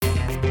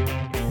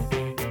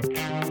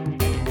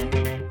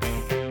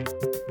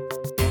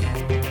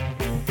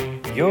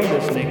You're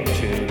listening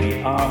to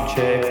the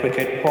Armchair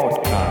Cricket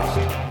Podcast.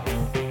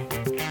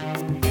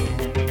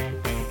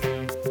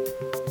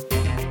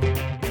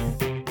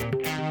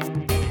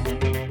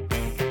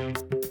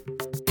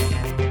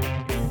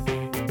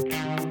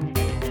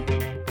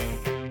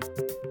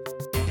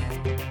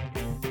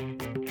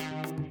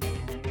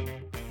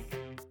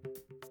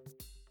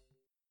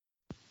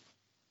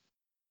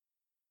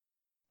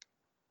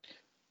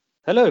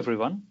 Hello,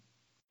 everyone.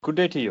 Good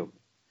day to you.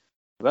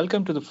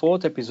 Welcome to the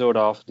fourth episode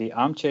of the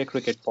Armchair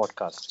Cricket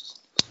Podcast.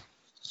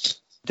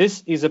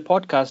 This is a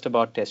podcast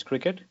about Test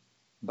cricket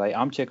by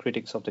armchair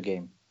critics of the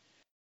game.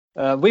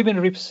 We've been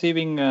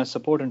receiving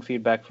support and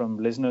feedback from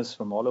listeners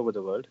from all over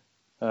the world.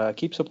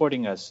 Keep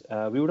supporting us.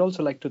 We would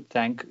also like to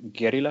thank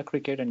Guerrilla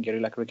Cricket and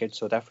Guerrilla Cricket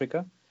South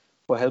Africa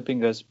for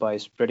helping us by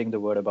spreading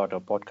the word about our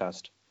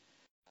podcast.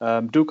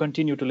 Do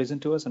continue to listen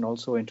to us and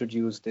also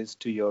introduce this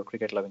to your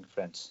cricket-loving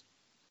friends.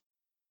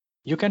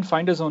 You can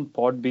find us on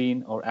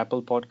Podbean or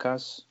Apple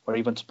Podcasts or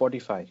even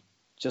Spotify.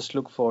 Just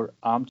look for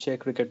Armchair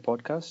Cricket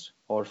Podcast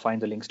or find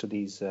the links to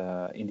these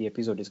in the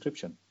episode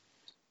description.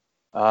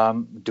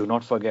 Do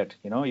not forget,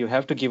 you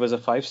have to give us a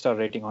 5-star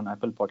rating on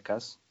Apple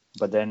Podcasts,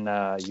 but then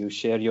you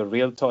share your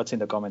real thoughts in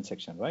the comment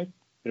section, right?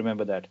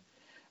 Remember that.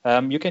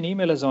 You can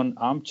email us on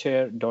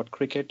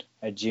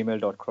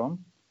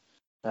armchair.cricket@gmail.com.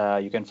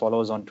 You can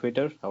follow us on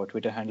Twitter. Our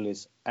Twitter handle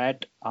is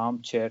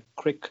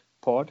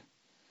 @armchaircrickpod.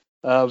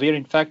 We are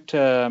in fact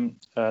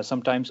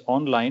sometimes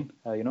online,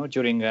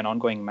 during an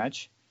ongoing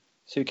match.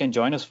 So you can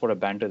join us for a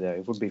banter there.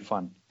 It would be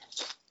fun.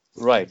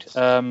 Right.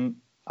 I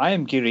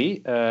am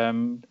Giri.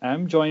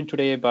 I'm joined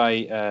today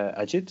by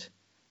Ajit.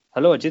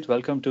 Hello, Ajit.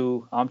 Welcome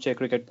to Armchair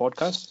Cricket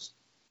Podcast.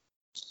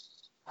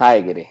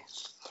 Hi, Giri.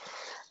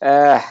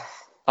 How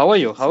are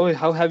you?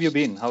 How have you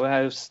been? How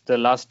has the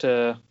last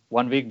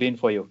 1 week been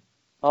for you?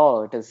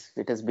 Oh, it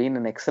has been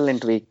an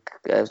excellent week.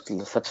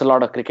 Such a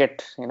lot of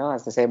cricket,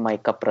 as they say, my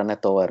cup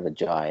runneth over with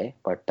joy.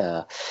 But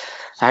I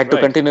had to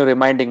continue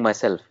reminding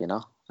myself,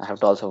 I have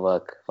to also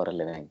work for a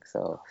living.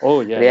 So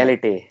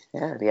reality.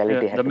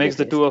 That makes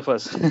the two of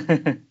us.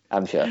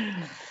 I'm sure.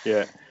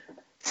 Yeah.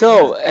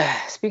 So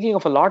speaking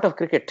of a lot of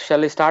cricket, shall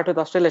we start with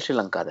Australia Sri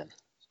Lanka then?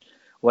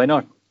 Why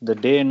not? The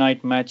day and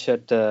night match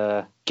at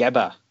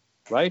Gabba,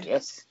 right?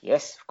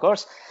 Yes, of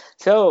course.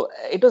 So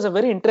it was a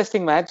very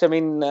interesting match. I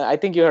mean, I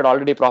think you had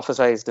already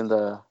prophesized in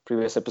the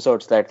previous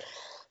episodes that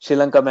Sri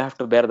Lanka may have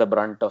to bear the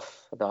brunt of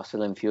the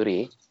Australian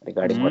fury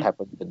regarding what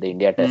happened with the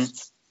India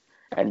tests.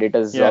 And it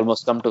has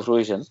almost come to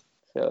fruition.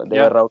 So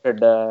they were routed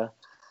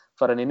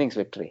for an innings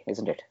victory,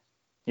 isn't it?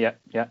 Yeah.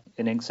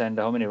 Innings. And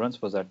how many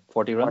runs was that?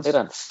 40 runs? 40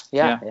 runs.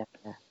 Yeah.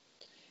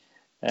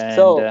 And,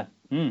 so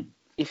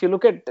if you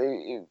look at,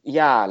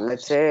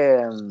 let's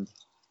say...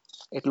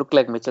 it looked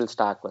like Mitchell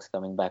Starc was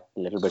coming back a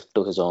little bit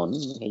to his own.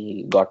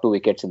 He got 2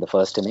 wickets in the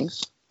first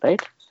innings, right?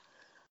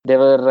 There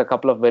were a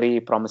couple of very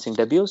promising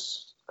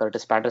debuts.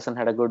 Curtis Patterson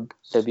had a good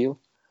debut.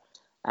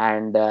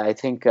 And I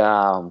think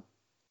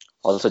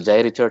also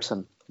Jai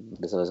Richardson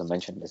deserves a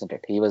mention, isn't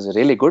it? He was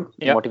really good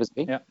in what he was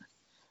doing. Yeah.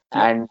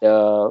 And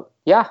of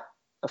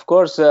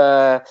course,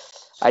 I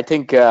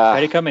think...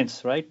 Paddy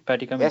Cummins, right?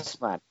 Paddy Cummins.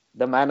 Yes, man.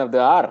 The man of the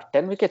hour.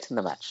 10 wickets in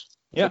the match.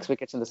 6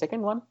 wickets in the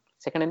second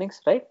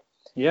innings, right?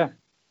 Yeah.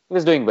 He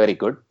was doing very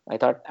good, I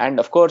thought. And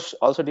of course,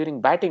 also during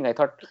batting, I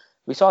thought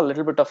we saw a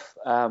little bit of,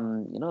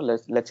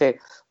 let's say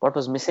what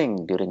was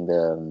missing during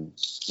the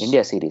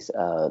India series.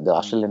 The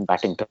Australian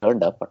batting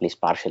turned up, at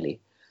least partially.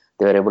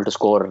 They were able to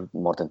score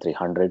more than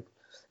 300.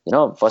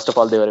 First of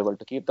all, they were able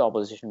to keep the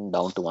opposition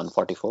down to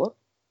 144,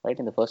 right,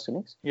 in the first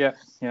innings. Yeah.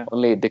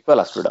 Only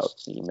Dickwella stood out.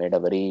 He made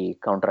a very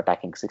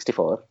counter-attacking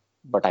 64,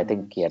 but I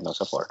think he had no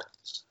support.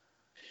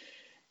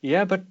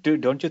 Yeah, but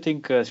don't you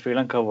think Sri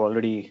Lanka were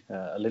already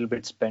a little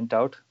bit spent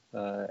out?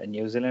 In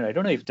New Zealand, I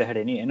don't know if they had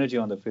any energy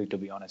on the field, to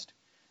be honest.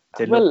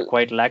 They looked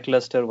quite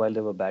lackluster while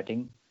they were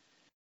batting.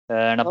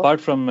 And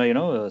apart from,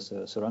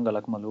 Suranga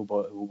Lakmal, who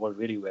bowled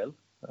really well,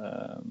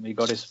 he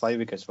got his 5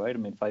 wickets, right? I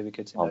mean, 5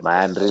 wickets.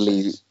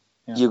 Really,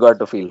 you got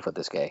to feel for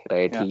this guy,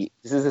 right? Yeah.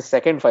 This is his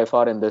second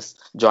 5-hour in this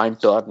joint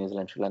tour, New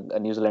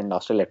Zealand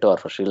Australia tour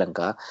for Sri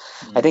Lanka.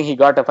 I think he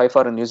got a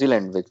 5-hour in New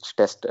Zealand, which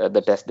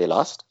the test they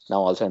lost.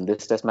 Now also in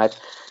this test match,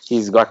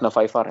 he's gotten a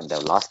 5-hour and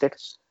they've lost it.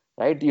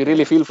 Right, you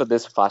really feel for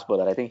this fast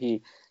bowler. I think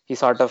he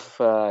sort of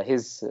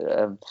his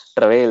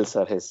travails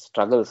or his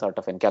struggles sort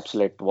of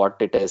encapsulate what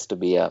it is to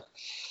be a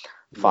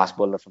fast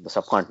bowler from the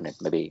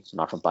subcontinent. Maybe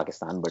not from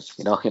Pakistan, but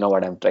you know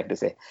what I'm trying to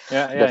say.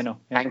 I know.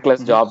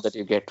 Thankless job that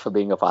you get for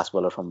being a fast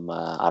bowler from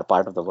our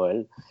part of the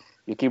world.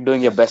 You keep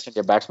doing your best, and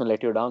your batsmen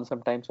let you down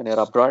sometimes when you're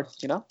abroad.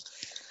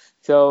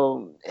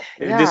 So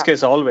in this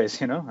case,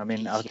 always. I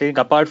mean, I think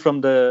apart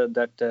from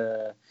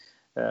who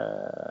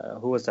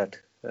was that?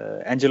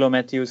 Angelo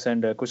Matthews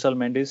and Kushal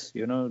Mendis,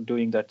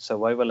 doing that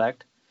survival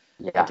act.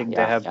 I think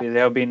they have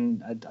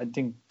been. I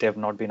think they have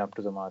not been up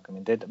to the mark. I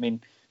mean,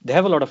 they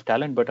have a lot of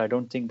talent, but I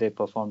don't think they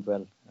performed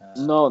well.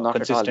 Not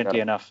consistently at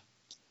all. enough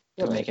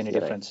to make any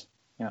difference.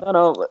 Right. Yeah.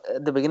 No.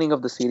 At the beginning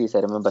of the series,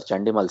 I remember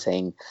Chandimal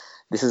saying,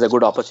 "This is a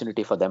good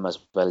opportunity for them as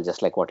well,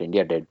 just like what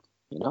India did."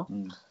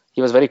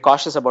 he was very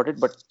cautious about it,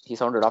 but he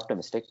sounded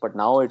optimistic. But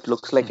now it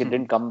looks like it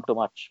didn't come too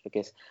much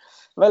because,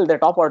 well, their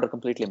top order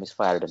completely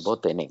misfired in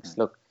both the innings.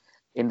 Look,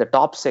 in the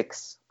top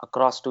six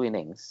across two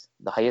innings,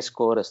 the highest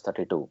score is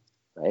 32.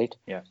 Right?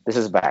 Yeah. This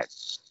is bad.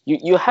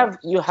 You have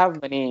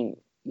many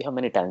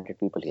talented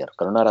people here.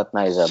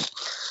 Karunaratne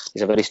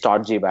is a very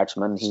stodgy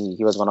batsman.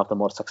 He was one of the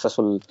more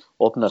successful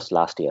openers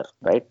last year,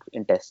 right,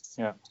 in tests.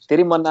 Yeah.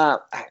 Thirimanne,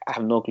 I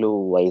have no clue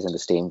why he's in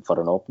this team.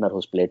 For an opener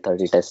who's played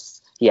 30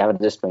 tests, he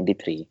averages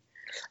 23.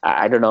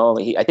 I don't know.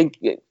 I think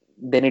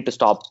they need to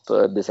stop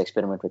this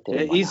experiment with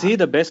Thirimanne. Is he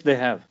the best they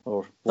have,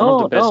 or one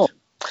of the best?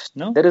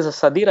 No. There is a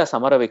Sadira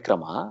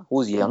Samaravikrama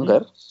who's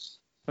younger,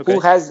 who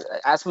has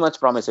as much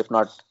promise, if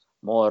not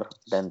more,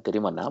 than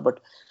Thirimanne.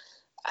 But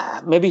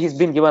maybe he's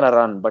been given a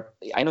run. But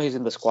I know he's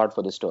in the squad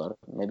for this tour.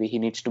 Maybe he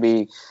needs to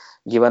be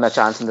given a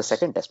chance in the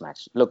second test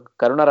match. Look,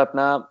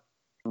 Karunaratne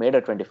made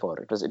a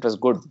 24. It was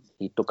good.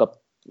 He took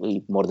up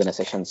more than a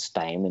session's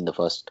time in the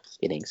first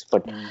innings.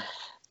 But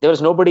there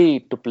was nobody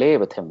to play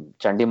with him.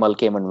 Chandimal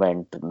came and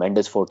went.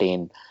 Mendes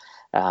 14.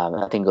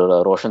 I think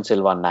Roshan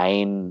Silva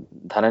 9.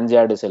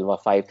 Dhananjaya De Silva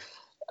 5.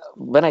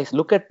 When I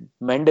look at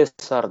Mendes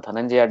or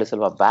Dhananjaya De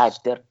Silva back,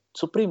 they're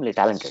supremely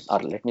talented. Or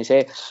let me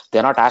say,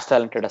 they're not as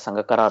talented as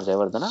Sangakkara or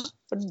Jayawardene,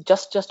 but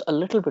just a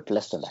little bit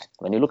less than that.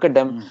 When you look at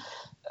them,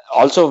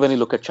 also when you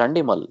look at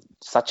Chandimal,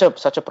 such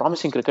a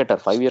promising cricketer.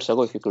 5 years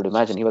ago, if you could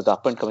imagine, he was the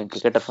up-and-coming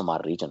cricketer from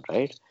our region,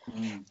 right?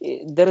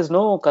 There is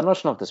no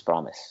conversion of this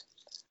promise.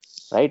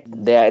 Right,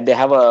 they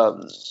have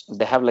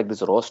like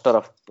this roster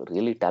of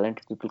really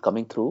talented people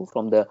coming through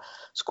from the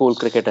school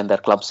cricket and their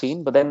club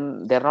scene, but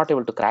then they're not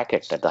able to crack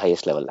it at the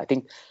highest level. I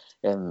think,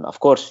 of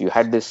course, you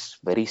had this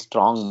very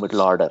strong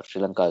middle order.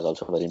 Sri Lanka is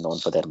also very known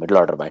for their middle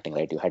order batting.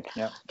 Right, you had.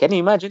 Yeah. Can you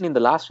imagine in the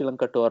last Sri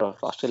Lanka tour of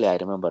Australia? I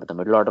remember the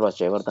middle order was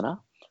Jayawardene,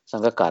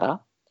 Sangakkara,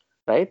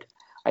 right?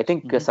 I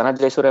think Sanath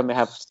Jayasuriya may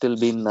have still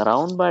been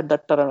around by at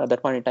that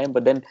point in time,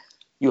 but then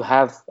you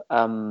have,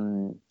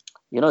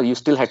 you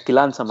still had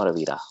Thilan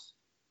Samaravira.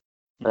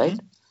 Right?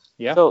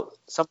 Yeah. So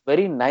some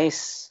very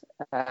nice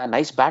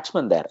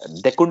batsmen there.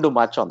 They couldn't do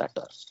much on that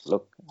tour.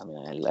 Look, I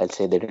mean, I'll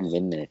say they didn't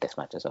win any test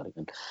matches, or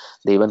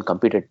they even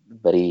competed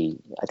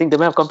I think they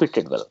may have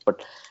competed well,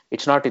 but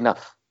it's not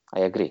enough. I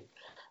agree.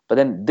 But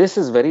then this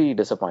is very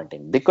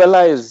disappointing.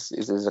 Dikwella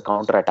is a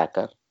counter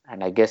attacker,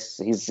 and I guess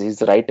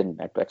he's right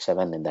at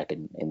 7 in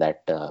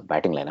that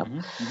batting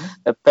lineup.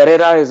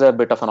 Pereira is a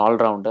bit of an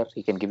all-rounder.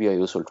 He can give you a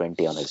useful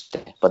 20 on his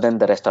day. But then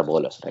the rest are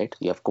bowlers, right?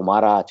 You have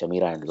Kumara,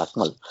 Chamira, and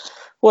Lakmal,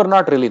 who are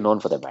not really known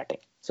for their batting.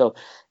 So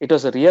it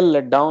was a real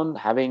letdown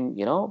having,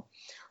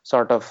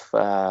 sort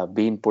of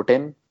been put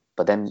in.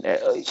 But then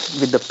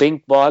with the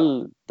pink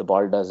ball, the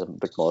ball does a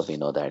bit more. We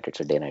know that it's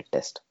a day-night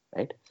test,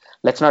 right?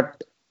 Let's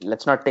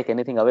not take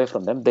anything away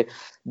from them.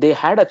 They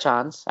had a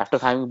chance after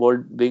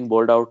being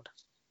bowled out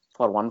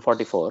for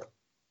 144,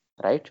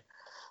 right?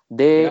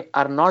 They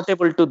are not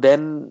able to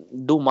then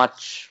do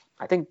much.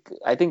 I think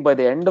by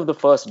the end of the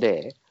first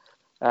day,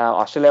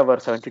 Australia were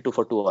 72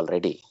 for 2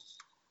 already.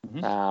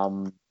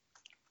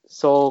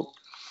 So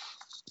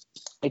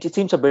it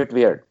seems a bit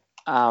weird.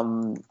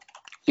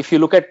 If you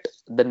look at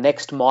the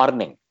next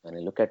morning, when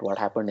you look at what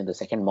happened in the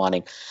second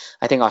morning,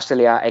 I think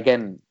Australia,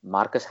 again,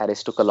 Marcus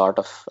Harris took a lot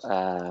of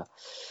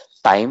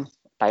time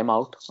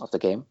out of the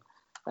game.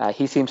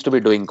 He seems to be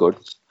doing good.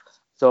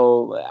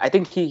 So I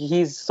think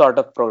he's sort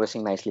of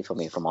progressing nicely for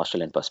me from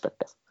Australian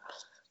perspective.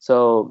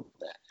 So,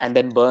 and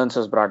then Burns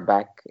was brought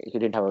back. He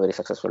didn't have a very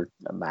successful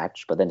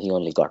match, but then he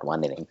only got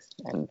 1 innings.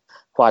 And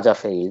Khwaja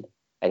failed.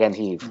 Again,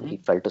 he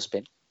fell to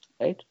spin,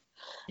 right?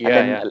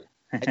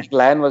 I think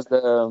Lyon was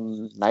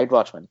the night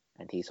watchman,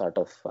 and he sort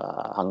of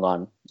hung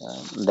on.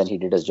 Then he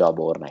did his job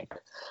overnight.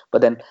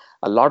 But then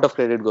a lot of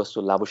credit goes to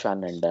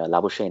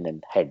Labuschagne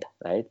and Head,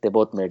 right? They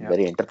both made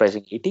very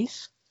enterprising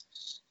 80s.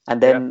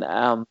 And then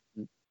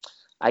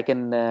I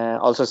can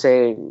also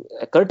say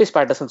Curtis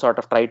Patterson sort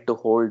of tried to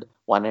hold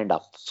one end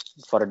up.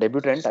 For a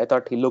debutant, I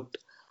thought he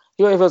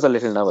was a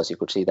little nervous. You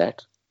could see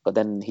that. But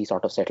then he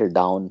sort of settled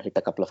down, hit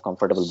a couple of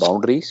comfortable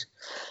boundaries.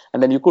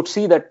 And then you could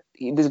see that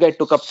this guy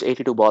took up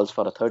 82 balls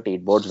for a 30.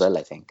 It bodes well,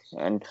 I think.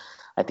 And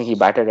I think he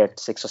batted at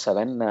 6 or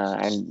 7.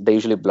 And they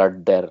usually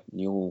blood their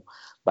new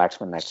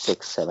batsmen at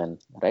 6, 7,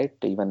 right?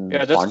 Even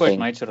that's quite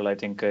natural. I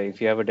think if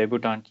you have a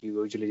debutant,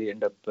 you usually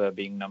end up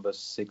being number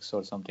 6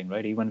 or something,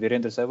 right? Even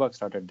Virendra Sehwag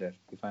started there,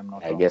 if I'm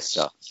not wrong. I guess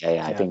so.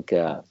 Yeah. I think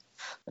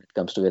when it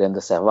comes to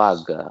Virendra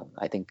Sehwag,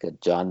 I think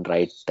John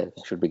Wright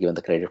should be given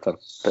the credit for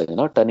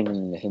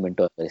turning him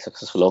into a very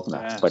successful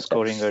opener. But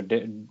scoring a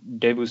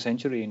debut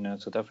century in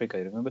South Africa.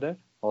 You remember that?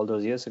 All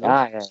those years ago?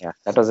 Yeah.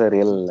 That was a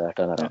real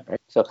turnaround,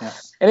 right? So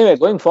anyway,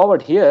 going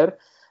forward here,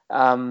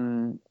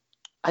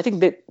 I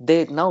think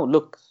they now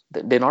look,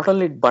 they not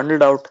only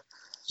bundled out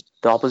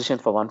the opposition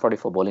for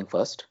 144 bowling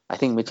first. I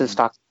think Mitchell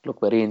Starc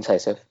looked very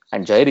incisive,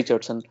 and Jai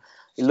Richardson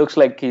It looks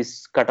like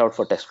he's cut out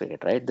for Test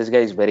cricket, right? This guy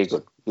is very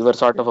good. We were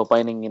sort of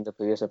opining in the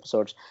previous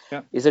episodes.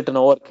 Yeah. Is it an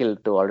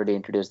overkill to already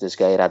introduce this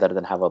guy rather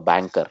than have a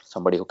banker,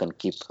 somebody who can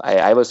keep?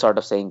 I was sort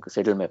of saying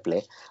Sidle may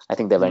play. I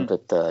think they went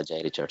with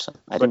Jay Richardson.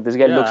 I think But this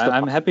guy yeah, looks the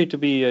I'm happy to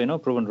be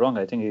proven wrong.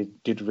 I think he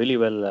did really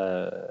well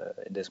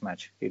in this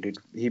match.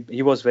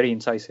 He was very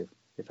incisive,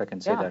 if I can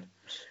say Yeah. that.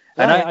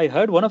 And Yeah, I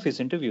heard one of his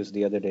interviews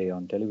the other day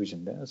on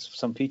television. There was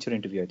some feature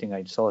interview. I think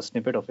I saw a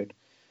snippet of it.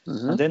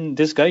 And then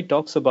this guy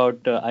talks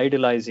about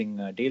idolizing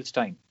Dale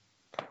Stein.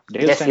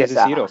 Dale Yes, Stein yes, is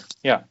his hero.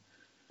 Yeah.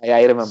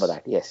 I remember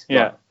that. Yes. go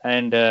Yeah,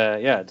 on.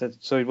 and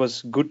so it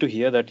was good to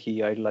hear that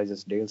he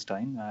idolizes Dale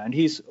Stein, and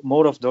he's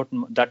more of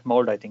that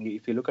mold. I think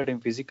if you look at him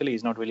physically,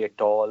 he's not really a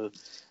tall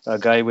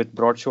guy with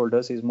broad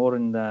shoulders. He's more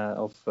in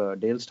of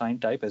Dale Stein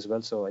type as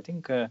well. So I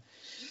think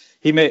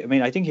he may. I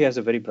mean, I think he has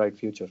a very bright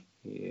future.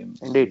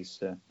 Indeed.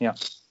 Yeah.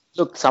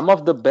 Look, some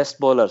of the best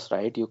bowlers,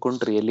 right? You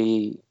couldn't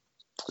really.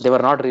 They were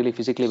not really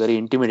physically very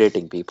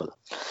intimidating people.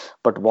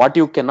 But what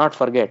you cannot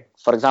forget,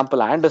 for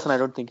example, Anderson, I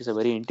don't think is a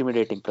very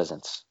intimidating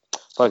presence.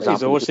 For He's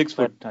example, over if you 6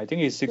 foot. compare- I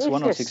think he's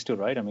 6'1" or yes, 6'2",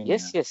 right? I mean,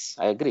 yes,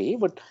 I agree.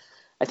 But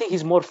I think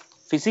he's more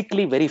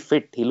physically very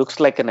fit. He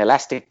looks like an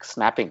elastic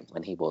snapping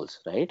when he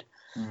bowls, right?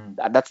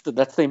 That's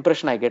the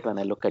impression I get when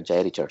I look at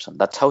Jay Richardson.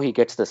 That's how he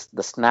gets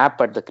the snap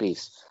at the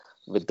crease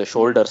with the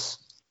shoulders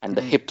and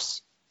the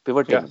hips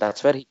pivoting. Yeah.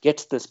 That's where he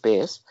gets the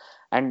space.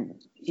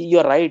 And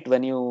you're right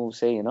when you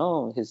say,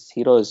 his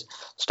hero is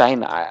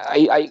Stein.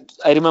 I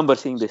remember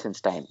seeing this in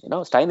Stein.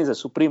 Stein is a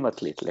supreme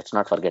athlete. Let's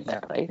not forget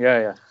that, right?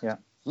 Yeah.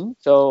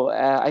 So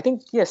I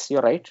think, yes,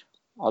 you're right.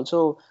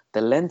 Also, the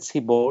lengths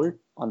he bowled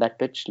on that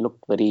pitch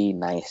looked very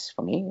nice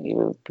for me.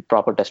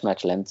 Proper test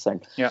match lengths.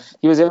 And Yeah.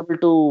 he was able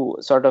to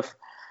sort of,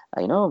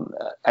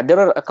 there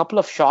are a couple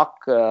of shock,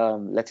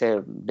 let's say,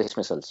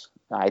 dismissals.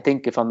 I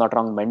think, if I'm not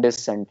wrong,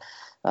 Mendes and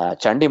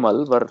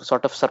Chandimal were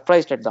sort of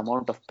surprised at the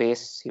amount of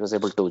pace he was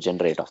able to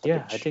generate off the Yeah,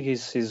 pitch. I think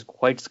he's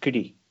quite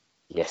skiddy.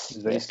 Yes,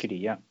 He's very yes. skiddy.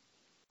 Yeah.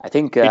 I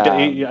think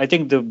I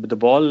think the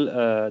ball,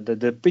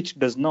 the pitch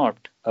does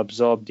not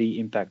absorb the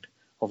impact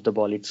of the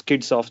ball. It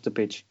skids off the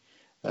pitch.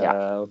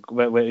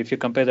 Where if you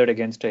compare that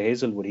against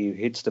Hazelwood, he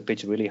hits the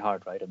pitch really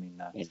hard, right? I mean,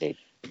 indeed.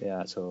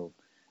 yeah. So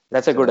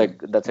That's a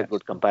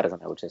good comparison,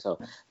 I would say. So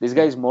this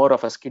guy is more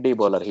of a skiddy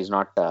bowler. He's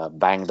not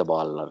bang the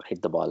ball or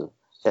hit the ball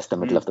just the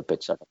middle of the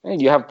pitch.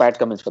 And you have Pat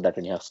Cummins for that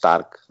when you have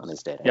Stark on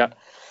his day. Right? Yeah.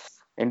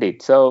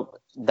 Indeed. So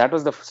that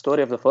was the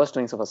story of the first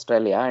innings of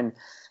Australia.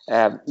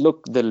 And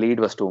look, the lead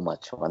was too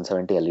much.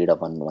 170, a lead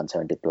of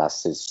 170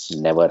 plus is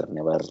never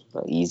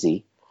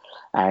easy.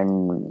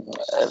 And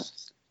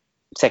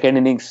second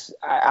innings,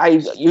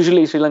 I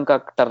usually Sri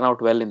Lanka turn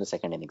out well in the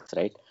second innings,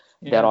 right?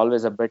 Yeah. They're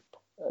always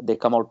they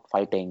come out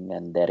fighting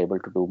and they're able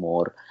to do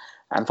more.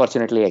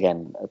 Unfortunately,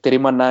 again,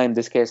 Thirimanne in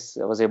this case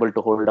was able to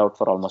hold out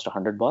for almost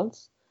 100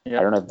 balls. Yeah.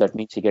 I don't know if that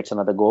means he gets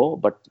another go,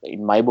 but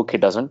in my book, he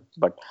doesn't.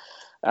 But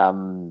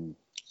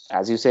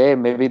as you say,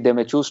 maybe they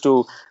may choose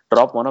to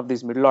drop one of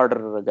these middle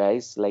order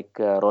guys like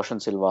Roshan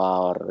Silva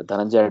or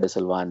Dhananjaya De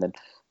Silva, and then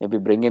maybe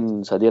bring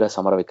in Sadira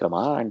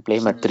Samaravikrama and play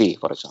him at 3,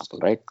 for example,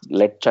 right?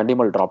 Let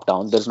Chandimal drop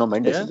down. There's no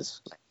Mendes in this,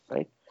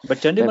 right? But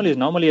Chandimal is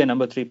normally a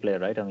number 3 player,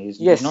 right? I mean,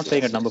 he's not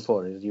playing at number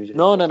 4. He's usually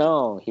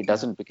No, he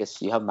doesn't,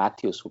 because you have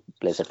Matthews who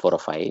plays at 4 or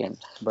 5, and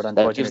but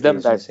that gives them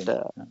unfortunately he's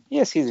that. missing.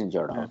 Yes, he's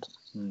injured out.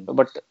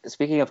 But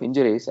speaking of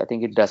injuries, I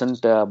think it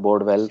doesn't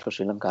bode well for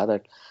Sri Lanka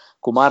that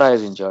Kumara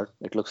is injured.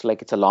 It looks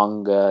like it's a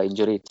long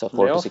injury. It's a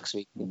 4 to 6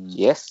 week.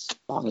 Yes,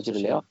 long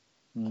injury layoff.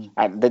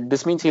 And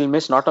this means he'll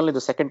miss not only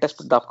the second test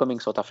but the upcoming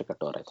South Africa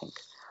tour, I think,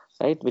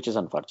 right? Which is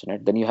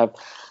unfortunate. Then you have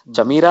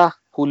Chamira,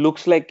 who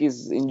looks like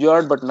he's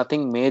injured but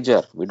nothing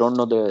major. We don't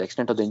know the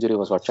extent of the injury,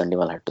 was what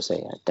Chandimal had to say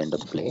at the end of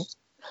the play.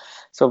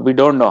 So we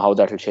don't know how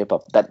that will shape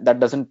up. That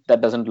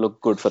doesn't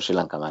look good for Sri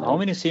Lanka, man. How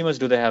many seamers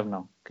do they have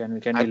now? Can we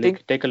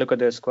take a look at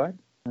their squad?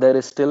 There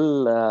is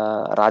still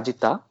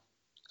Rajitha.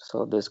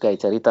 So this guy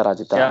Charita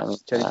Rajitha. Yeah,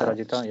 Charita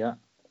Rajitha. Yeah.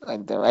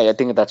 I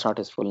think that's not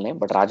his full name,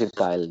 but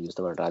Rajitha, I'll use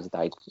the word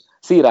Rajitha.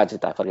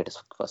 Rajitha, I forget his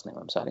first name,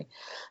 I'm sorry.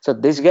 So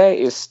this guy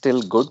is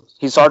still good.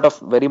 He's sort of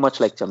very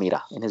much like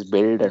Chamira in his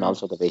build and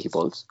also the way he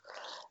bowls.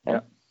 Yeah.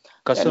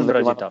 Kasun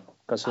Rajitha.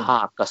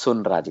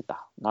 Kasun Rajitha.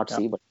 Not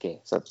C, but K.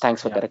 So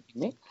thanks for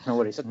correcting me. No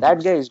worries. So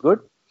that guy is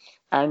good.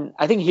 And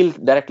I think he'll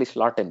directly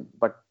slot in.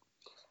 But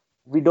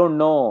we don't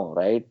know,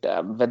 right,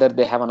 whether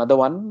they have another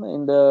one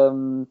in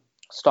the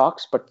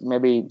stocks, but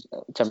maybe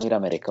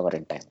Chamira may recover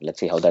in time. Let's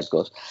see how that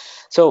goes.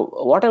 So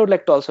what I would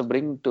like to also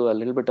bring to a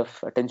little bit of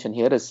attention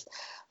here is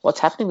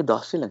what's happening with the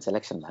Australian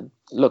selection, man.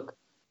 Look,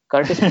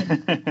 Curtis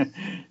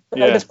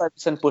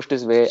Patterson pushed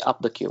his way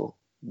up the queue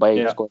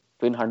by scoring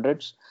twin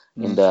hundreds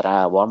in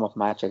the warm-up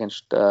match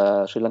against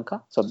Sri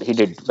Lanka. So he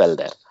did well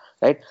there,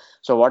 right?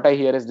 So what I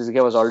hear is this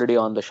guy was already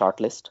on the short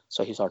list.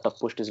 So he sort of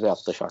pushed his way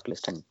up the short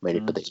list and made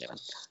it to the 11.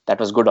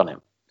 That was good on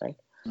him, right?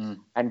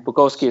 And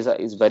Pukowski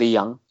is very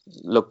young.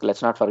 Look,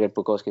 let's not forget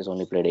Pukowski has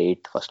only played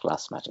 8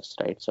 first-class matches,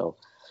 right? So,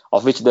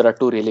 of which there are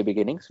 2 really big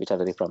innings, which are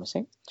very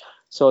promising.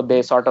 So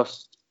they sort of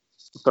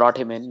brought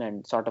him in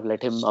and sort of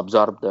let him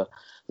absorb the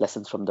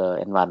lessons from the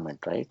environment,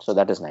 right? So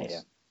that is nice.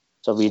 Yeah.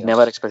 So we Yeah.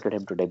 never expected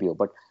him to debut,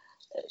 but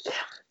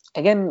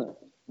again,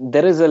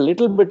 there is a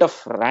little bit of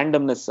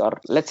randomness, or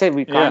let's say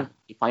we Yeah. can't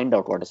find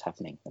out what is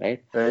happening,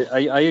 right?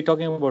 Are you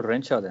talking about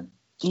Renshaw then?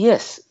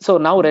 Yes. So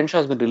now Renshaw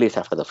has been released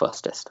after the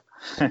first test.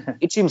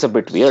 It seems a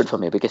bit weird for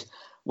me because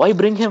why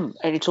bring him?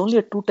 And it's only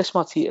a two test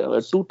match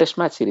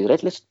series,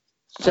 right? Let's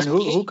And just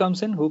who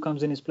comes in? Who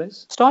comes in his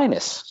place?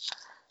 Stoinis.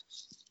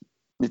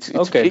 It's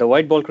Okay, very, the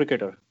white ball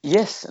cricketer.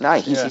 yes. Nah,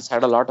 Yeah. he's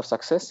had a lot of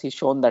success. He's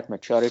shown that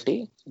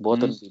maturity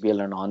both in Mm.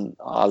 BBL and on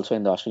also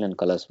in the Australian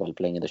colours while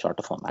playing in the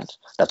shorter formats.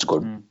 That's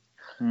good. Mm.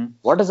 Mm.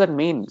 What does that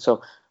mean?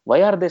 So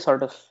why are they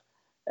sort of?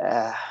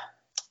 Uh,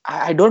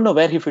 I don't know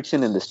where he fits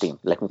in this team.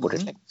 Let me put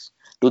it Mhm. like this: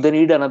 do they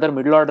need another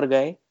middle order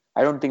guy?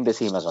 I don't think they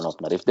see him as an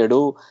opener. If they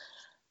do,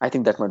 I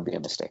think that might be a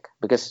mistake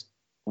because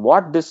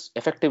what this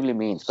effectively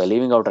means by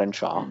leaving out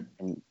Renshaw,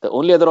 and the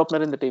only other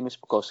opener in the team is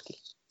Pukowski.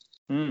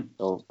 Mm.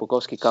 So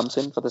Pukowski comes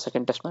in for the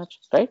second test match,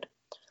 right?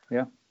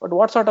 Yeah. But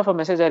what sort of a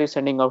message are you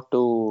sending out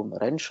to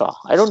Renshaw?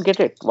 I don't get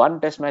it. One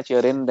test match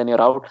you're in, then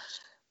you're out.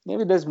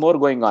 Maybe there's more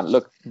going on.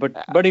 Look,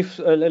 But if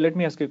let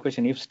me ask you a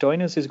question. If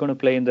Stoinis is going to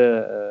play in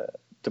the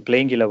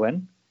playing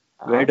 11,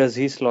 where uh, does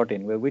he slot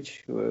in?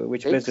 Which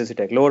place does six, he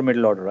take? Lower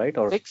middle order, right?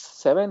 Or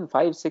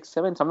 5, 6,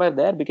 7, somewhere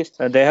there because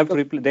they have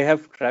look, they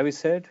have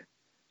Travis Head,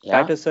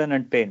 yeah. Patterson,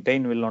 and Payne.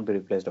 Payne will not be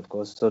replaced, of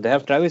course. So they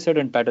have Travis Head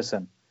and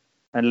Patterson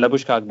and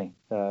Labushkagne.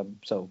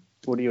 So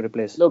who do you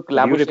replace? Look,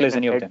 Or do you replace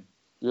any of them?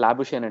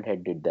 Labuschagne and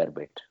Head did their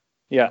bit.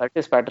 Yeah.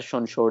 Curtis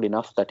Patterson showed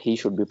enough that he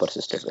should be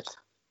persisted with.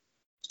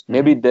 Mm-hmm.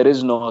 Maybe there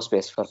is no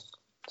space for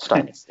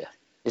Stoinis there,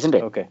 isn't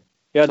it? Okay.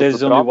 Yeah, So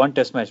there's only one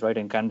test match, right,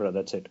 in Canberra.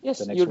 That's it. Yes,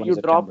 The next one you is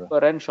at drop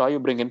Canberra. Renshaw, you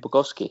bring in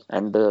Pukowski,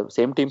 and the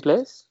same team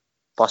plays,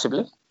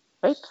 possibly,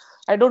 right?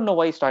 I don't know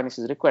why Stoinis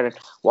is required.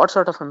 What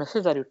sort of a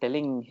message are you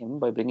telling him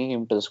by bringing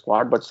him to the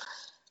squad? But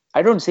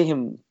I don't see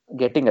him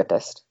getting a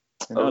test.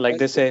 Like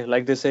they say,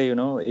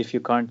 if you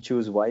can't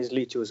choose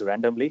wisely, choose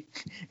randomly.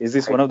 Is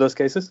this Right. one of those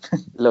cases?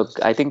 Look,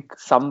 I think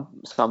some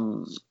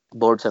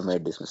boards have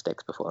made these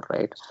mistakes before,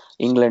 right?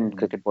 England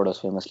cricket board was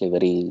famously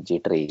very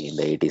jittery in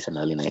the 80s and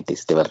early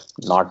 90s. They were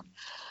not,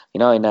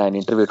 in an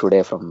interview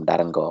today from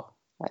Darren Gough,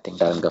 I think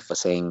Darren Gough was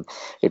saying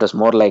it was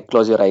more like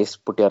close your eyes,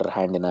 put your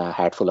hand in a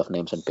hat full of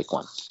names and pick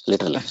one.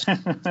 Literally. I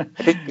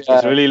think,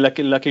 It's really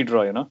lucky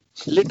draw.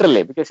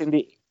 literally, because in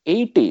the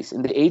 80s,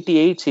 in the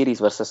 88 series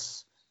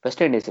versus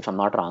West Indies, if I'm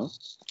not wrong,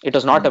 it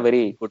was not a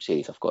very good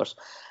series, of course.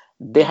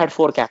 They had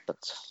 4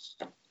 captains,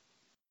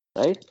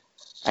 right?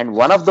 And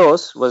one of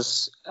those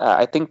was,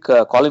 I think,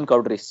 Colin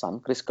Cowdrey's son,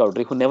 Chris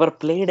Cowdrey, who never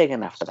played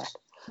again after that.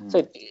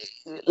 So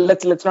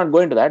let's not go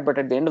into that. But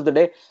at the end of the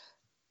day,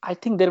 I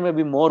think there may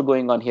be more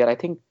going on here. I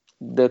think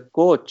the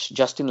coach,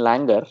 Justin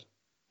Langer,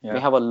 may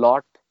have a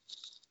lot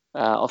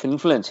of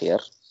influence here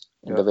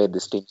in the way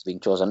this team is being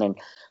chosen. And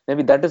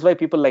maybe that is why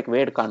people like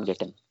Wade can't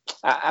get in.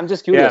 I'm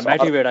just curious. Yeah,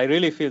 Matty Wade, I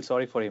really feel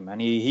sorry for him. And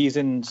he's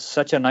in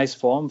such a nice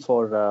form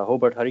for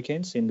Hobart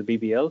Hurricanes in the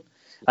BBL.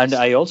 And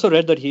I also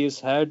read that he has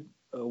had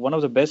one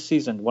of the best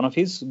seasons, one of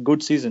his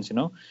good seasons,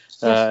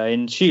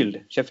 in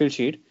Sheffield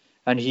Shield.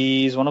 And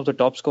he is one of the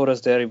top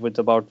scorers there with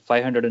about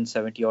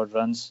 570 odd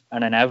runs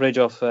and an average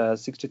of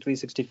 63,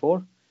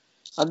 64.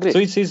 Agreed. So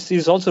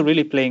he's also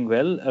really playing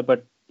well.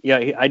 But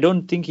yeah, I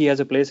don't think he has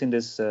a place in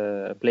this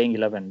playing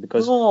 11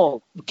 because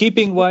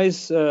keeping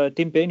wise,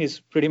 Tim Payne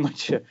is pretty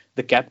much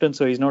the captain,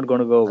 so he's not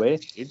going to go away.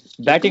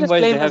 Batting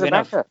wise, they have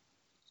enough.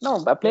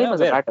 No, play him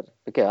as a batter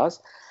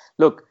because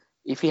look,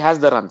 if he has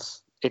the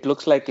runs, it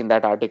looks like in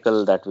that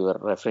article that we were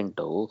referring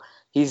to,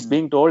 he's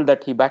being told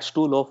that he bats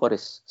too low for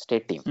his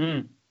state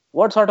team.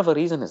 What sort of a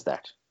reason is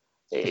that?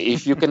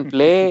 If you can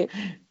play,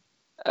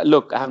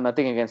 look, I have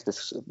nothing against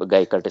this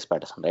guy Curtis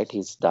Patterson, right?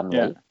 He's done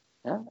well.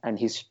 Yeah, and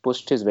he's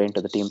pushed his way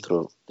into the team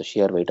through the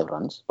sheer weight of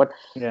runs. But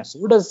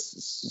so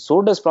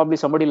does probably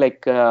somebody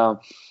like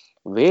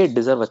Wade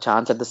deserve a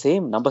chance at the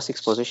same number 6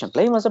 position.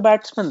 Play him as a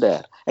batsman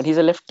there, and he's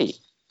a lefty,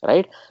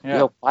 right? You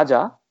have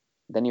Paja,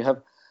 then you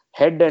have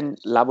Head and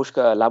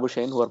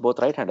Labuschagne, who are both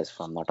right-handers, if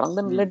I'm not wrong.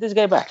 Then let this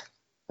guy bat,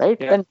 right?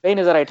 Then Payne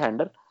is a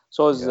right-hander.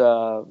 So is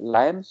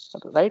Lyon,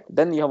 right?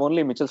 Then you have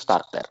only Mitchell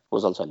Starc there,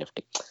 who's also a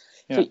lefty.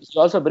 So he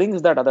also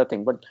brings that other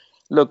thing, but.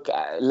 Look,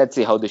 let's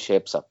see how this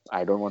shapes up.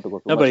 I don't want to go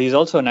too much. But he's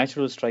also a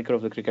natural striker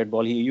of the cricket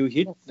ball. He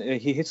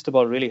hits the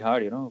ball really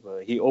hard.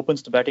 He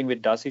opens the batting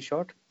with Darcy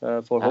shot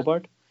for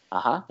Hobart.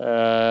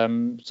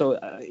 So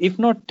if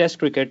not Test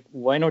cricket,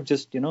 why not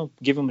just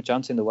give him a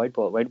chance in the white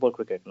ball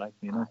cricket, like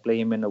play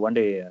him in a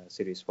one-day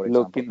series, for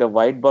example. Look, in the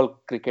white ball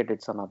cricket,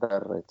 it's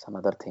another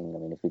thing. I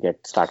mean, if we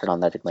get started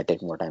on that, it might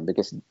take more time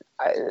because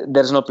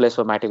there's no place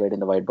for Matty Wade in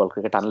the white ball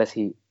cricket unless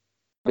he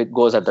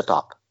goes at the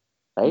top,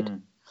 right?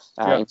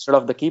 Instead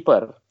of the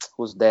keeper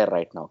who's there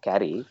right now,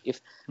 Carey,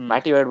 if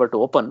Matty Wade were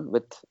to open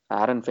with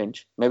Aaron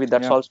Finch, maybe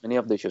that solves many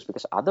of the issues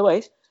because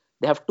otherwise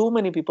they have too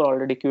many people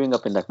already queuing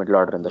up in that middle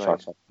order in the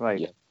short side. Right.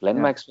 You have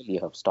Glenn Maxwell, you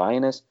have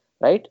Stoinis,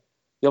 right?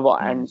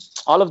 And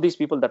all of these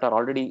people that are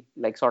already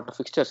like sort of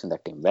fixtures in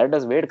that team. Where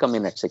does Wade come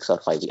in at 6 or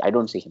 5? I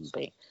don't see him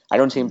playing. I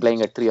don't see him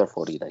playing at 3 or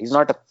 4 either. He's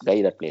not a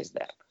guy that plays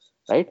there,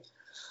 right?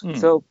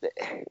 So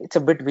it's a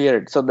bit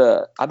weird. So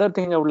the other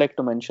thing I would like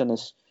to mention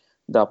is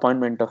the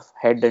appointment of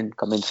Head and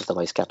Cummins as the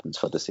vice captains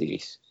for the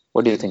series.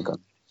 What do you think?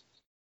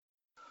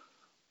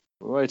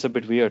 Well, it's a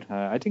bit weird.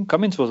 I think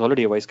Cummins was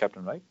already a vice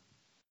captain, right?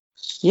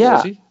 Yeah.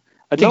 Was he?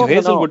 I think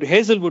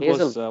Hazelwood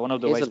was one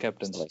of the Hazelwood vice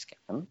captains. was the vice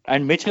captain.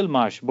 And Mitchell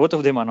Marsh, both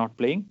of them are not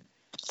playing.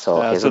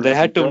 So they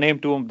had to name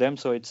two of them.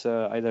 So it's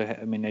either,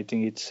 I mean, I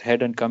think it's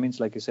Head and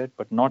Cummins, like you said,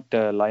 but not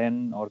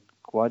Lyon or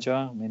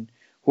Khwaja. I mean,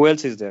 who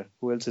else is there?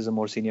 Who else is a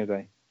more senior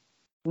guy?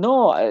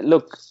 No,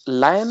 look,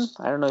 Lyon,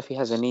 I don't know if he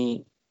has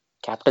any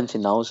captaincy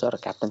nous or a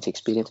captaincy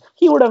experience.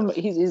 He would have.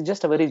 He's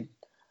just a very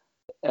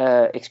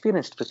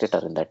experienced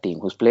cricketer in that team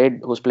who's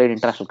played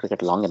international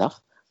cricket long enough.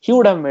 He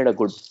would have made a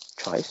good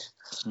choice.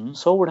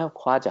 So would have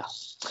Khwaja.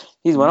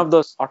 He's one of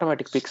those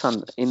automatic picks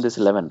in this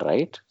 11,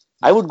 right?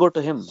 I would go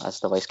to him as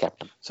the vice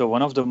captain. So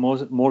one of the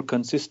more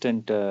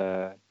consistent,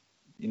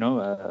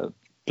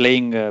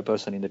 playing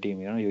person in the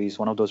team. He's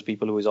one of those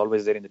people who is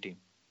always there in the team.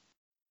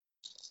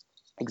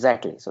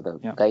 Exactly. So the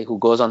guy who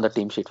goes on the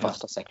team sheet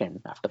first or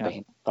second after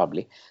Payne,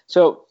 probably.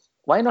 So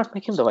why not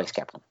make him the vice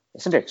captain?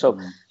 Isn't it? So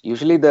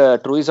usually the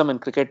truism in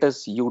cricket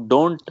is you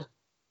don't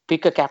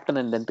pick a captain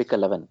and then pick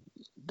 11.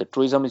 The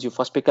truism is you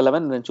first pick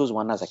 11 and then choose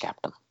one as a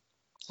captain,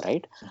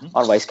 right?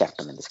 Or vice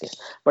captain in this case.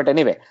 But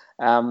anyway,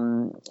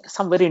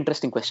 some very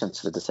interesting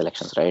questions with the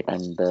selections, right?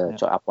 And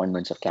the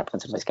appointments of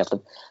captains and vice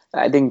captains.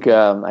 I think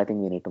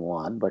we need to move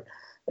on. But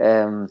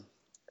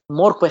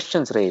more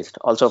questions raised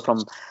also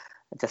from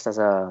just as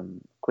a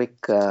quick,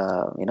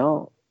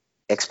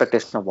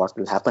 expectation of what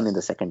will happen in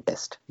the second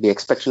test. Do you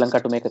expect Sri Lanka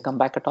to make a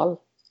comeback at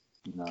all?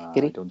 No, I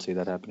don't see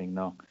that happening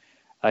now.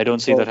 I don't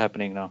see that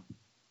happening now.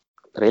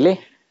 Really?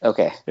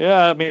 Okay.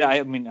 Yeah,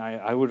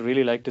 I would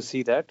really like to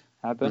see that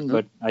happen,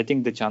 but I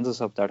think the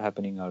chances of that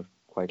happening are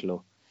quite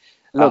low.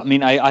 Look,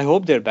 I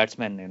hope their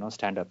batsmen,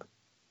 stand up.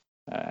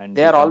 And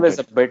they are always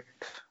a bit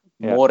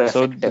more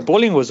effective. So the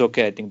bowling was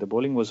okay. I think the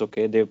bowling was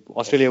okay.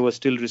 Australia was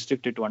still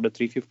restricted to under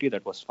 350.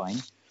 That was fine.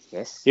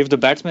 Yes. If the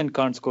batsmen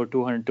can't score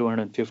 200,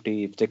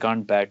 250, if they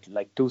can't bat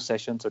like 2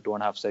 sessions or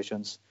 2.5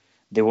 sessions,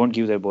 they won't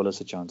give their bowlers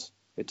a chance.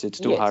 It's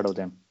too hard of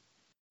them.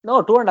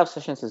 No, 2.5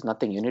 sessions is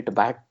nothing. You need to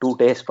bat 2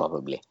 days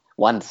probably.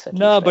 Once.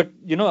 No, least, right?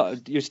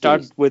 But you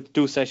start with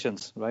 2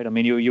 sessions, right? I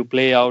mean, you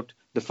play out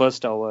the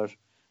first hour,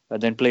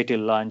 then play till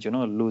lunch.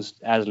 Lose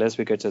as less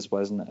wickets as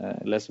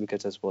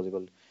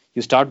possible.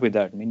 You start with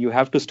that. I mean, you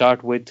have to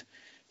start with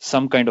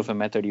some kind of a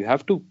method. You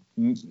have to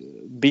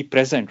be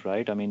present,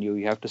 right? I mean,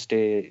 you have to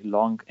stay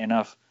long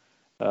enough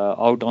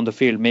out on the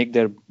field, make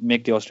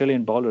the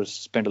Australian bowlers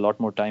spend a lot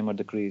more time at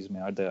the crease,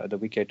 at the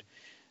wicket.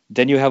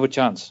 Then you have a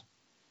chance.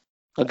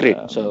 Agreed.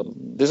 So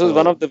this is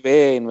one of the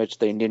way in which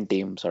the Indian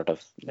team sort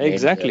of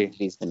exactly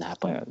can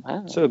happen.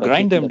 Yeah. So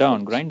grind them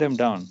down.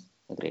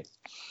 Agreed.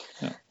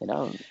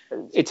 Yeah.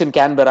 It's in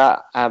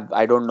Canberra.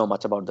 I don't know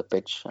much about the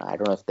pitch. I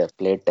don't know if they've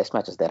played test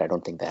matches there. I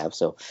don't think they have.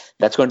 So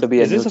that's going to be.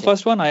 Is this the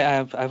first one? I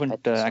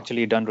haven't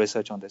actually done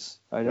research on this.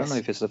 I don't know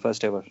if it's the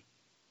first ever.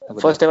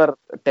 First ever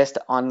test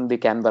on the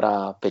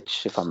Canberra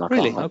pitch, if I'm not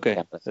wrong. Really?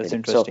 Okay. That's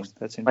interesting.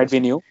 So might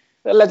be new.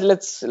 Let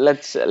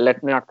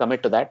me not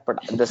commit to that, but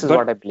this is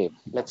what I believe.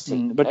 Let's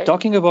see. But right?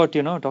 talking about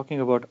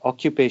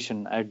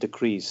occupation at the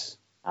crease,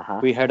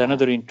 we had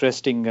another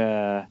interesting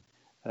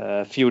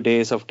few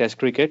days of Test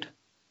cricket.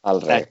 All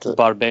right. At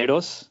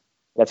Barbados.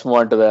 Let's move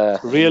on to the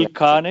real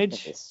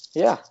carnage.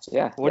 Yeah.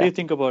 What do you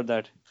think about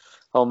that?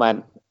 Oh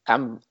man,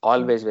 I'm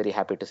always very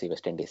happy to see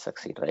West Indies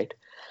succeed, right?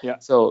 Yeah.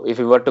 So if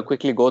we were to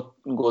quickly go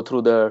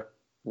through the,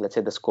 let's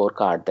say, the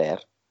scorecard there.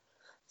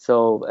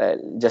 So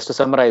just to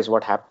summarize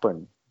what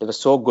happened, it was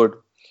so good.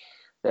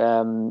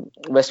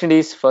 West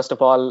Indies, first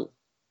of all,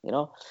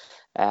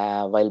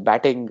 while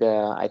batting,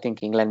 I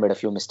think England made a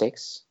few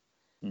mistakes.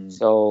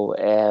 So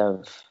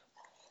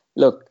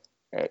look,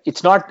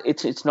 it's not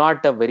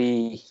a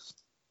very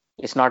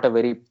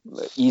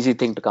easy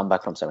thing to come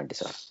back from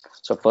 77.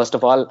 So first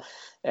of all,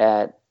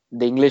 the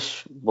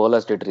English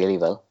bowlers did really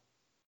well.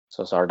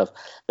 So sort of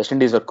West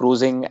Indies were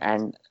cruising,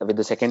 and with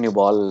the second new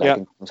ball, I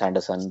think James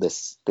Anderson,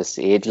 this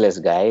ageless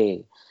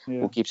guy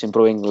who keeps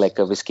improving like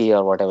a whiskey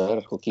or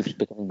whatever, who keeps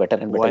becoming better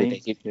and better.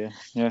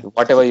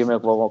 Whatever you may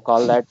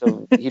call that.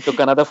 So he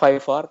took another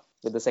 5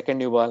 with the second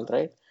new ball,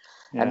 right?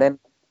 Yeah. And then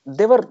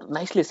they were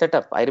nicely set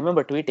up. I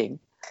remember tweeting,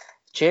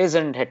 Chase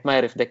and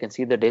Hetmeyer, if they can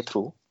see the day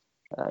through,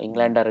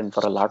 England are in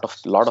for a lot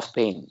of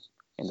pain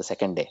in the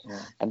second day.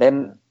 Yeah. And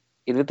then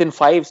within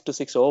 5 to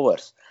 6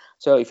 overs.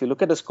 So if you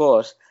look at the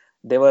scores,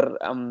 they were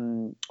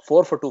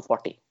 4 for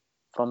 240.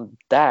 From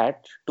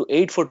that to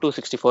 8 for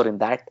 264 in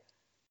that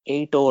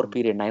 9 over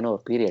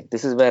period.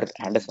 This is where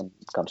Anderson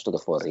comes to the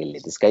fore, really.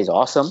 This guy is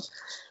awesome.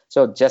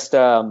 So just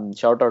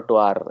shout out to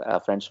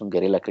our friends from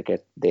Guerrilla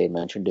Cricket. They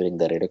mentioned during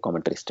the radio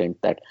commentary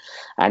stint that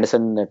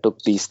Anderson took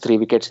these 3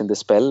 wickets in the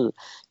spell.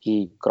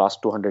 He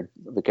crossed 200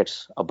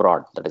 wickets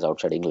abroad, that is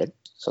outside England.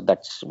 So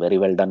that's very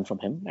well done from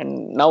him.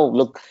 And now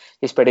look,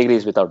 his pedigree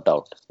is without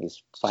doubt.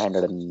 He's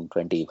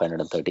 520,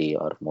 530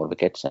 or more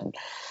wickets. And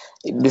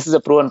this is a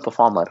proven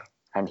performer.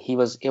 And he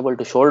was able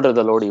to shoulder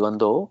the load even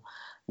though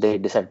they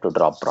decided to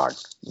drop Broad,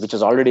 which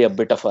was already a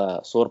bit of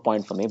a sore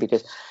point for me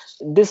because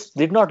this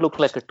did not look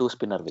like a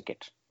two-spinner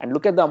wicket. And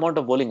look at the amount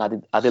of bowling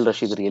Adil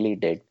Rashid really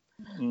did.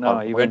 No,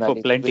 he went for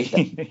plenty.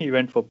 He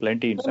went for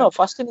plenty. No,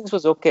 first innings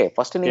was okay.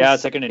 First innings. Yeah,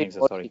 second innings.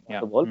 Sorry.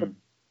 Yeah. But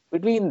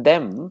between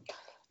them,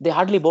 they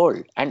hardly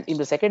bowled. And in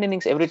the second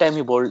innings, every time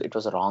he bowled, it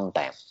was a wrong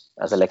time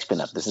as a leg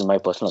spinner. This is my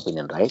personal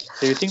opinion, right?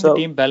 So you think the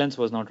team balance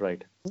was not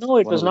right? No,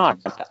 it was not.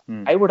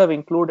 I would have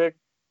included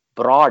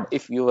Broad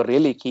if you were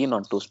really keen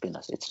on two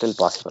spinners. It's still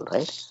possible,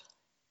 right?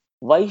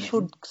 Why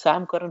should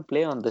Sam Curran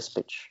play on this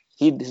pitch?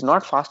 He is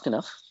not fast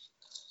enough,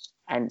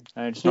 and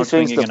it's not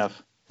swinging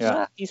enough.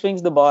 Yeah, he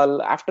swings the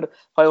ball after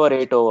 5 or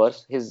 8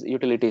 overs. His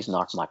utility is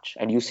not much,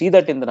 and you see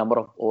that in the number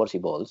of overs he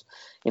bowls.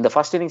 In the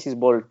first innings, he's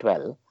bowled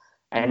 12,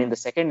 and in the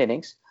second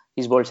innings,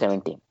 he's bowled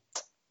 17.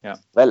 Yeah.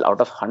 Well,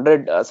 out of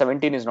 100,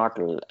 17 is not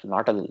a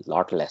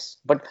lot less,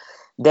 but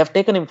they have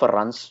taken him for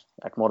runs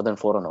at more than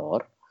 4 an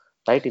over.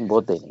 Right, in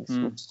both the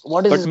innings.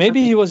 But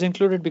maybe he was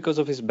included because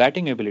of his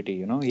batting ability.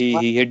 You know,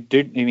 he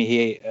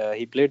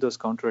played those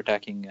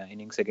counter-attacking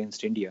innings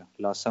against India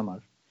last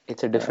summer.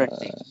 It's a different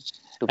thing.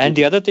 And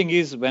the other thing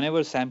is,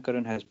 whenever Sam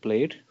Curran has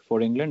played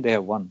for England, they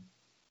have won.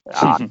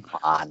 Come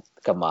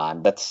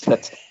on. That's.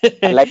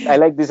 I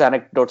like these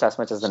anecdotes as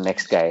much as the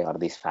next guy or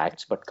these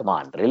facts. But come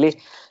on,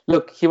 really,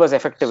 look, he was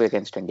effective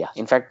against India.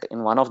 In fact,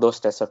 in one of those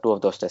tests or 2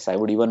 of those tests, I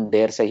would even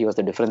dare say he was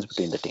the difference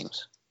between the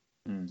teams.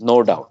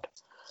 No doubt.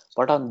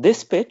 But on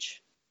this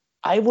pitch,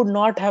 I would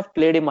not have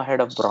played him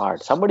ahead of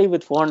Broad. Somebody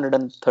with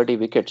 430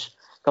 wickets.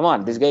 Come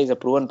on, this guy is a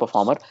proven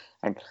performer.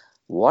 And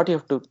what you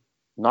have to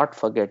not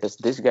forget is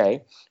this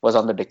guy was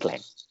on the decline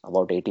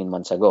about 18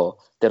 months ago.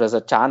 There was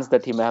a chance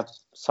that he may have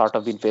sort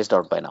of been phased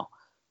out by now.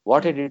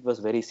 What he did was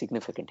very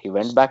significant. He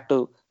went back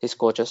to his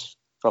coaches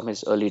from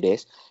his early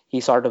days.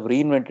 He sort of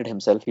reinvented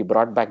himself. He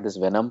brought back this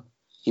venom.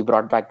 He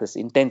brought back this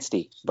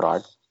intensity,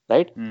 Broad,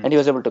 right? And he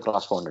was able to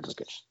cross 400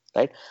 wickets,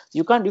 right?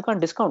 You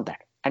can't discount that.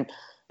 And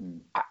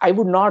I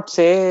would not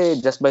say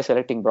just by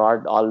selecting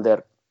Broad, all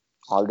their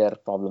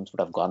problems would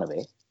have gone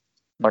away.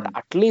 But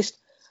at least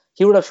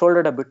he would have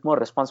shouldered a bit more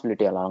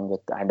responsibility along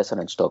with Anderson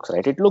and Stokes,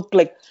 right? It looked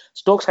like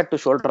Stokes had to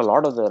shoulder a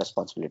lot of the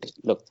responsibility.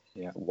 Look,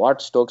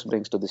 what Stokes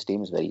brings to this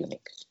team is very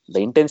unique. The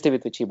intensity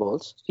with which he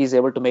bowls, he's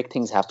able to make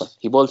things happen.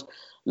 He bowls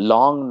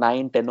long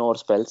 9-10 over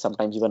spells,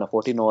 sometimes even a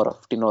 14 over or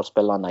 15 over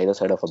spell on either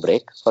side of a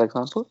break, for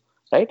example,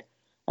 right?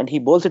 And he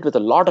bowls it with a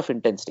lot of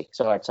intensity.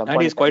 So at some point,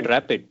 and he's quite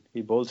rapid.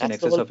 He bowls in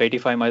excess of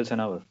 85 miles an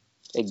hour.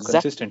 Exactly.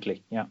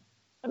 Consistently. Yeah.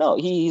 No,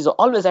 he's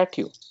always at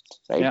you,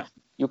 right? Yeah.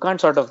 You can't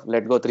sort of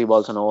let go 3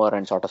 balls an over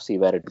and sort of see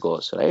where it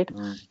goes, right?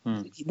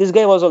 This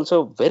guy was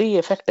also very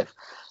effective.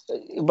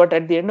 But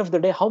at the end of the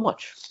day, how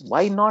much?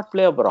 Why not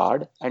play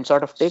abroad and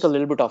sort of take a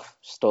little bit of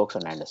Stokes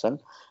and Anderson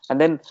and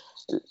then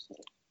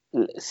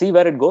see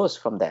where it goes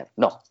from there?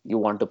 No, you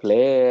want to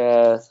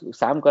play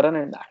Sam Curran,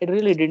 and I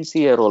really didn't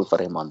see a role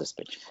for him on this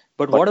pitch.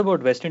 But what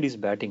about West Indies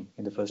batting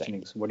in the first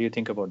innings? What do you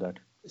think about that?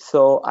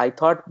 So I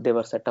thought they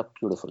were set up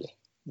beautifully.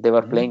 They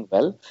were playing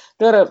well.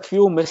 There are a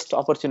few missed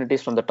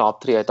opportunities from the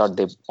top 3. I thought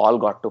they all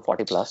got to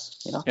 40 plus.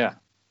 Yeah.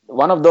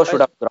 One of those should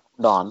have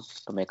ground on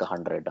to make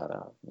 100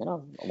 or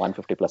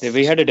 150 plus.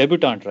 We had a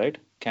debutant, right?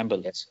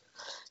 Campbell. Yes.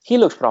 He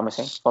looks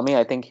promising. For me,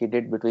 I think he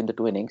did between the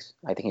 2 innings.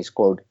 I think he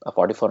scored a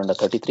 44 and a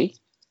 33.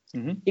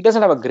 He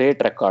doesn't have a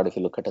great record if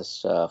you look at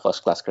his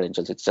first class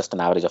credentials. It's just an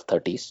average of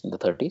 30s, in the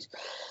 30s.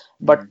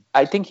 But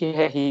I think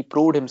he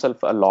proved himself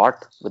a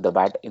lot with the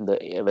bat in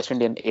the West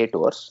Indian A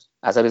tours.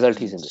 As a result,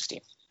 he's in this team.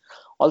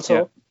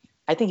 Also,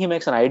 I think he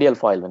makes an ideal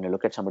foil when you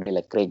look at somebody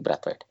like Craig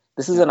Brathwaite.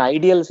 This is an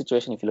ideal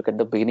situation if you look at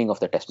the beginning of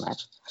the test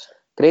match.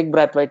 Craig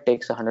Brathwaite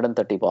takes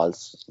 130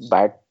 balls,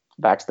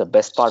 bats the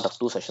best part of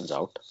 2 sessions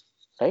out,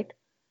 right?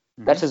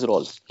 That's his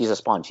role. He's a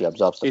sponge. He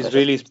absorbs the pressure.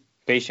 He's really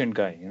patient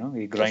guy,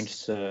 he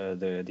grinds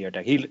the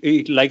attack.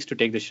 He likes to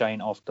take the shine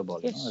off the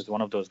ball. It's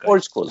one of those guys.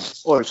 Old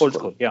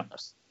school. Yeah.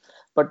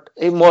 But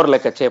more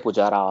like a Che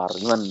Pujara or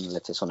even,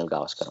 let's say, Sunil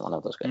Gavaskar, one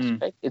of those guys,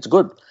 right? It's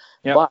good.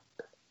 Yeah. But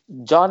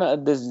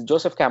this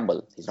Joseph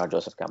Campbell, he's not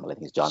Joseph Campbell, I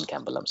think he's John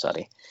Campbell, I'm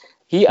sorry.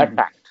 He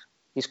attacked.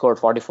 He scored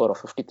 44 or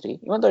 53,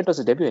 even though it was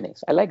a debut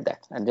innings. I like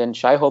that. And then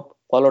Shai Hope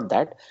followed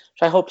that.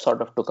 Shai Hope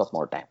sort of took up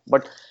more time.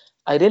 But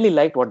I really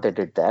liked what they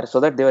did there, so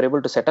that they were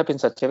able to set up in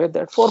such a way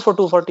that 4 for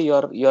 240,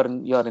 you're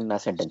in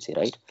ascendancy,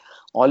 right?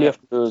 All you have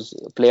to do is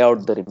play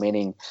out the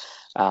remaining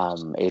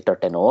 8 or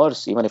 10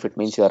 overs. Even if it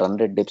means you are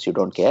 100 dips, you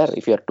don't care.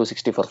 If you are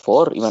 260 for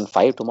 4, even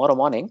 5 tomorrow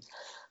morning,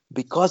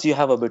 because you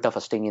have a bit of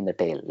a sting in the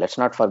tail. Let's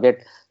not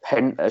forget,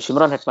 Shimron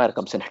Hetmyer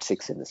comes in at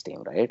 6 in this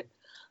team, right?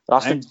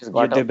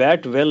 They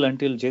bat well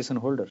until Jason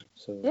Holder.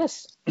 So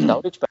yes,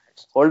 Dowrich bat.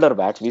 older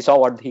bats. We saw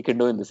what he can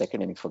do in the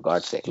second innings, for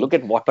God's sake. Look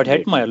at what But he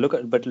did. Hetmeyer, look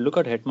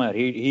at Hetmeyer.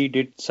 He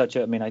did such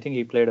a. I mean, I think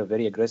he played a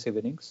very aggressive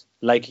innings,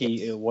 like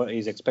he Yes. what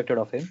is expected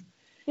of him.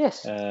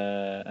 Yes.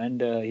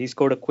 And he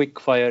scored a quick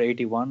fire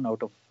 81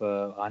 out of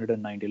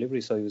 109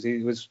 deliveries. So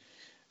he was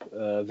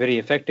very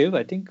effective.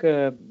 I think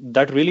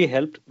that really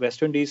helped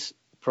West Indies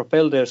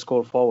propel their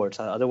score forwards.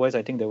 Otherwise,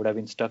 I think they would have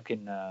been stuck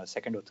in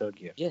second or third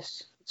gear.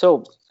 Yes.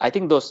 So I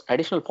think those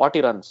additional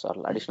 40 runs or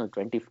additional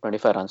 20,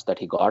 25 runs that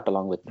he got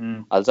along with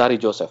Alzari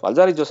Joseph.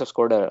 Alzari Joseph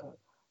scored a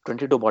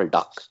 22 ball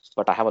duck,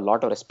 but I have a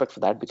lot of respect for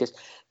that because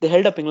they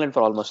held up England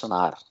for almost an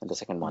hour in the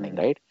second morning,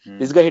 right?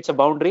 This guy hits a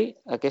boundary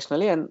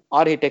occasionally, and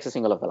or he takes a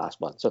single of the last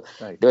ball. So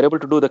Right. they were able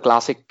to do the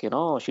classic,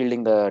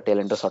 shielding the tail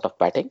ender sort of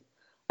batting.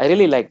 I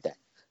really like that.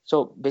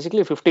 So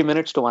basically 50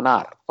 minutes to 1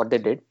 hour, what they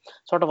did,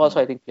 sort of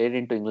also I think played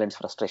into England's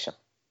frustration.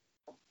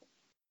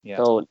 Yeah.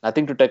 So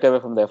nothing to take away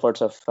from the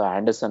efforts of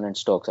Anderson and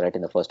Stokes, right,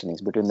 in the first innings.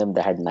 Between them,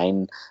 they had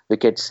 9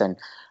 wickets and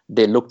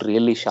they looked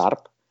really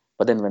sharp.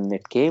 But then when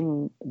it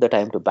came the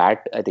time to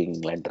bat, I think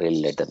England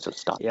really let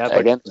themselves down. Yeah, but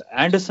Again,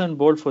 Anderson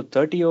bowled for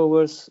 30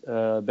 overs.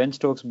 Ben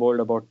Stokes bowled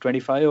about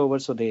 25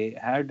 overs. So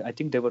I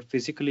think they were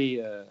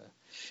physically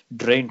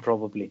drained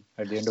probably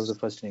at the end of the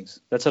first innings.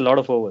 That's a lot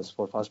of overs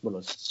for fast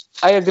bowlers.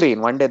 I agree. In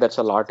one day, that's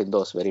a lot in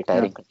those very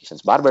tiring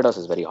conditions. Barbados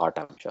is very hot,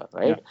 I'm sure,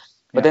 right? Yeah.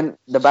 But then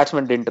the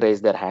batsmen didn't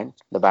raise their hand.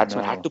 The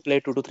batsmen had to play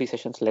 2 to 3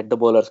 sessions, let the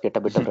bowlers get a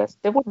bit of rest.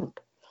 They wouldn't.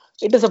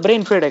 It is a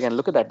brain fade again.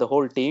 Look at that. The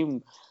whole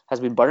team has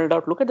been burned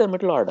out. Look at the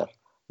middle order.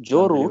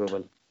 Joe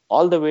Root,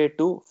 all the way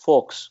to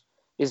Foakes,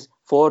 is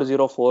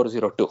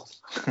 40402.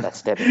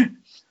 That's terrible.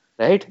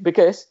 Right?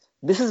 Because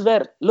this is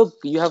where, look,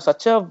 you have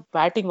such a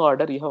batting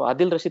order. You have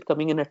Adil Rashid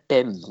coming in at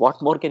 10.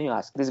 What more can you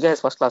ask? This guy has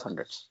first class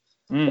hundreds.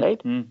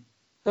 Right?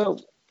 So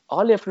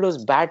all you have to do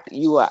is bat.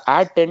 You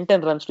add 10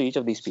 runs to each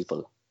of these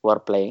people who are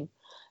playing.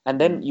 And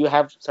then you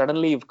have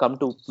suddenly you've come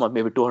to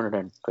maybe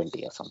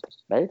 220 or something,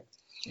 right?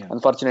 Yeah.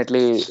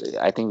 Unfortunately,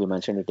 I think we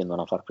mentioned it in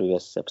one of our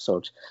previous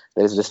episodes.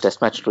 There is this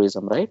test match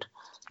tourism, right?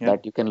 Yeah.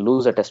 That you can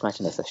lose a test match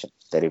in a session.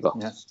 There you go.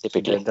 Yeah.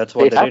 Typically, that's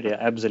what they did. Yeah,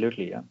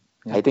 absolutely. Yeah.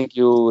 I think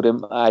you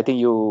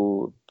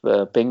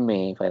pinged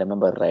me, if I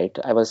remember right.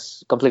 I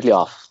was completely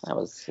off. I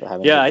was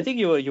having. Yeah, I think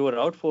you were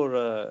out for.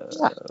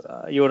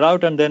 You were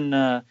out, and then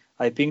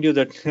I pinged you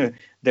that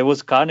there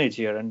was carnage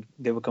here, and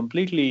they were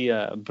completely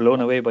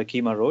blown away by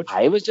Kemar Roach.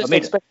 I was just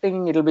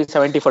expecting it'll be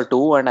 70 for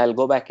 2, and I'll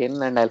go back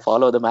in and I'll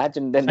follow the match,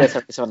 and then there's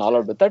 77 all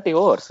out with 30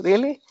 overs.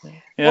 Really?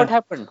 Yeah. What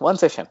happened? One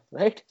session,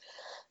 right?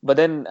 But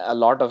then a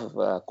lot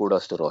of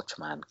kudos to Roach,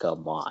 man.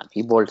 Come on,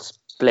 he bowled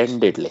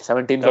splendidly.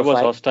 17 for 5. That was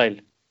hostile.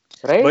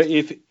 Right? But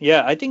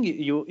I think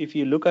if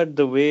you look at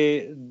the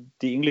way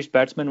the English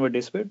batsmen were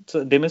dismissed,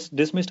 so they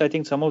dismissed. I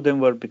think some of them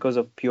were because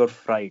of pure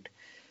fright.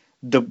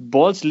 The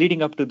balls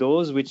leading up to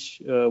those,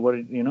 which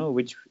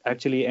which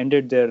actually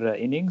ended their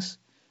innings,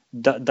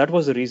 that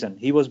was the reason.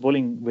 He was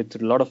bowling with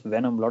a lot of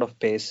venom, a lot of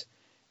pace.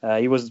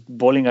 He was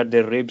bowling at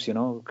their ribs.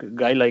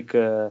 Guy like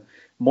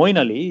Moeen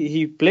Ali,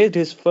 he played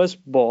his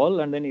first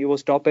ball and then he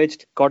was top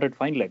edged, caught at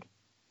fine leg.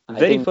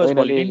 Very first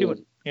ball, he didn't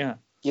even. Yeah.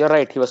 You're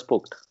right. He was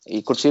spooked.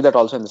 You could see that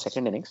also in the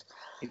second innings.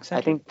 Exactly.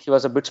 I think he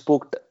was a bit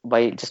spooked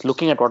by just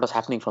looking at what was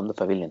happening from the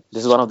pavilion.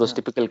 This is one of those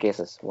typical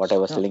cases. What I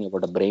was telling you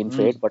about a brain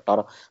fade, but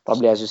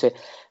probably, as you say,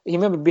 he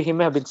may have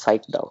been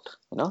psyched out.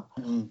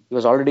 He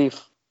was already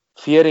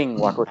fearing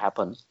what would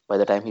happen by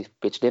the time he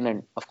pitched in,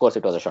 and of course,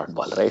 it was a short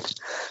ball, right?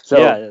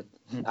 So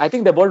I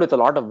think they bowled with a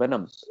lot of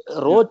venom.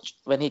 Roach,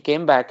 when he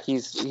came back, he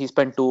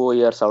spent 2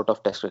 years out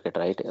of Test cricket,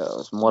 right? It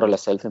was more or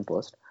less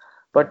self-imposed,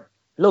 but.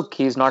 Look,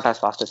 he's not as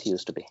fast as he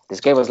used to be.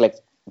 This guy was like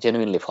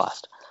genuinely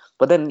fast.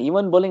 But then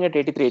even bowling at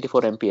 83,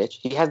 84 mph,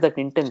 he has that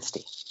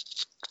intensity.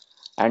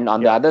 And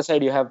on the other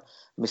side, you have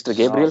Mr.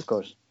 Gabriel. Of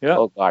course. Yeah.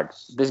 Oh, God.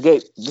 This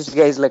guy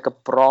is like a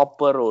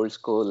proper old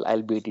school,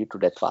 I'll beat you to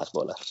death fast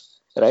bowler.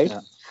 Right?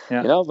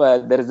 Yeah.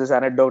 There is this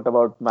anecdote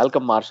about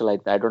Malcolm Marshall.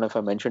 I don't know if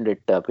I mentioned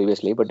it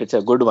previously, but it's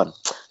a good one.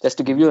 Just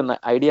to give you an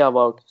idea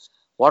about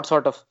what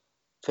sort of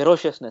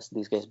ferociousness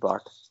these guys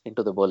brought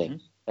into the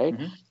bowling, right?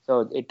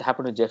 So it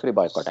happened to Jeffrey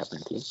Boycott,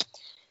 apparently.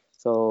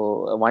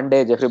 So one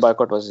day Jeffrey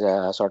Boycott was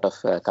sort of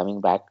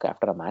coming back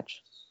after a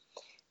match,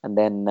 and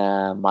then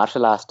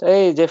Marshall asked,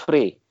 "Hey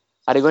Jeffrey,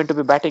 are you going to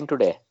be batting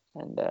today?"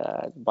 And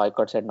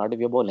Boycott said, "Not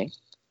if you're bowling."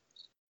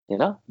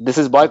 This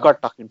is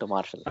Boycott talking to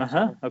Marshall.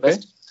 Okay.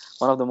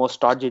 One of the most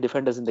stodgy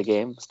defenders in the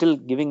game, still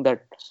giving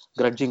that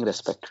grudging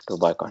respect to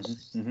Boycott.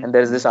 And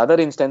there's this other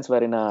instance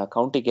where in a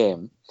county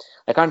game,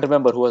 I can't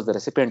remember who was the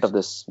recipient of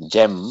this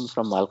gem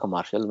from Malcolm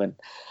Marshall, when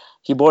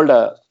he bowled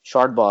a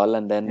short ball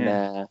and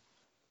then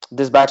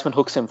this batsman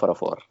hooks him for a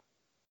 4.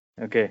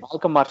 Okay.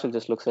 Malcolm Marshall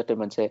just looks at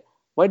him and say,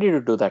 "Why did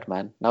you do that,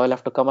 man? Now I'll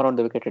have to come around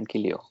the wicket and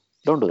kill you.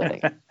 Don't do that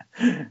again."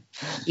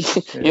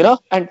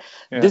 And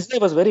this guy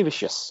was very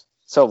vicious.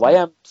 So why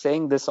I'm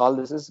saying all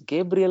this is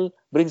Gabriel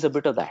brings a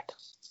bit of that,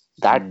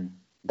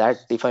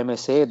 if I may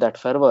say, that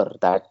fervor,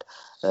 that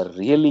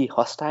really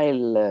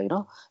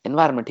hostile,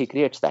 environment. He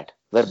creates that.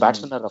 where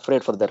batsmen are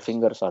afraid for their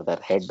fingers or their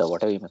head or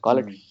whatever you may call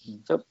it.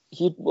 Mm. So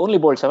he only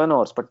bowled 7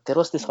 overs, but there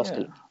was this Yeah.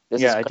 hostility.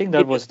 This Yeah, is I think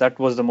that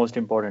was the most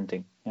important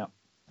thing. Yeah.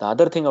 the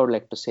other thing I would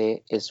like to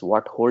say is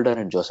what Holder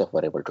and Joseph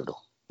were able to do.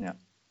 Yeah.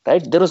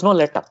 Right? There was no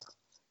let up.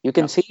 You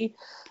can Yeah. see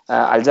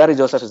Alzari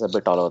Joseph is a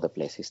bit all over the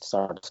place. He's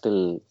sort of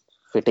still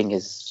fitting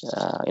his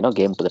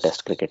game to the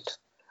Test cricket.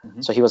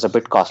 Mhm. So he was a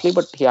bit costly,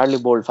 but he hardly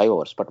bowled 5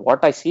 overs. But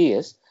what I see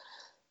is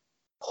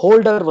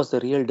Holder was the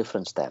real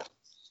difference there.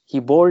 He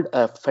bowled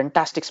a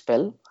fantastic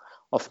spell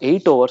of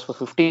 8 overs for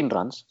 15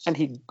 runs, and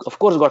he, of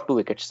course, got 2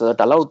 wickets. So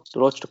that allowed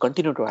Roach to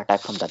continue to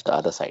attack from the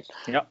other side.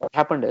 Yeah. What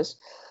happened is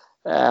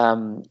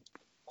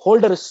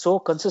Holder is so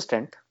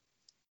consistent.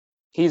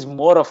 He's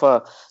more of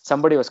a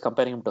somebody was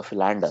comparing him to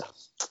Philander,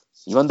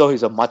 even though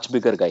he's a much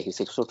bigger guy. He's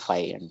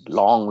 6'5" and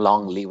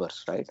long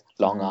levers, right?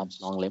 Long arms,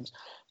 long limbs.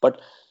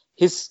 But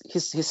his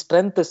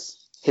strength is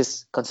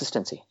his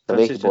consistency. The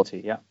way he bowled.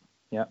 Consistency. Yeah.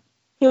 Yeah.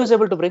 He was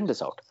able to bring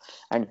this out,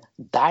 and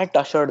that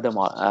assured them.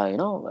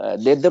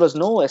 There was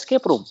no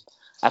escape room.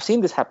 I've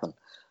seen this happen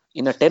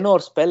in a 10-hour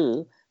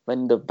spell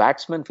when the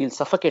batsman feels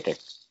suffocated.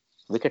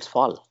 Wickets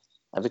fall.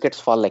 Wickets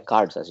fall like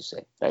cards, as you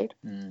say, right?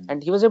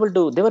 And they were able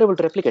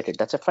to replicate it.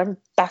 That's a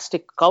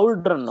fantastic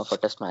cauldron of a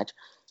Test match,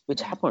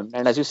 which happened.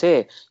 And as you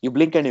say, you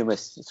blink and you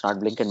miss. It's not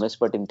blink and miss,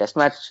 but in Test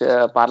match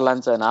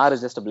parlance, an hour is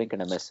just a blink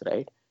and a miss,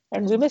 right?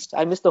 And we missed.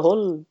 I missed the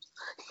whole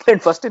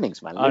first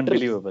innings, man. Literally.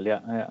 Unbelievable,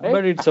 yeah. Right?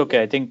 But it's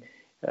okay. I think.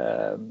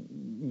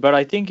 But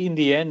I think in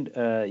the end,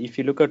 if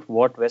you look at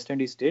what West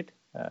Indies did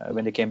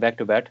when they came back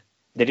to bat,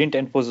 they didn't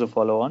enforce the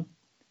follow-on.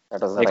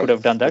 They could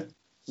have done that.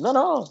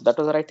 No, that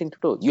was the right thing to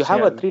do. You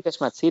have a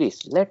 3-test match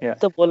series. Let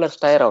the bowlers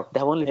tire out. They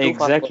have only 2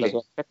 fast bowlers who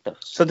are effective.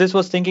 So this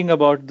was thinking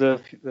about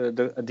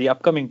the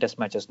upcoming Test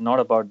matches, not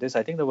about this.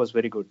 I think that was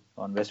very good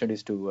on West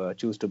Indies to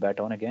choose to bat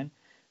on again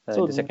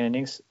in the second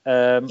innings.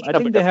 I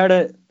think they had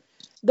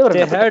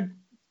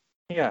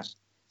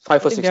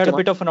 5 for 6. They had a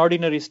bit of an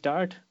ordinary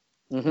start.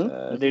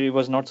 It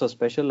was not so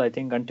special, I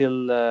think, until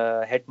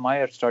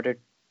Hetmeyer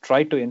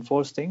tried to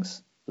enforce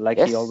things like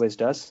he always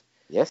does.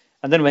 Yes.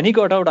 And then when he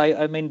got out,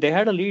 I mean, they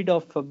had a lead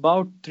of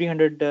about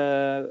 300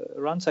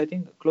 runs, I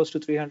think, close to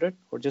 300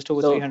 or just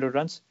over 300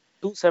 runs.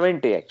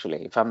 270,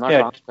 actually, if I'm not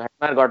wrong. So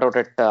Hetmeyer got out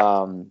at,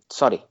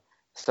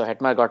 So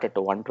Hetmeyer got it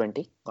to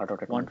 120. Got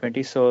out at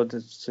 120. So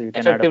you can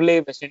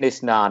effectively, West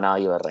Indies, no,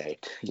 you are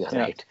right. You are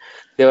right.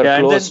 They were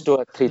close to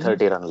a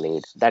 330 run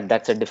lead.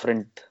 That's a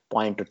different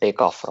point to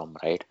take off from,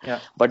 right? Yeah.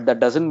 But that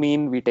doesn't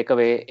mean we take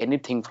away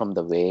anything from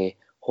the way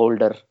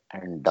Holder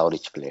and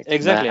Dowrich played.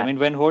 Exactly. I mean,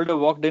 when Holder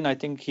walked in, I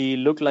think he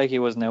looked like he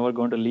was never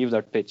going to leave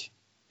that pitch.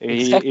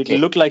 It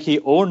looked like he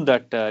owned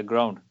that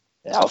ground.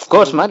 Yeah, of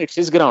course, man. It's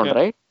his ground,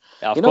 right?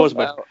 Yeah, of course,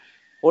 but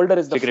Holder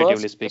is the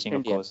figuratively first speaking,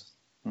 of course.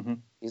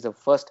 He's the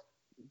first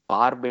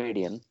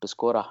Barbadian to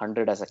score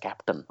 100 as a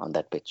captain on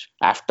that pitch.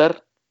 After,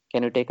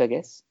 can you take a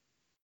guess?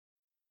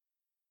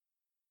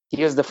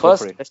 He was the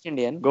first West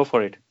Indian. Go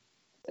for it.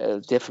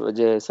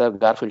 Sir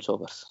Garfield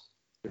Sobers.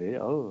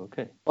 Oh,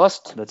 okay.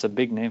 First, that's a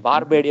big name.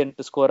 Barbadian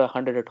to score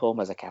 100 at home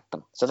as a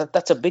captain. So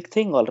that's a big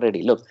thing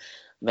already. Look,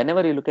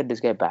 whenever you look at this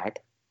guy bat,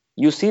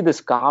 you see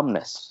this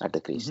calmness at the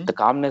crease. The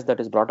calmness that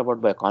is brought about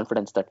by a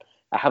confidence that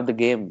I have the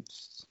game.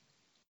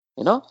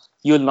 You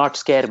will not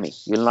scare me.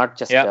 You will not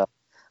just...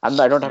 I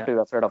don't have to be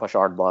afraid of a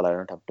short ball. I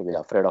don't have to be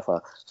afraid of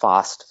a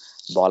fast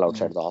ball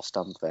outside the off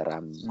stump where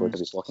I'm going to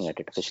be poking at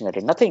it, fishing at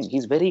it. Nothing.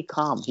 He's very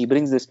calm. He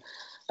brings this...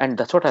 And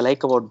that's what I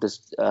like about this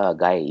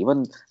guy.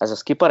 Even as a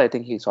skipper, I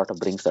think he sort of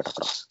brings that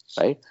across,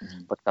 right?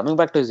 But coming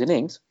back to his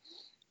innings,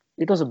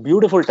 it was a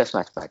beautiful Test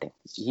match batting.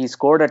 He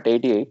scored at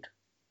 88,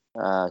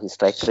 his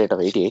strike rate of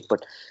 88,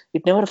 but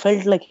it never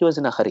felt like he was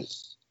in a hurry.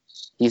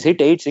 He's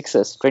hit 8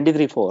 sixes,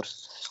 23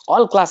 fours,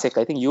 all classic.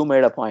 I think you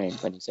made a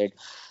point when you said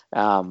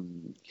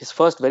his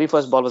very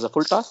first ball was a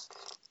full toss,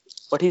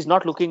 but he's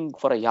not looking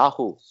for a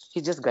Yahoo.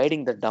 He's just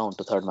guiding that down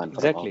to third man.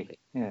 Exactly.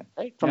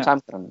 Right? From Sam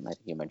Curran, I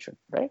think you mentioned,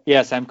 right?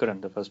 Yeah, Sam Curran,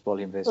 the first ball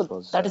he faced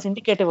was... That is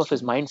indicative of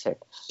his mindset.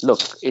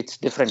 Look, it's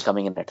different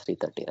coming in at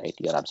 3:30, right?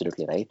 You're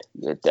absolutely right.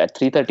 At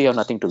 3:30, you have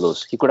nothing to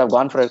lose. He could have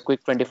gone for a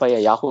quick 25,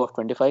 a Yahoo of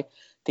 25,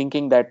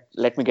 thinking that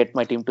let me get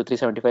my team to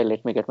 375,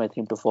 let me get my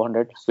team to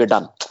 400. We're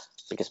done.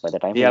 Because by the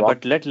time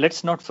but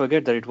let's not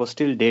forget that it was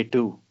still day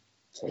 2.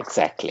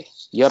 Exactly.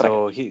 You're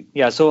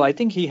right. So I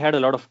think he had a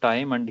lot of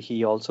time, and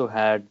he also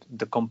had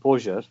the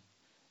composure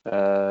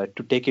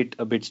to take it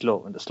a bit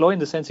slow. Slow in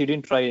the sense he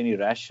didn't try any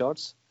rash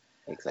shots.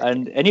 Exactly.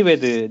 And anyway,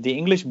 the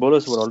English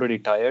bowlers were already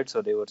tired,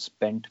 so they were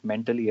spent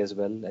mentally as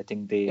well. I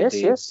think they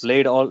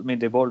played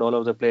they bowled all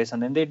over the place,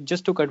 and then they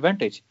just took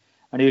advantage.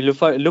 And you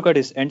look at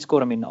his end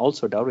score. I mean,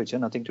 also Dowrich,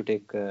 nothing to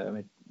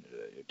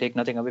take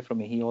nothing away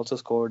from him. He also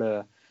scored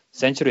a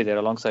century there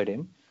alongside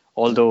him,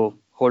 although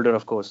Holder,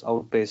 of course,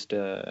 outpaced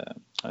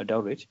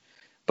Dowrich.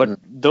 But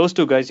those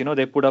two guys,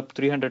 they put up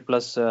 300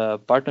 plus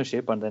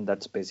partnership, and then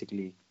that's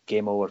basically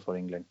game over for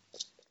England.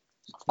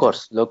 Of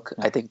course, look,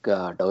 I think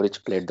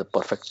Dowrich played the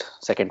perfect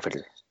second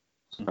fiddle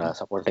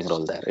supporting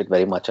role there. It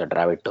very much a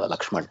Dravid to a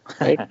Lakshman,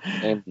 right?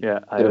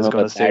 I was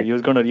going to say you're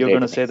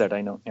going to say that.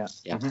 I know. Yeah.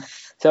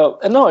 So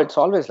no, it's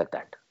always like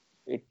that.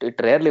 it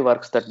rarely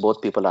works that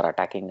both people are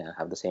attacking and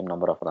have the same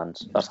number of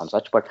runs or some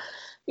such. But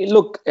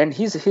look, and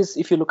he's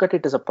if you look at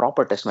it as a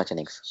proper test match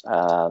innings,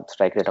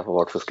 strike rate of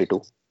about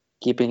 52,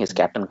 keeping his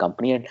captain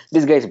company, and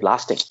this guy is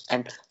blasting.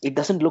 And it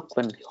doesn't look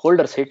when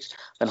Holder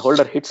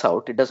hits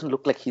out, it doesn't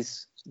look like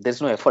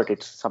there's no effort.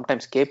 It's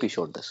sometimes KP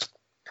showed this.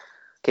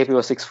 KP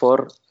was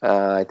 6'4",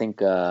 I think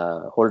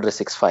Holder is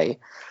 6'5".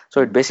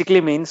 So it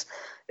basically means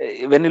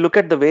when you look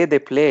at the way they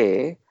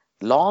play,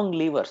 long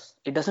levers,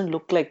 it doesn't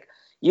look like,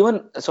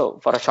 even so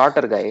for a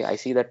shorter guy, I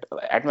see that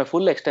at my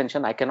full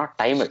extension, I cannot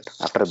time it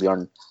after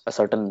beyond a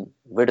certain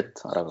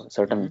width or a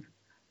certain,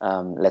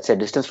 let's say,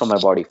 distance from my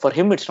body. For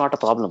him, it's not a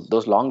problem.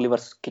 Those long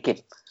levers kick in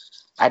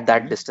at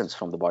that distance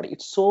from the body.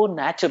 It's so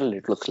natural,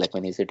 it looks like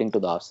when he's hitting to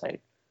the offside,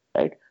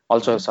 right?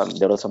 Also,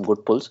 there were some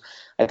good pulls.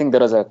 I think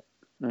there was a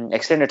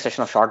extended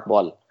session of short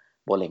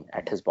bowling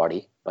at his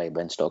body by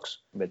Ben Stokes.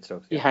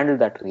 He handled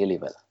that really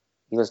well.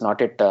 He was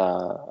not at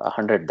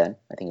 100 then.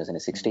 I think he was in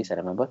his 60s. I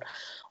remember.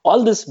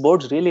 All this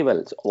bodes really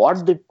well. So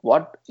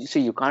what you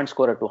see? You can't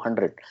score at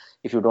 200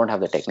 if you don't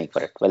have the technique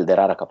for it. Well, there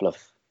are a couple of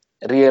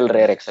real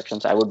rare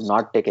exceptions. I would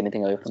not take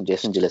anything away from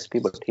Jason Gillespie,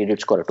 but he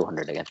did score at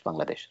 200 against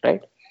Bangladesh,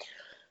 right?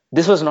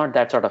 This was not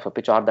that sort of a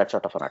pitch or that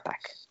sort of an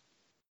attack.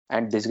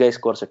 And this guy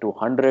scores at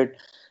 200.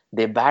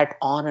 They bat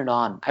on and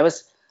on.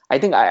 I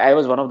think I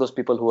was one of those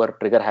people who were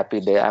trigger happy.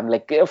 I'm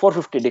like,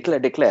 450,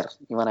 declare.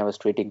 Even I was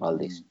tweeting all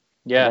these.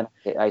 Yeah.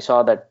 I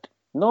saw that,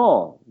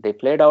 no, they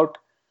played out.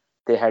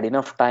 They had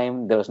enough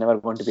time. There was never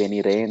going to be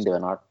any rain. They were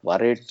not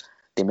worried.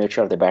 They made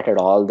sure they batted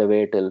all the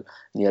way till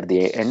near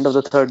the end of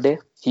the third day.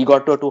 He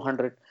got to a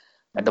 200.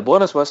 And the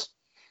bonus was,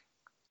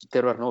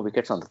 there were no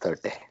wickets on the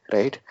third day,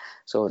 right?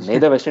 So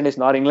neither West Indies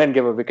nor England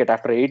gave a wicket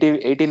after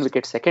 18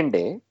 wickets second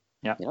day.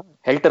 Yeah.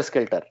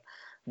 Helter-skelter.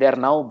 They are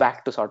now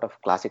back to sort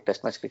of classic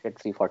test match cricket,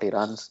 340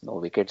 runs, no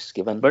wickets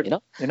given. But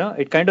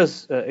it kind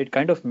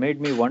of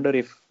made me wonder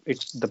if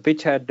the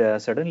pitch had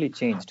suddenly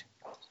changed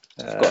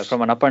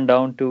from an up and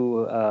down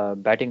to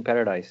batting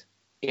paradise.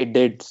 It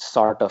did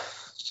sort of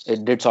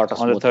on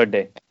the third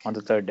day.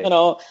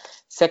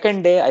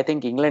 Second day I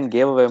think England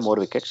gave away more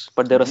wickets,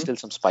 but there was still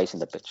some spice in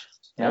the pitch.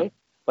 Right?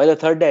 By the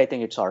third day, I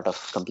think it sort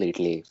of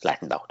completely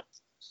flattened out.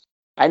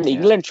 And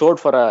England showed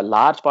for a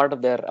large part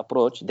of their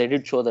approach, they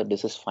did show that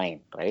this is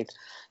fine, right?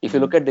 If you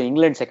look at the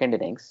England second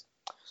innings,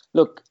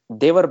 look,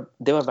 they were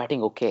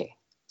batting okay.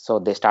 So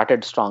they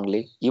started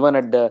strongly. Even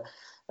at the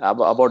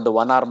about the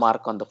 1 hour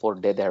mark on the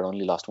fourth day, they had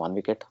only lost 1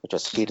 wicket, which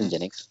was Keaton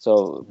Jennings.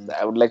 So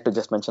I would like to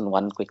just mention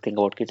one quick thing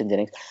about Keaton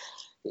Jennings.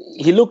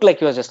 He looked like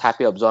he was just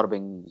happy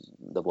absorbing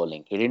the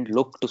bowling. He didn't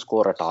look to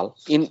score at all.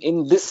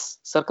 In this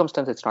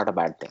circumstance, it's not a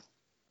bad thing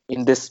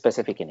in this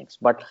specific innings.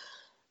 But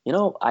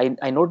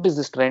I noticed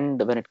this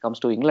trend when it comes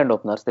to England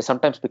openers. They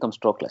sometimes become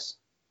strokeless.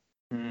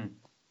 And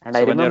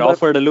so when they're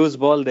offered a loose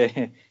ball,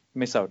 they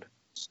miss out.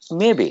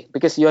 Maybe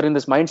because you're in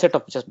this mindset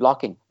of just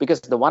blocking.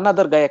 Because the one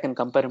other guy I can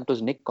compare him to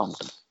is Nick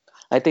Compton.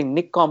 I think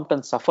Nick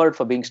Compton suffered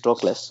for being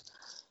strokeless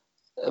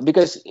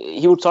because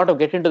he would sort of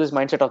get into this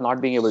mindset of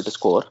not being able to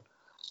score.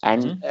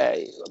 And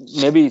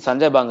maybe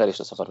Sanjay Bangar used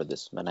to suffer with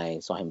this when I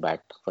saw him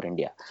bat for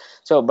India.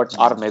 So,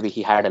 or maybe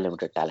he had a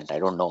limited talent. I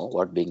don't know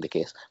what being the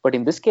case. But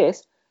in this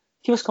case,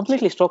 he was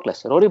completely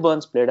strokeless. Rory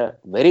Burns played a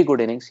very good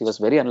innings. He was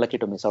very unlucky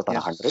to miss out on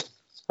 100,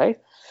 right?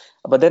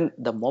 But then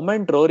the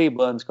moment Rory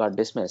Burns got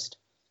dismissed,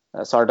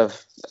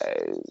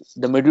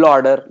 the middle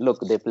order,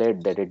 look, they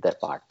did their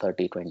part,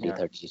 30, 20,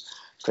 30,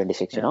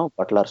 26,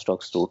 Butler,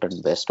 Stokes, Root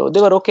and Bairstow.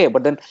 They were okay,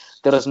 but then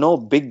there was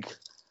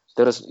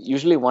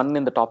usually one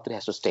in the top 3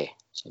 has to stay.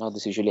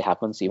 This usually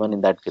happens even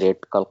in that great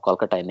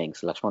Kolkata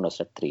innings. Lakshman was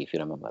at 3, if you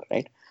remember,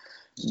 right?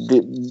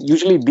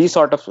 Usually these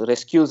sort of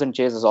rescues and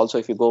chases also,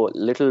 if you go a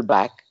little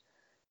back,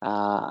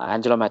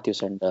 Angelo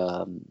Matthews and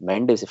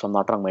Mendes, if I'm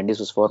not wrong, Mendes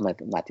was 4,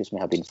 Matthews may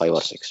have been 5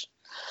 or 6.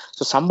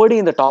 So somebody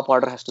in the top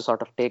order has to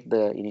sort of take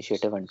the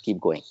initiative and keep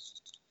going,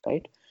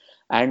 right?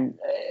 And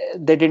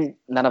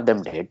none of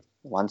them did.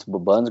 Once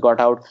Burns got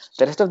out,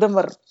 the rest of them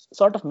were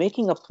sort of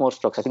making up more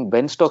strokes. I think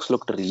Ben Stokes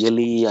looked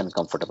really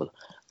uncomfortable,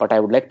 but I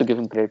would like to give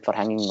him credit for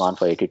hanging on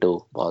for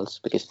 82 balls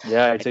because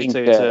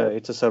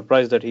it's a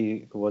surprise that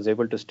he was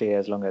able to stay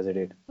as long as he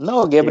did.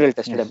 No, Gabriel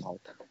tested him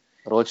out.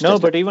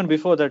 But even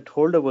before that,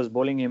 Holder was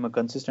bowling him a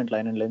consistent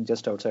line and length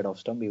just outside off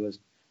stump. He was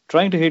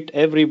trying to hit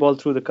every ball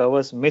through the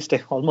covers, missed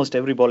almost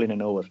every ball in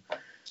an over.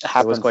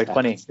 It was quite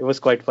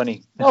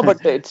funny. No,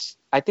 but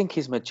I think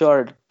he's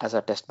matured as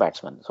a test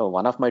batsman. So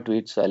one of my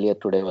tweets earlier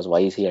today was,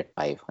 why is he at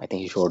 5? I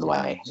think he showed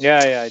why.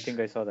 Yeah, I think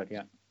I saw that,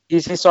 yeah.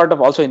 He's sort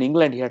of also in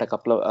England, he had a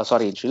couple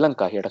of, in Sri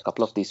Lanka, he had a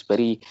couple of these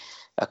very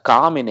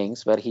calm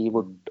innings where he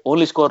would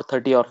only score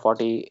 30 or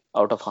 40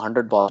 out of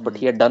 100 balls, but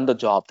he had done the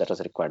job that was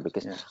required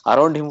because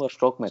around him were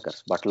stroke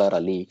makers, Butler,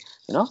 Ali,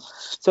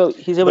 So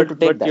he's able to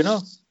take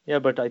that.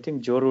 But I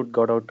think Joe Root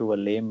got out to a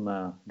lame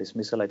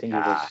dismissal. I think he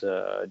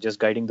was just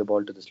guiding the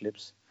ball to the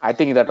slips. I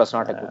think that was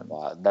not a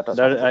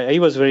good he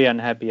was very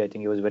unhappy. I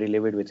think he was very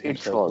livid with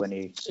himself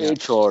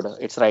It showed.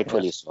 It's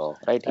rightfully so,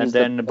 right? And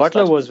then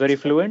Butler was very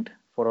fluent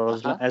for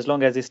as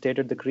long as he stayed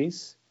at the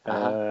crease.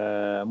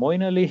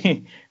 Moeen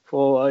Ali,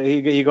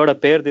 he got a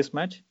pair this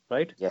match,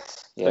 right?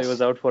 Yes, So he was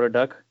yes. out for a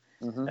duck.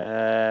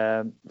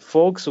 Hmm.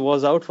 Folks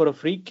was out for a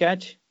free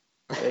catch.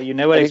 You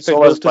never I think so expect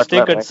was those to Butler,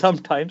 stick, and right?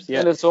 sometimes, yeah,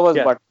 And so was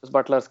yeah.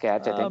 Butler's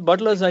catch, I think.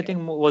 Butler's, I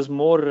think, was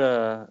more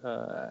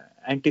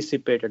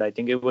anticipated. I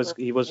think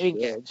Saving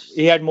catch.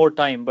 he had more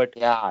time, but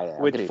Yeah, yeah,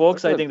 with agreed. But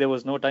Folks, I think there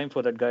was no time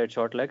for that guy at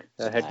short leg,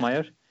 yeah,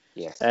 Hetmeyer.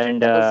 yes,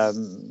 And that was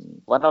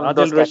one of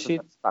those Adil catches Rashid,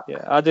 that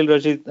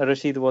stuck. yeah,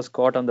 Rashid was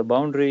caught on the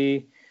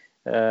boundary.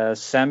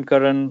 Sam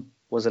Curran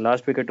was the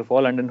last wicket to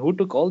fall, and then who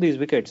took all these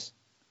wickets?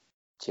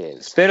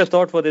 Chase. Spare a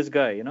thought for this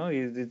guy.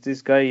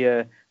 This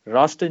guy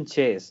Roston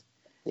Chase.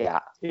 Yeah,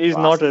 He's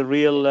not Ross. a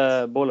real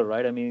bowler,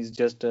 right? I mean, he's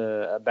just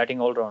a batting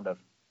all rounder.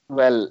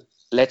 Well,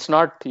 let's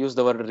not use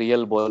the word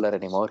real bowler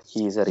anymore.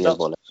 He is a real No,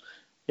 bowler.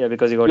 yeah,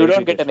 because he got You eight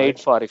don't get wickets, an 8 right?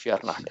 for if you are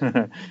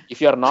not.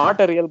 If you are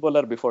not a real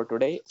bowler before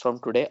today, from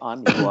today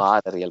on, you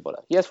are a real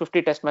bowler. He has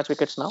 50 test match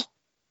wickets now.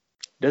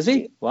 Does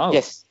he? Wow.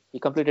 Yes, he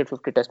completed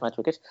 50 test match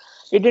wickets.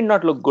 It did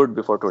not look good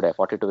before today,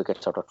 42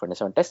 wickets out of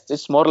 27 tests.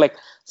 It's more like,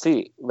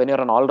 see, when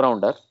you're an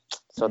all-rounder,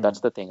 so Mm,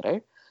 that's the thing,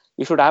 right?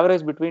 You should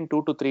average between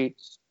 2 to 3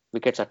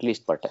 wickets at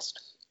least per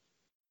test,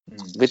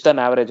 mm. with an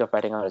average of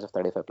batting average of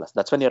 35 plus.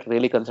 That's when you're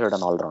really considered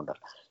an all-rounder.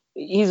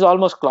 He's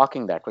almost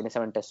clocking that,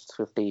 27 tests,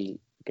 50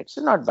 wickets.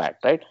 Not bad,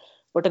 right?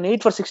 But an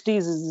 8 for 60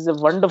 is a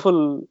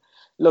wonderful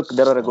look.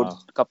 There are a good Wow.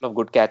 couple of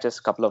good catches,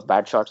 couple of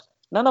bad shots.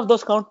 None of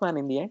those count, man,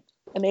 in the end.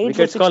 An 8 for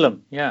Wickets 60.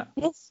 column. Yeah.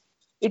 Yes.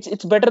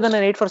 It's better than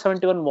an 8 for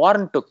 71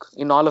 Warren took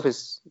in all of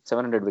his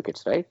 700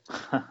 wickets, right?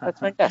 That's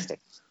fantastic.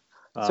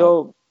 Wow.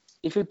 So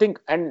if you think,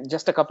 and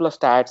just a couple of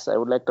stats, I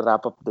would like to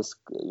wrap up this,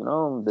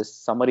 this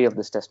summary of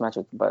this test match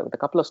with a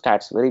couple of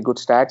stats, very good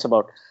stats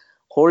about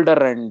Holder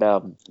and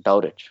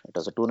Dowrich. It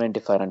was a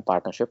 295 run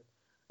partnership.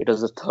 It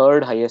was the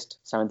third highest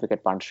seventh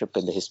wicket partnership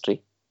in the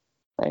history,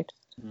 right?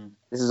 Mm.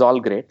 This is all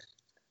great.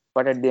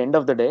 But at the end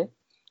of the day,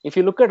 if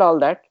you look at all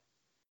that,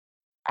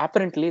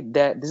 apparently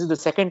this is the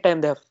second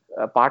time they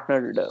have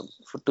partnered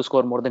to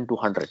score more than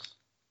 200,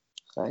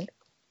 right?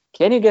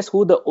 Can you guess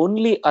who the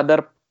only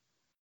other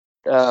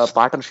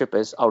partnership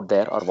is out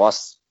there, or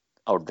was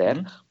out there,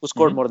 Mm. who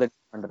scored Mm. more than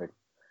 200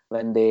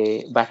 when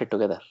they batted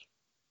together?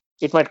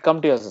 It might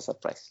come to you as a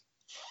surprise.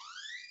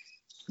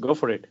 Go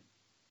for it.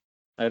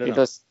 I don't It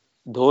know. was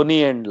Dhoni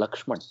and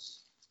Lakshman.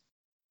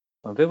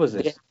 Where was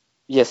They, this?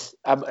 yes,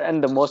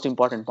 and the most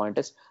important point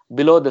is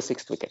below the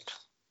sixth wicket.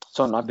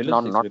 So not Below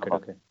not six not wicket.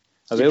 above. Okay.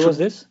 It Where was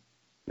should. this?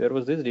 Where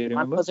was this? Do you One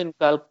remember? was in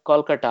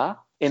Kolkata.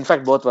 In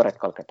fact, both were at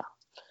Kolkata.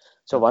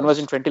 So one Okay. was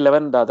in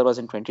 2011, the other was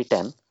in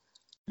 2010.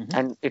 Mm-hmm.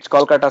 And it's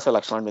Kolkata, so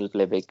Lakshman will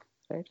play big,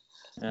 right?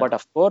 Yeah. But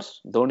of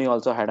course, Dhoni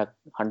also had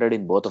 100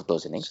 in both of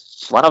those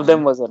innings. One of Mm-hmm.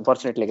 them was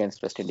unfortunately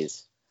against West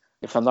Indies.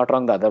 If I'm not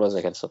wrong, the other was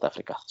against South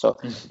Africa. So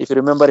Mm-hmm. if you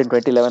remember in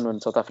 2011 when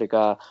South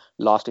Africa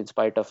lost in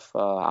spite of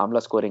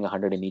Amla scoring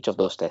 100 in each of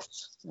those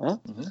tests.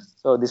 Mm-hmm.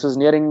 So this was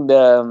nearing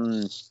the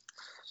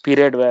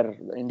period where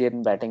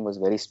Indian batting was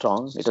very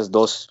strong. It was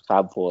those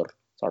Fab Four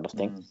sort of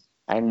thing.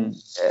 And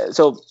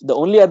so the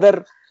only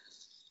other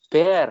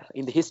pair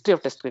in the history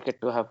of Test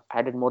cricket to have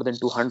added more than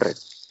 200,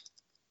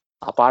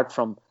 apart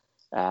from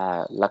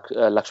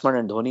Lakshman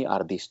and Dhoni,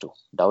 are these two,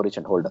 Dowrich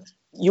and Holder.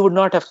 You would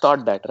not have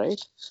thought that, right?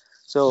 Yeah,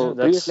 So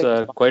that's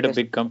previously, quite a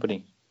big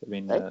company. I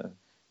mean, right? So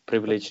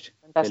privileged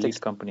fantastic.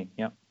 elite company.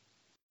 Yeah.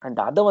 And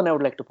the other one I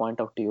would like to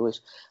point out to you is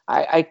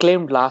I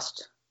claimed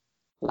last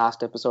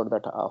episode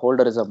that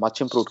Holder is a much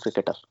improved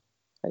cricketer,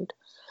 right?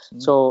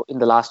 Mm. So in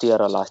the last year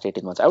or last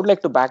 18 months, I would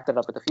like to back that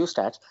up with a few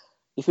stats.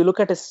 If you look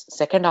at his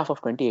second half of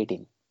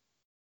 2018,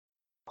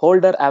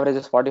 Holder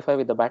averages 45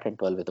 with the bat and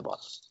 12 with the ball.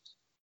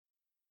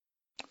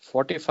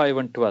 45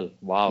 and 12.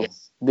 Wow.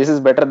 Yes. This is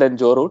better than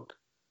Joe Root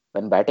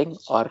when batting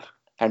or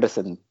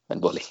Anderson when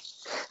bowling,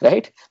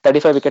 right?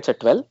 35 wickets at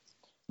 12.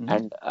 Mm-hmm.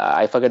 And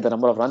I forget the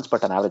number of runs,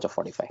 but an average of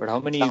 45. But how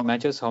many Now,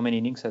 matches, how many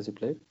innings has he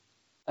played?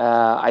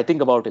 I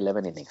think about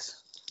 11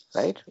 innings,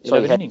 right? So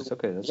 11 he had innings.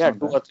 Okay, that's yeah, not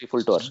two bad. or three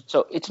full tours.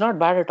 So it's not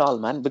bad at all,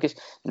 man. Because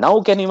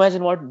now can you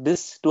imagine what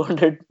this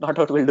 200 not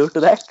out will do to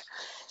that?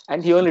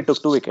 And he only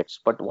took 2 wickets.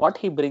 But what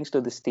he brings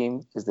to this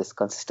team is this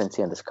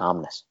consistency and this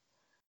calmness.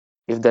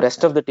 If the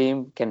rest of the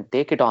team can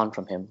take it on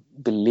from him,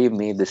 believe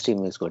me, this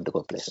team is going to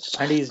go places.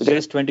 And he's Because,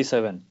 just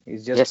 27.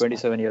 He's just yes,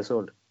 27 years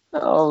old.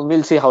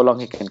 we'll see how long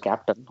he can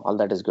captain. All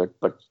that is good.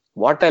 But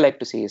what I like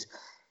to see is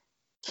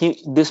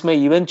this may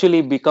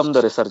eventually become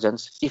the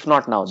resurgence. If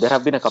not now, there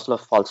have been a couple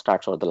of false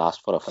starts over the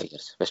last 4 or 5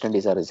 years. West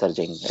Indies are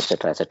resurging,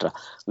 etc., etc.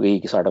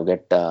 We sort of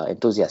get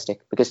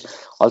enthusiastic because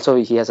also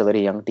he has a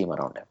very young team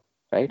around him,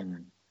 right?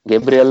 Mm.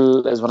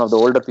 Gabriel is one of the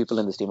older people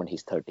in this team, and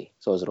he's 30.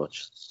 So is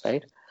Roach,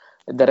 right?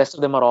 The rest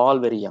of them are all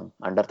very young,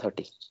 under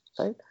 30,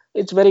 right?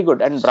 It's very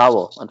good. And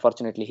Bravo,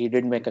 unfortunately, he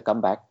did make a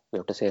comeback. We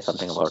have to say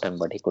something about him,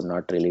 but he could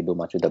not really do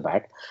much with the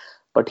bat.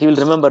 But he will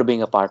remember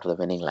being a part of the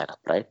winning lineup,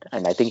 right?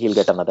 And I think he'll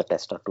get another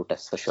test or 2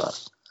 tests for sure.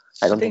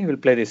 I I don't think think. he will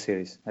play this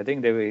series. I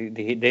think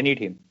they need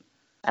him.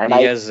 And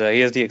He has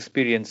the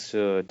experience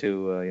to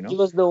he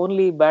was the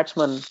only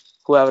batsman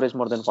who averaged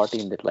more than 40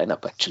 in that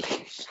lineup, actually,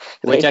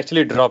 which right?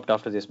 actually dropped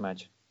after this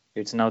match.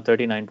 It's now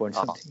 39 point Oh,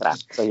 something. crap.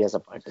 So he has a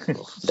point to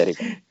prove. There you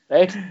go.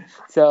 Right?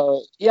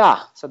 So,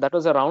 yeah. So that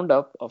was a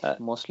roundup of Uh,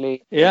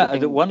 mostly yeah, the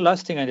everything. one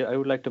last thing I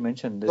would like to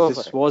mention, Go for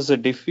this it. was a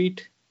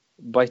defeat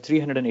by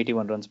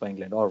 381 runs by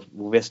England, or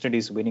West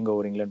Indies winning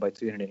over England by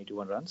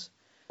 381 runs.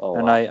 Oh,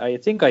 And wow. I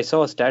think I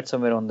saw a stat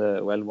somewhere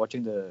while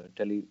watching the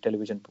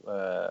television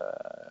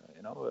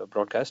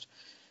broadcast,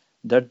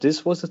 that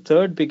this was the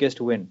third biggest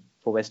win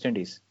for West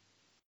Indies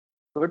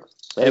Good.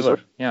 Very ever.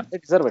 good. Yeah, They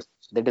deserve it.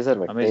 They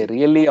deserve it. They amazing.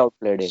 really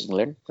outplayed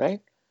England,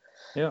 right?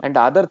 Yeah, And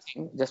the other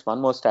thing, just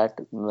one more stat,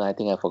 I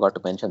think I forgot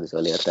to mention this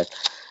earlier, that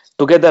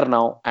together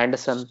now,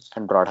 Anderson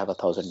and Broad have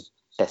 1,000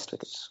 Test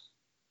wickets.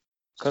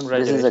 This is a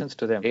congratulations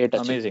to them. great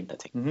achievement, Amazing. I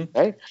think, Hmm.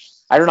 right?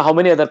 I don't know how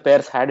many other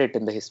pairs had it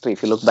in the history,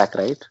 if you look back,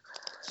 right?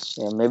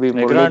 Yeah, maybe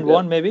Negra Murli. and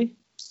one maybe.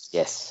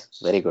 Yes,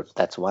 very good.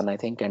 That's one, I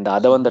think. And the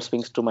other one Hmm. that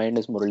springs to mind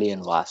is Murli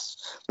and Vas.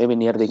 Maybe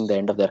near the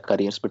end of their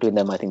careers, between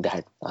them, I think they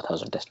had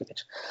 1,000 Test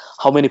wickets.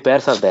 How many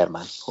pairs are there,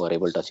 man, who are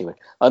able to achieve it?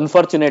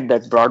 Unfortunate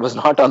that Broad was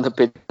not on the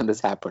pitch when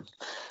this happened.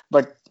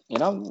 But,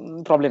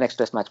 probably next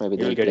Test match, maybe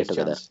He will they'll get play his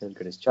together. chance. He'll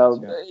get his chance.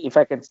 So, Yeah. if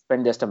I can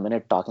spend just a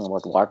minute talking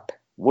about what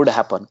would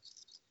happen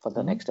for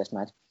the Hmm. next Test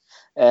match.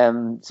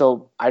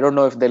 So I don't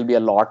know if there'll be a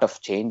lot of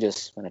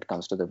changes when it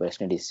comes to the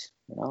West Indies,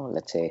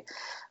 let's say,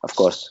 of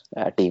course,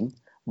 team.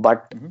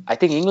 But Hmm. I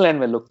think England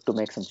will look to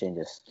make some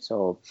changes.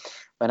 So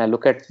when I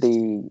look at the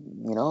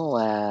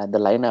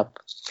lineup,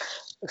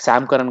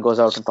 Sam Curran goes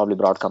out and probably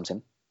Broad comes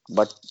in.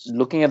 But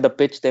looking at the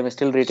pitch, they may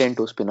still retain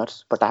two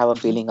spinners. But I have a Hmm.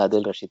 feeling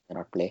Adil Rashid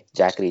cannot play.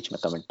 Jack Leach may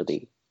come into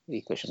the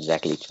equation.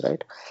 Jack Leach,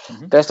 right?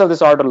 Hmm. The rest of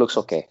this order looks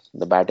okay.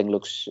 The batting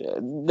looks,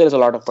 there is a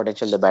lot of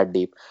potential. They bat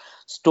deep.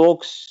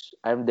 Stokes,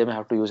 and they may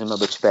have to use him a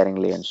bit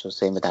sparingly, and so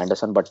same with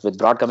Anderson. But with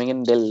Broad coming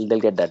in, they'll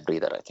get that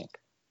breather, I think,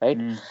 right?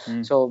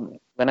 Hmm. So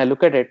when I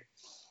look at it,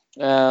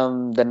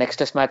 the next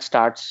Test match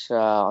starts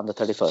on the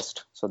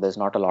 31st, so there's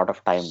not a lot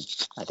of time.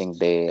 I think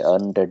they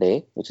earned a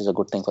day, which is a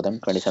good thing for them.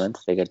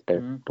 27th, they get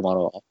Hmm.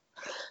 tomorrow off,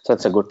 so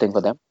it's a good thing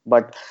for them.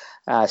 But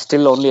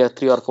still only a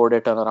 3 or 4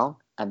 day turnaround,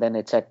 and then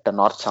it's at the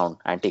North Sound,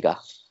 Antigua.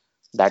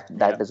 That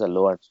Yeah. is a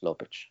low and slow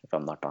pitch, if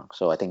I'm not wrong.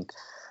 So I think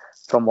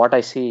from what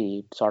I see,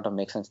 it sort of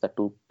makes sense that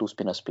two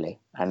spinners play.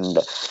 And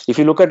if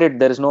you look at it,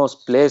 there is no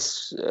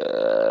place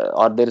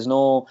or there is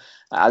no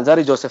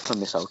Alzari Joseph will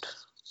miss out,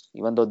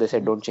 even though they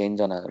said Hmm. don't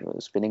change on a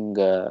spinning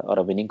or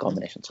a winning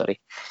combination. Sorry.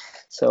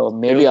 So They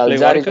maybe will play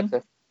Alzari Warrican.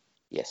 Joseph,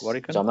 yes,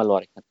 Warrican. Jamal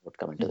Warrican would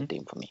come into the Hmm.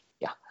 team for me.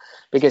 Yeah,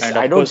 because And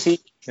I of don't see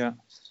course, yeah.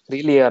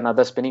 really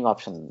another spinning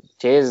option.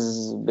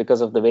 Chase,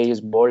 because of the way he's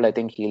bowled, I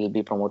think he'll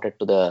be promoted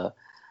to the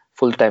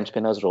full-time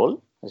spinner's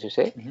role, as you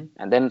say. Hmm.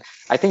 And then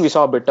I think we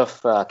saw a bit of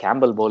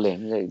Campbell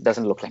bowling. It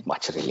doesn't look like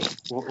much, really.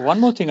 One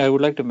more thing I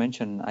would like to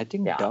mention. I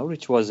think Yeah.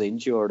 Dowrich was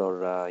injured,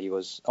 or he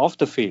was off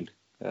the field.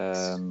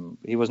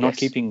 He was not Yes.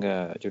 keeping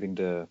during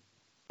the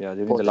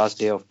Fourth last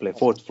day innings.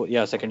 of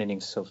play, second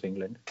innings of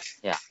England.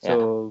 Yeah. Yeah.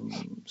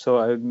 So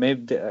I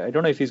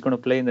don't know if he's going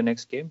to play in the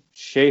next game.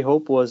 Shea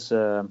Hope was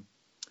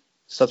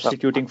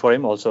substituting for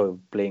him, also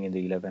playing in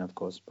the 11, of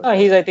course. But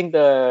He's, I think,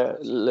 the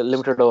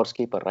limited overs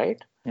keeper, right?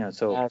 yeah,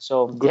 so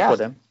So, good yeah, for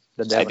them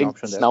that they I have an think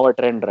option it's there. now a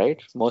trend, right?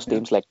 Most Yeah.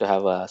 teams like to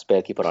have a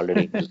spare keeper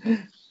already.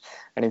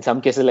 And in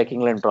some cases, like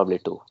England, probably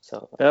too.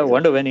 So, I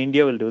wonder when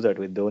India will do that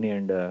with Dhoni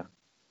and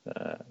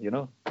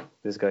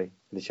this guy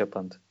Rishabh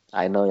Pant.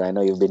 I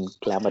know you've been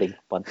clamoring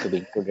for Pant to be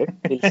included.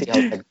 We'll see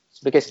how that goes.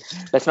 Because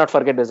let's not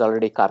forget there's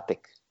already Karthik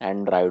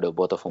and Rayudu,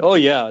 both of whom Oh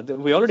keep. yeah,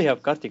 we already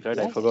have Karthik, right?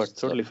 I Yeah. forgot,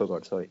 So totally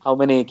forgot. Sorry. how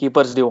many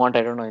keepers do you want?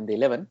 I don't know in the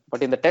 11.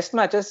 But in the Test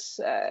matches,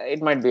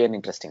 it might be an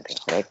interesting thing,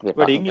 right? We're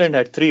But talking England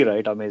Test. had three,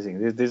 right?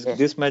 Amazing. Yes.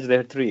 This match they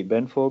had three: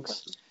 Ben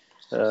Foakes,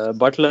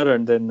 Butler,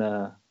 and then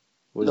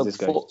who's Look, this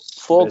guy?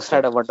 Folks Bairstow.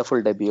 had a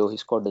wonderful debut. He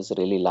scored his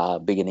really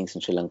beginnings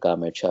in Sri Lanka,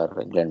 made sure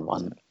England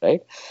won,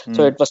 right? So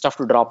Mm. it was tough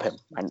to drop him.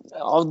 And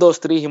of those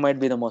three, he might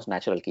be the most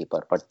natural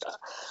keeper. But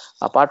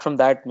apart from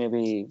that,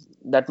 maybe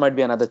that might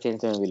be another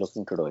change they may be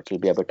looking to do. It will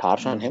be a bit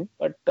harsh on Mm. him,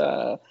 but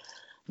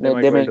They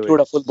might they may well do include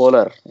it. a full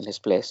bowler in his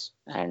place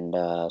and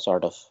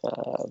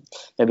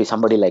maybe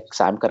somebody like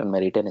Sam Curran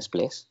may retain his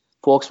place.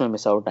 Folks may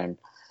miss out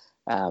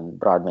and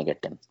Broad may get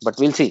in. But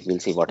we'll see. We'll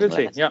see what We'll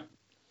England see. has. Yeah.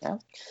 Yeah.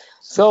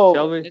 Shall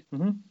So we?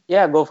 Hmm.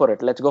 yeah, go for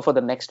it. Let's go for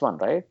the next one,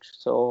 right?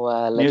 So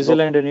New let's go.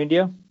 Zealand and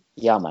India,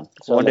 Yeah, man.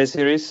 So one day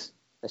series.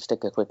 let's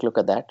take a quick look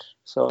at that.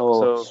 So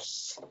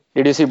So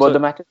did you see both so the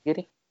matches,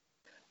 Giri?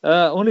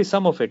 only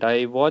some of it.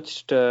 I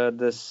watched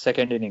the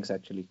second innings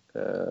actually.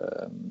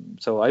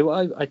 So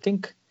I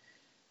think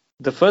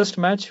the first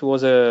match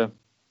uh,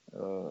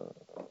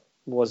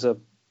 was a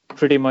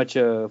pretty much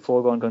a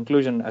foregone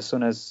conclusion as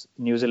soon as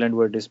New Zealand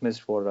were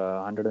dismissed for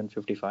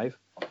 155.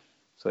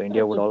 So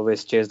India would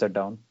always chase that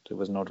down. So it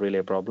was not really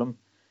a problem.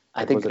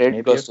 I That think was at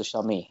credit goes Napier. to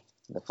Shami,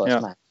 the first Yeah,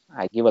 match.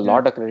 I give a yeah.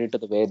 lot of credit to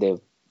the way they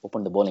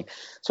opened the bowling.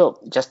 So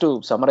just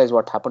to summarize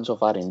what happened so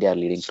far, India are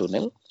leading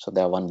 2-0. So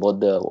they have won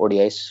both the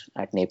ODIs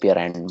at Napier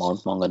and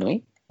Mount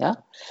Maunganui. Yeah.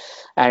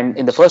 And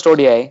in the first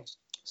ODI,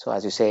 so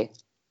as you say,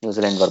 New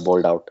Zealand were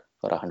bowled out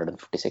for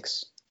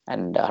 156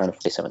 and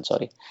 157,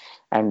 sorry.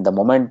 And the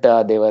moment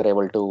they were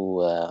able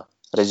to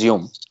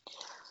resume,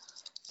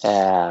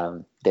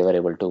 They were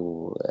able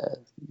to,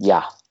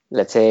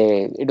 let's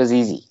say it was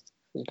easy.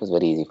 It was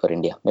very easy for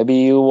India. Maybe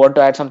you want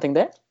to add something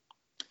there?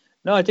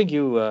 No, I think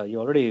you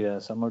already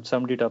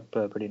summed it up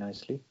pretty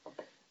nicely.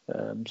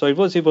 So it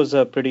was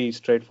a pretty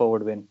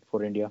straightforward win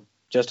for India.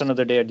 Just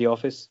another day at the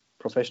office,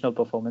 professional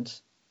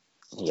performance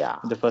Yeah,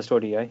 in the first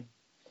ODI.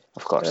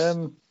 of course.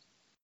 Um,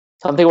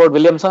 Something about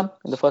Williamson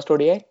in the first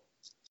ODI?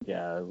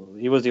 yeah,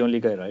 he was the only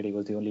guy, right? He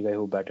was the only guy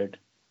who batted.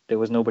 There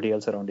was nobody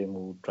else around him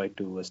who tried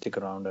to stick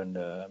around and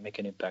make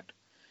an impact.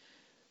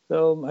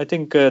 So I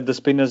think the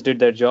spinners did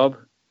their job.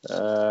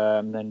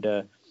 And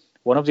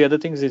one of the other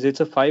things is it's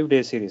a 5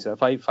 day series, a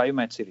five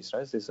match series,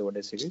 right? This is a 1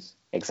 day series.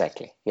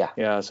 Exactly. Yeah.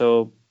 Yeah.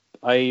 So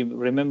I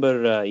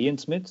remember Ian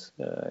Smith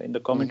in the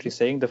commentary Mhm.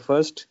 saying the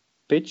first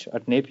pitch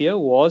at Napier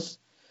was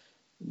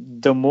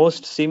the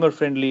most seamer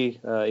friendly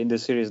in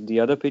this series. The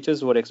other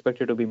pitches were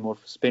expected to be more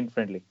spin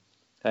friendly,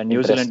 and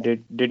New Zealand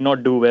Interesting. did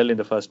not do well in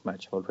the first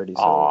match already.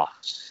 So Ah,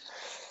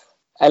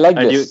 I like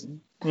and this. you,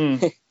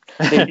 mm,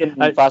 The Indian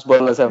I, fast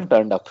bowlers have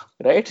turned up,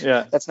 right?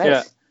 yeah, That's yeah,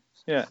 nice.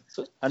 yeah.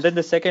 So, And then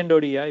the second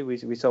ODI,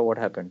 we saw what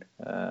happened.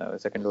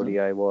 Second mhm,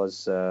 ODI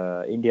was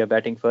India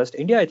batting first.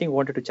 India, I think,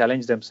 wanted to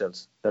challenge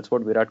themselves. That's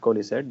what Virat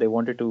Kohli said. They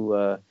wanted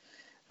to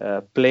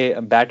play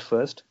and bat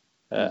first,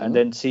 and mhm.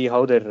 then see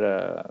how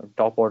their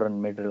top order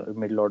and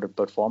middle order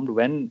performed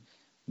when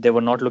they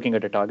were not looking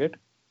at a target.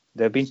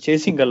 They've been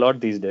chasing a lot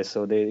these days,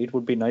 so it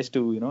would be nice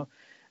to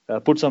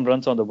put some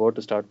runs on the board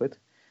to start with.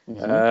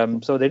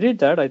 Mhm. So they did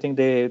that. I think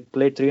they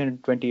played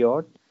 320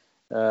 odd.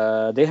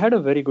 They had a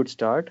very good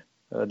start.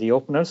 The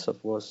openers,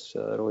 of course,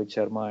 Rohit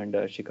Sharma and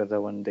Shikhar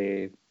Dhawan,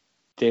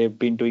 they've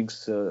been doing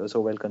so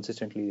well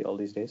consistently all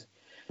these days.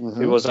 It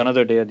Mhm. was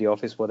another day at the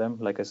office for them,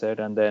 like I said,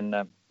 and then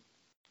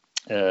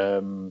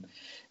um,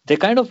 they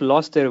kind of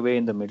lost their way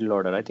in the middle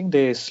order. I think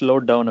they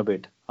slowed down a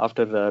bit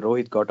after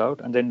Rohit got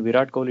out, and then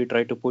Virat Kohli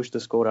tried to push the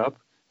score up.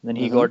 Then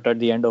he Mhm. got at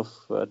the end of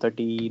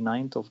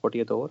 39th or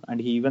 40th over, and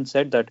he even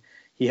said that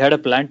he had a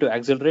plan to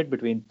accelerate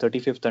between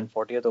 35th and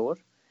 40th over,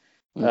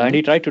 and Mhm.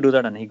 he tried to do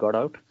that, and he got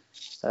out.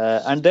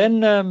 And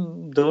then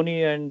Dhoni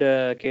and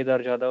Kedar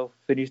Jadhav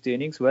finished the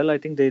innings well. I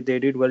think they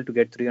did well to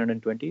get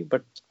 320,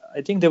 but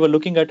I think they were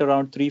looking at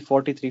around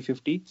 340,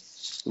 350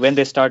 when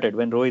they started,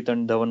 when Rohit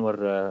and Dhawan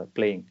were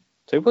playing.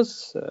 So it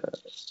was,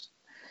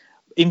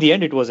 in the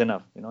end, it was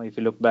enough. If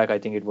you look back, I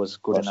think it was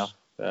Of good enough.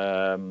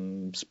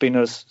 course.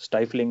 Spinners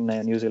stifling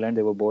New Zealand,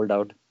 they were bowled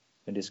out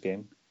in this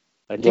game.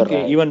 I You're think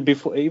right. even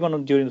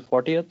during the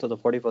 40th or the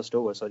 41st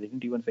over, so they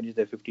didn't even finish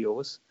their 50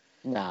 overs.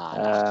 Nah,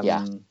 nah. Yeah.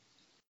 Um,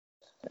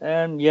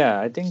 and yeah,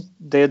 I think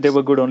they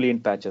were good only in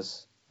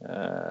patches.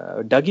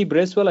 Dougie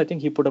Bracewell, I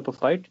think he put up a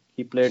fight.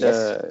 He played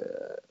Yes.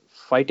 a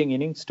fighting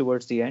innings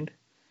towards the end,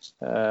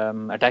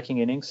 attacking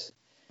innings,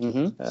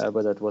 Mhm.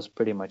 but that was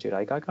pretty much it.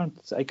 I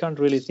can't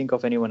really think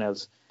of anyone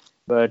else.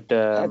 But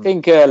I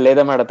think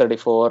Latham had a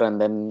 34, and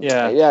then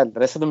yeah, yeah, the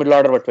rest of the middle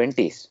order were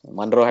 20s.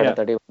 Munro had a yeah,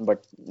 31,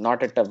 but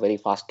not at a very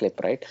fast clip,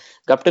 right?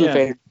 Guptill yeah.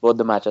 failed both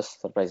the matches,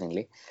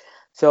 surprisingly.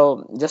 So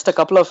just a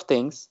couple of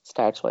things,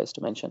 stats wise,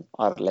 to mention,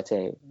 or let's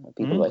say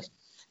people Hmm. wise.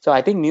 So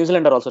I think New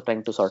Zealand are also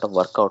trying to sort of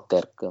work out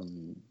their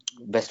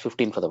best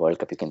 15 for the World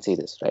Cup. You can see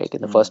this, right?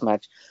 In the Hmm. first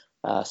match,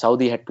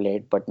 Saudi had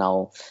played, but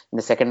now in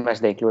the second match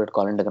they included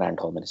Colin de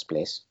Grandhomme in his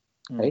place,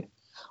 Hmm. right?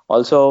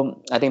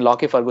 Also, I think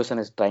Lockie Ferguson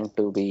is trying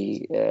to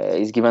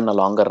is given a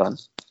longer run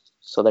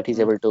so that he's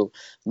Hmm. able to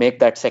make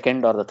that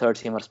second or the third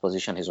seamer's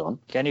position his own.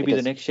 Can he be the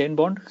Because next Shane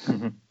Bond?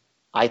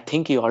 I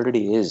think he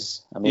already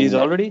is. I He's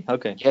mean, already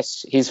okay.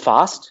 yes, he's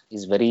fast,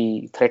 he's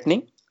very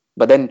threatening,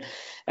 but then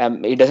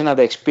he doesn't have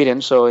the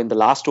experience. So in the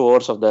last 2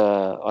 overs or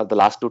the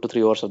last 2 to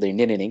 3 overs of the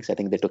Indian innings, I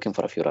think they took him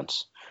for a few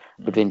runs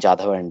Hmm. between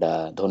Jadhav and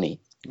Dhoni,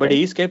 But right?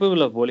 he is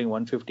capable of bowling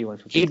 150,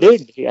 150 He plus.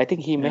 did. I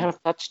think he may Yeah.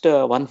 have touched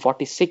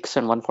 146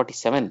 and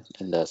 147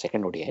 in the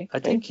second ODI, I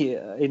right? think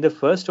in the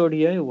first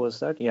ODI was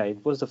that. Yeah,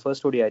 it was the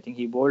first ODI. I think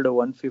he bowled a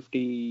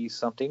 150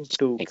 something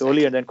to Kohli,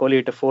 Exactly. and then Kohli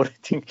hit a four. I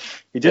think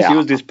he just Yeah,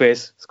 used his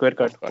pace, square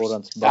cut, of four course.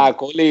 runs, bang.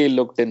 Kohli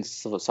looked in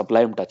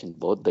sublime touch in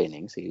both the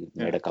innings. He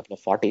made Yeah, a couple of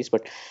 40s,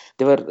 but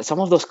they were some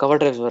of those cover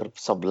drives were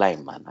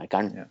sublime, man.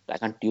 yeah. I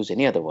can't use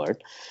any other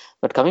word.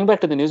 But coming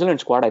back to the New Zealand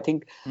squad, I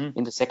think Hmm.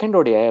 in the second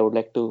ODI, I would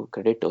like to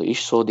credit to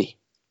Ish Sodhi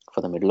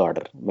for the middle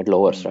order, middle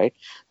overs, Hmm. right?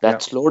 That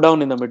Yeah.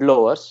 slowdown in the middle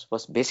overs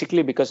was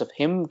basically because of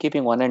him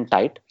keeping one end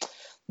tight.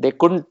 They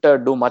couldn't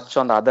do much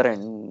on the other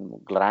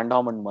end.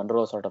 Random and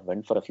Munro sort of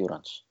went for a few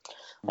runs.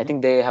 I Hmm.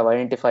 think they have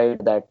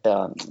identified that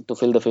to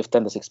fill the fifth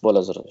and the sixth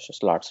bowlers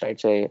slots, right?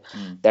 So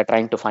Hmm. they're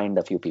trying to find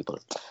a few people.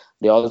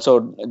 They also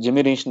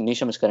Jimmy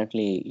Neesham is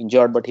currently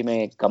injured, but he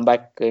may come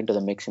back into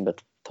the mix in the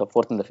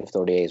fourth and the fifth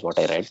ODI is what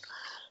I read.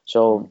 Hmm.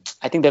 So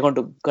I think they're going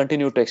to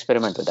continue to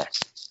experiment with that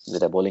with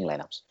their bowling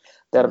lineups.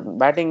 Their Hmm.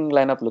 batting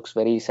lineup looks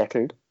very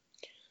settled,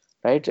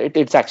 right?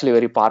 It's actually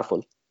very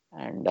powerful,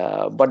 and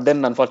but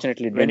then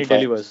unfortunately it When didn't he fire.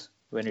 delivers,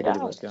 when he Yeah,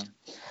 delivers, yeah.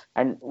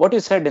 and what you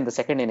said in the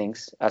second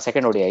innings,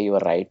 second ODI, you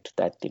were right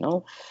that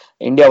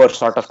India were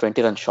sort of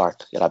 20 runs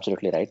short. You're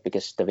absolutely right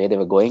because the way they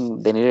were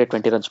going, they needed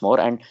 20 runs more.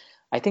 And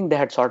I think they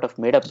had sort of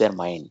made up their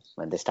mind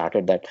when they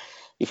started that.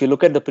 If you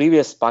look at the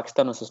previous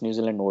Pakistan versus New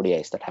Zealand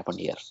ODIs that happened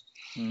here,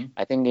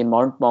 I think in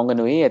Mount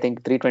Maunganui, I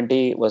think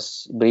 320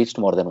 was breached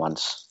more than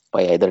once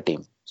by either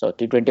team. So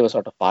T20 was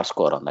sort of par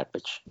score on that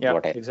pitch. Yeah,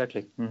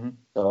 exactly.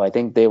 So I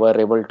think they were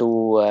able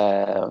to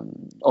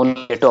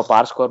only get to a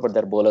par score, but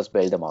their bowlers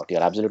bailed them out.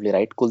 You're absolutely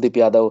right. Kuldeep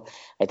Yadav,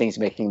 I think, is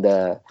making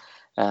the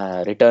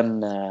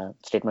return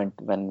statement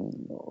when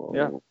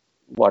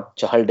what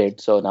Chahal did.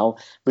 So now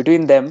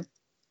between them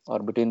or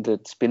between the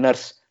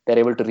spinners, they're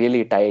able to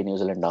really tie New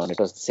Zealand down. It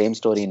was the same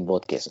story in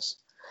both cases.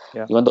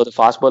 Yeah. Even though the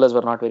fast bowlers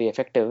were not very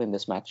effective in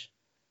this match,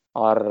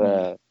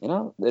 or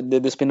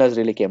the spinners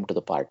really came to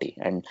the party,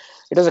 and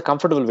it was a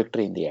comfortable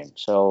victory in the end.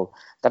 So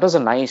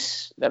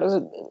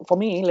for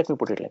me, let me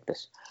put it like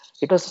this: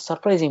 it was a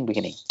surprising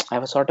beginning. I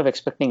was sort of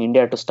expecting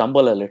India to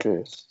stumble a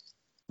little.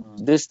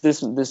 This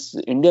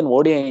Indian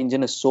ODI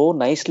engine is so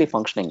nicely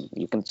functioning.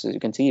 You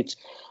can see it's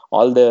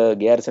all the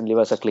gears and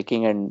levers are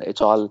clicking, and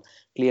it's all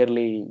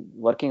clearly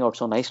working out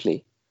so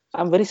nicely.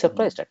 I'm very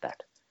surprised at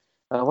that.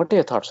 What are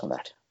your thoughts on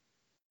that?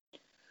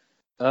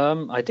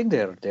 I think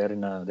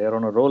they're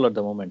on a roll at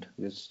the moment.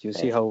 You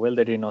see how well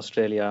they did in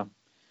Australia,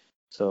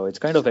 so it's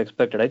kind of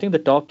expected. I think the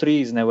top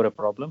three is never a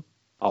problem.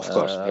 Of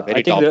course, I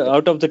think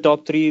out of the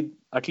top three,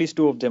 at least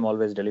two of them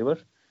always deliver,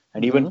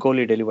 and even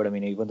Kohli delivered. I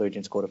mean, even though he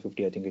didn't score a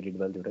 50, I think he did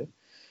well today.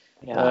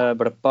 Yeah.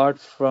 But apart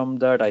from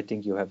that, I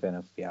think you have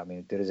enough. Yeah, I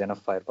mean, there is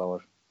enough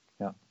firepower.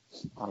 Yeah.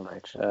 All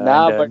right.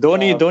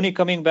 Dhoni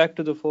coming back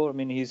to the fore. I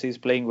mean, he's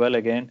playing well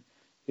again.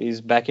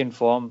 He's back in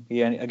form.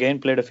 He again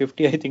played a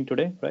 50, I think,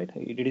 today, right?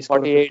 Did he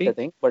score a 50? I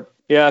think, but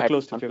yeah,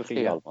 close to 50,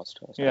 yeah. Almost.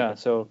 Yeah,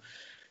 so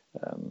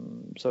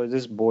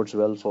this bodes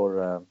well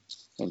for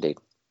indeed.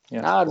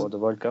 For the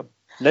World Cup.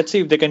 Let's see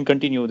if they can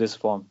continue this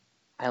form.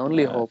 I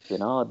only hope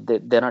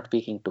they're not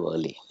peaking too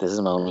early. This is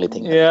my only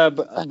thing. Yeah,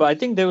 but I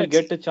think they will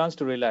get a chance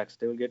to relax.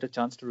 They will get a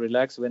chance to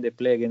relax when they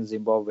play against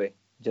Zimbabwe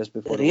just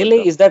before.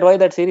 Really, is that why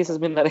that series has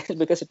been arranged?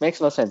 Because it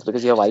makes no sense.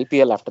 Because you have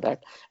IPL after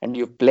that, and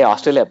you play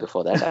Australia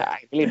before that. I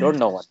really don't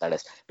know what that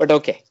is. But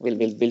okay, we'll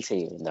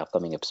see in the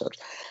upcoming episodes.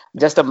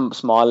 Just a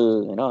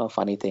small,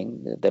 funny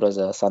thing. There was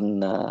a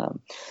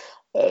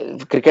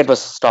cricket was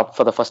stopped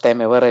for the first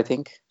time ever, I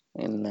think,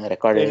 in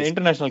recorded in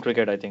international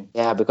cricket, I think.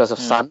 Yeah, because of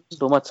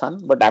too much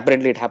sun. But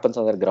apparently, it happens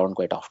on their ground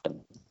quite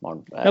often.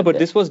 No, but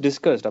this was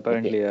discussed.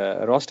 Apparently,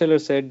 Ross Taylor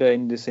said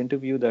in this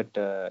interview that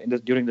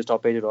during the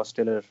stoppage, Ross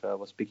Taylor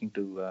was speaking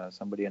to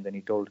somebody, and then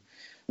he told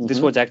this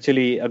was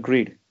actually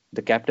agreed.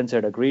 The captains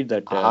had agreed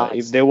that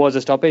if there was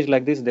a stoppage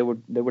like this, they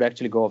would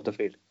actually go off the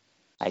field.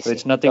 So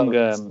it's nothing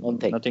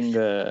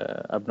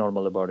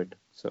abnormal about it.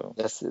 So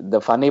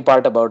the funny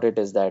part about it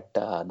is that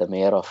the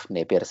mayor of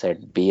Napier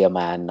said, "Be a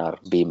man or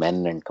be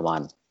men and come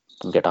on,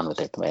 get on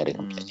with it."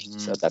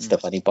 So that's the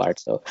funny part.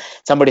 So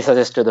somebody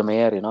suggests to the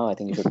mayor, I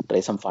think you should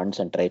raise some funds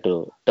and try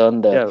to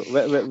turn the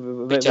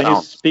when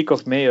you speak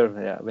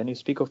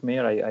of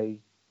mayor, I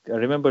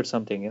remembered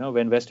something.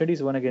 When West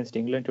Indies won against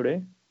England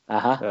today,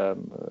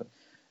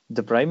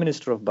 the Prime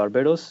Minister of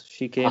Barbados,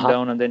 she came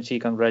down and then she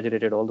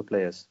congratulated all the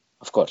players.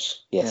 Of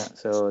course, yes. Yeah,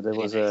 so there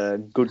was a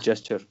good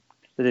gesture.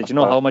 Did you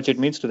know how much it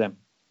means to them?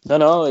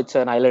 No, it's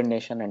an island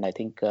nation, and I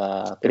think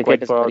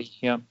cricket is a very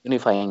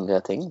unifying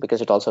thing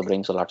because it also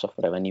brings lots of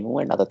revenue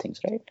and other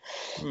things, right?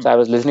 So I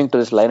was listening to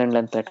this Line and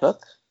Length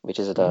Network, which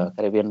is the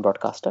Caribbean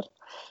broadcaster,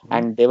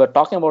 and they were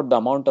talking about the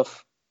amount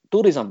of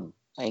tourism,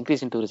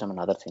 increase in tourism and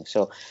other things.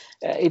 So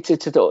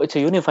it's a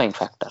unifying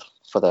factor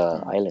for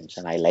the islands,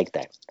 and I like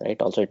that, right?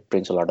 Also, it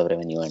brings a lot of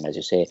revenue, and as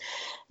you say,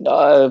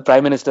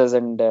 prime ministers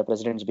and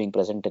presidents being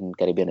present in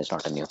Caribbean is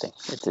not a new thing.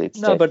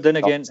 But then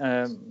again,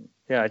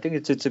 I think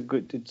it's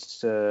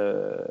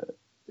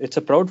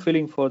a proud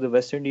feeling for the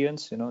West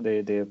Indians.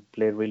 They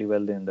played really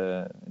well in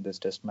this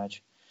Test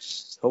match.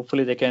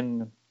 Hopefully, they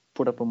can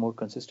put up a more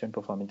consistent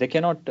performance. They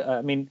cannot.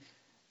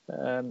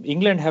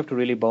 England have to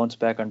really bounce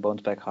back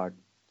hard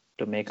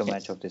to make a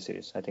match of this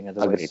series. I think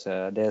otherwise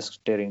they're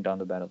staring down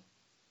the barrel.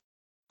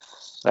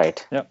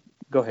 Right. Yeah.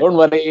 Go ahead. Don't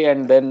worry.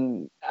 And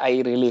then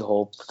I really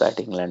hope that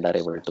England are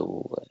able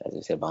to, as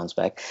you say, bounce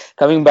back.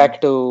 Coming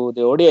back to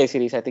the ODI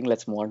series, I think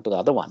let's move on to the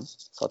other one.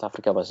 South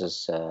Africa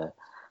versus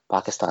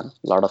Pakistan.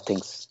 A lot of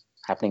things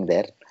happening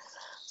there.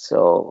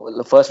 So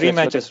the first 3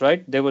 matches,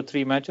 right? There were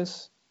 3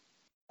 matches.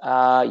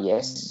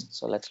 Yes.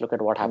 So let's look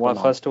at what happened.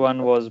 First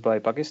one was by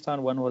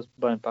Pakistan. One was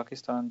by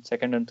Pakistan.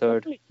 Second and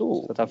third,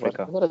 South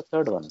Africa. Was there a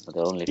third one?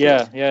 There were only 2.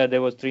 Yeah.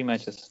 There was 3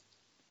 matches.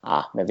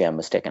 Maybe I'm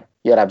mistaken.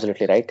 You're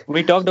absolutely right.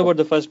 We talked about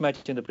the first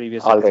match in the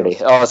previous already.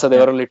 episode. So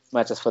there were only 2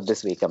 matches for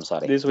this week. I'm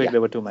sorry. This week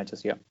there were 2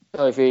 matches. Yeah.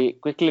 So if we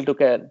quickly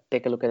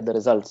take a look at the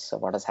results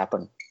of what has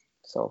happened.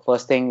 So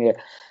first thing,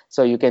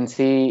 so you can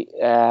see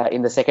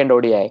in the second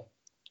ODI.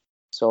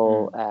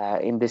 So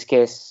in this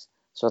case,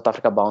 South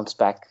Africa bounced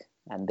back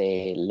and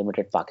they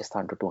limited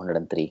Pakistan to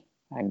 203,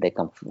 and they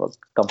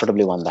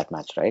comfortably won that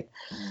match, right?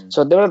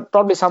 So there were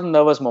probably some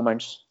nervous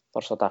moments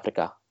for South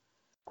Africa.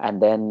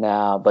 And then,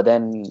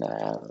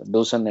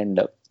 Dawson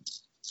and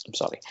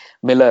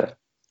Miller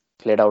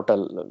played out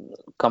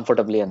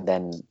comfortably, and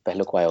then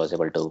Pehlukwaya was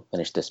able to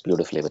finish this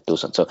beautifully with 2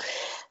 runs. So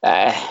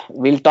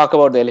we'll talk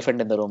about the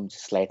elephant in the room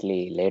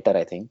slightly later.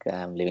 I think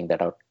I'm leaving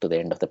that out to the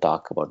end of the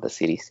talk about the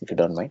series, if you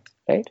don't mind.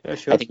 Right? Yeah, I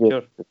sure, think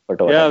sure. what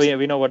Yeah, I'm saying.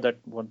 we know what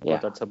Yeah.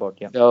 that's about.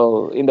 Yeah.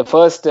 So in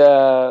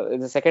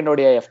the second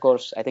ODI, of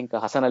course, I think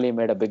Hassan Ali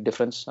made a big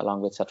difference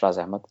along with Sarfraz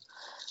Ahmed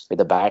with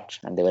the bat,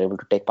 and they were able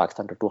to take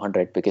Pakistan to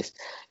 200, because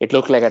it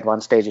looked like at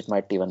one stage it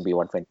might even be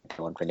 120,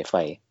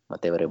 125,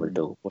 but they were able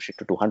to push it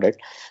to 200.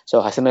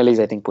 So Hassan Ali is,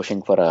 I think,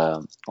 pushing for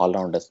a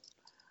all-rounder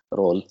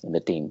role in the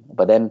team.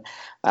 But then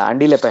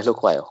Andile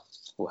Pehlukwaya,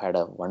 who had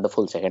a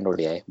wonderful second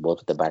ODI, both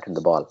with the bat and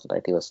the ball,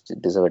 right? He was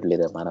deservedly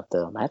the man of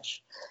the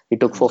match. He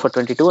took 4 for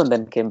 22 and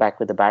then came back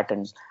with the bat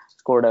and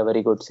scored a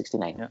very good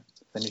 69. Yeah,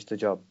 finished the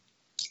job.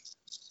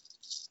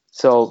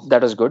 So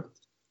that was good.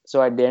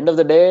 So at the end of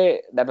the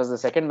day, that was the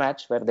second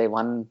match where they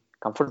won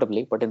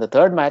comfortably. But in the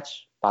third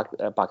match,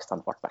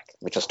 Pakistan fought back,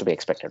 which was to be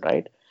expected,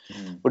 right?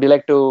 Would you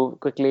like to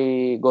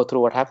quickly go through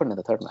what happened in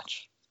the third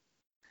match?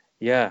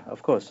 Yeah,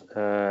 of course.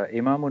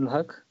 Imam ul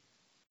Haq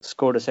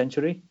scored a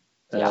century.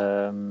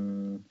 Yeah.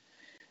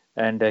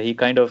 And he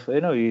kind of,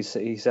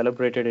 he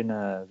celebrated in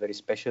a very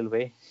special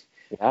way.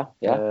 Yeah.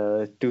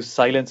 To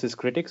silence his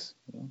critics.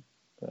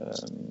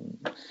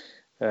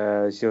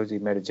 So he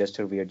made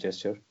a weird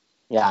gesture.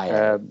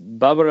 Yeah.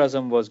 Babar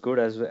Azam was good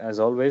as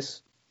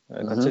always,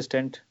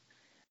 consistent.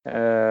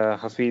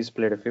 Hafiz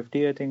played a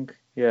 50, I think.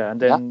 Yeah, and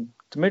then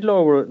the middle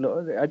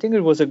over, I think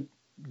it was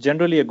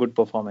generally a good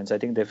performance. I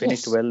think they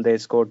finished well. They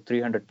scored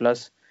 300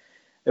 plus.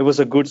 It was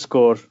a good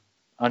score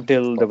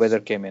until the weather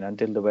came in,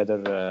 until the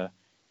weather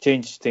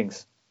changed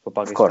things for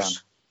Pakistan. Of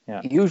course.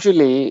 Yeah.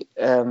 Usually,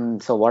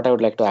 so what I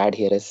would like to add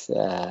here is,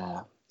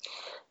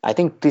 I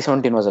think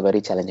 317 was a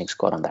very challenging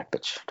score on that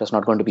pitch. It was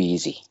not going to be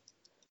easy,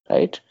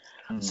 right?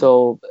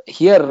 So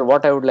here,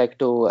 what I would like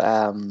to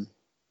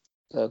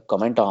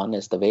comment on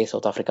is the way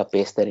South Africa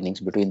paced their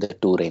innings between the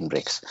two rain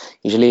breaks.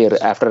 Usually,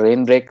 after a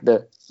rain break,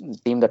 the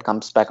team that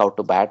comes back out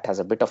to bat has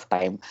a bit of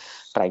time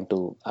trying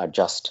to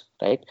adjust,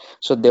 right?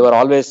 So they were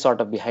always sort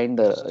of behind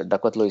the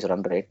Duckworth Lewis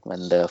run rate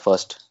when the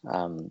first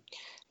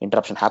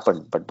interruption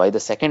happened. But by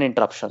the second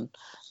interruption,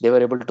 they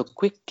were able to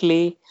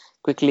quickly,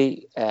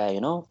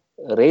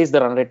 raise the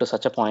run rate to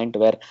such a point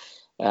where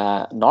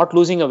not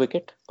losing a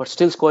wicket, but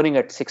still scoring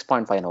at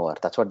 6.5 over.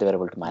 That's what they were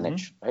able to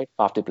manage, right?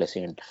 Faf du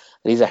Plessis and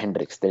Reza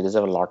Hendricks, they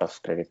deserve a lot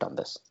of credit on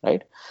this,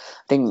 right?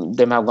 I think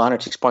they may have gone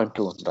at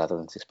 6.2 rather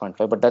than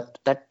 6.5, but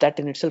that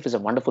in itself is a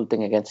wonderful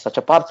thing against such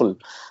a powerful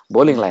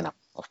bowling lineup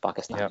of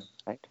Pakistan,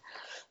 right?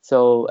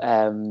 So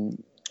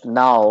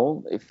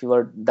now, if you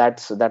were,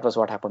 that was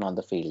what happened on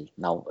the field.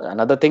 Now,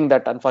 another thing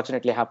that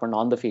unfortunately happened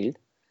on the field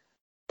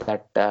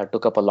that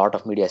took up a lot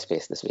of media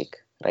space this week,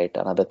 right?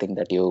 Another thing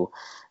that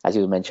as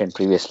you mentioned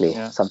previously,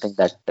 something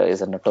that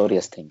is a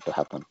notorious thing to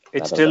happen.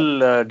 It's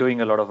still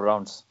doing a lot of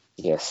rounds.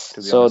 Yes.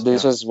 So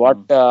this was what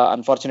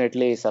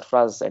unfortunately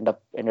Sarfraz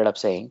ended up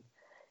saying.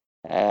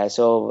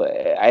 So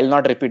I'll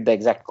not repeat the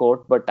exact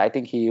quote, but I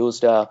think he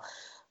used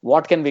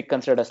what can be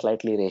considered a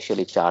slightly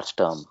racially charged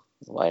term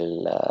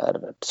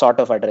while sort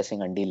of addressing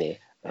Andile.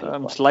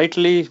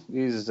 Slightly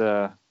is.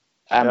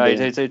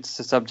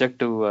 It's subject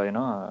to,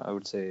 I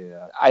would say.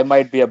 I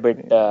might be a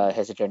bit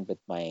hesitant with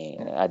my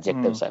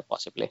adjectives,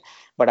 possibly,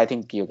 but I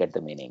think you get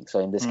the meaning. So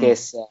in this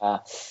case,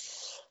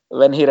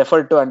 when he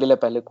referred to Andile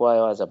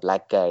Pehlukwaya as a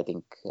black guy, I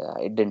think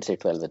it didn't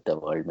sit well with the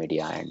world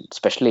media, and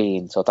especially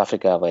in South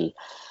Africa. Well,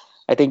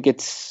 I think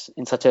it's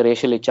in such a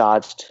racially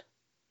charged.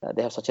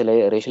 They have such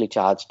a racially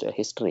charged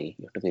history.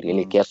 You have to be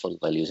really careful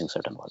while using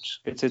certain words.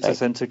 It's a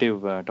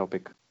sensitive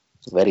topic.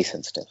 Very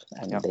sensitive,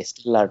 and they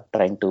still are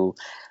trying to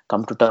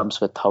come to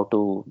terms with how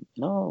to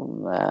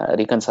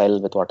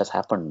reconcile with what has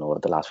happened over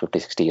the last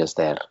 50-60 years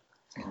there.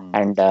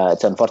 And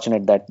it's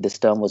unfortunate that this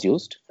term was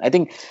used. I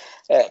think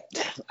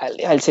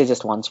I'll say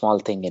just one small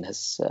thing in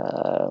his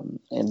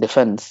in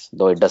defense,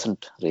 though it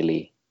doesn't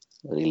really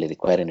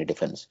require any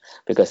defense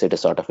because it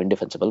is sort of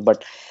indefensible,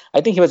 but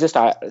I think he was just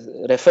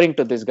referring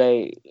to this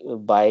guy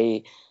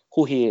by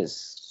who he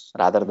is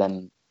rather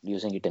than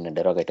using it in a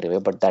derogatory way,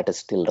 but that is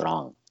still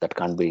wrong. That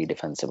can't be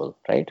defensible,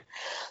 right?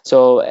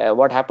 So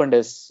what happened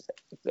is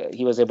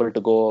he was able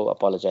to go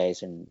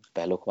apologize, and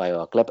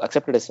Pehlukwaya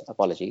accepted his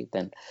apology.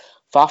 Then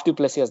Faf du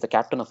Plessis, as the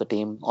captain of the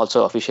team,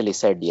 also officially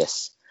said,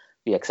 yes,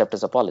 we accept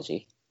his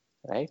apology,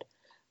 right?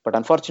 But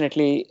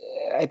unfortunately,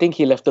 I think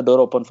he left the door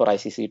open for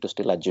ICC to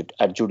still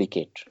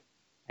adjudicate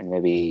and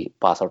maybe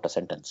pass out a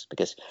sentence,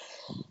 because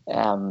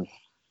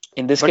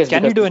in this case,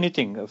 can you do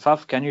anything,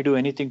 Faf? Can you do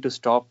anything to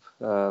stop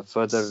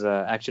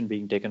further action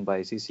being taken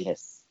by ICC?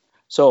 Yes.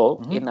 So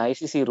in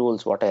ICC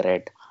rules, what I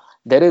read,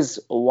 there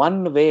is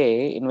one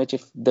way in which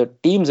if the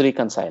teams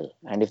reconcile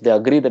and if they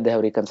agree that they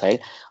have reconciled,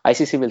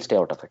 ICC will stay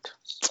out of it,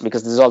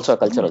 because this is also a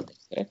cultural thing,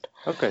 right?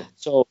 Okay.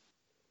 So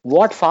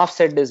what Faf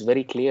said is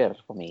very clear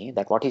for me,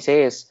 that what he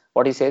says,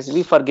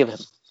 we forgive him,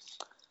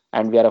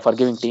 and we are a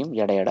forgiving team,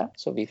 yada yada.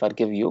 So we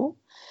forgive you,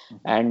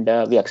 and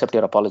we accept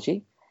your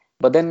apology.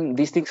 But then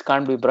these things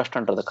can't be brushed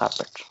under the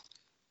carpet.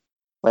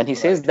 When he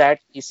says that,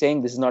 he's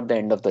saying this is not the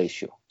end of the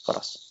issue for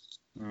us.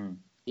 Mm.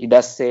 He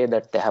does say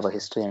that they have a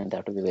history and they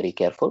have to be very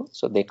careful.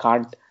 So they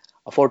can't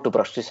afford to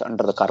brush this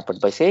under the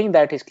carpet. By saying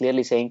that, he's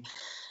clearly saying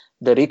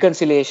the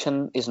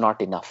reconciliation is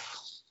not enough.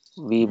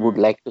 We would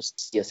Mm. like to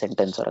see a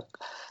sentence or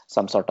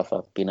some sort of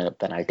a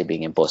penalty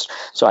being imposed.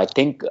 So I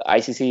think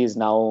ICC is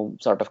now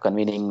sort of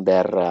convening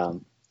their,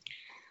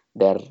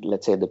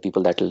 let's say, the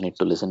people that will need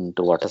to listen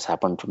to what has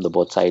happened from the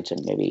both sides,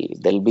 and maybe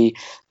there'll be,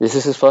 this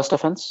is his first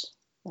offense,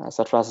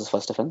 Sarfaraz's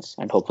first offense,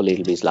 and hopefully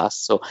it'll be his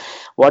last. So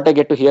what I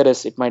get to hear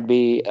is it might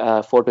be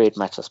 4 to 8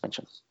 match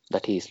suspension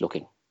that he is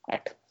looking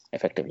at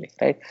effectively,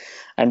 right?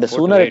 And the Four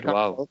to sooner it eight. comes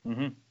Wow. out,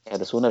 Hmm. yeah,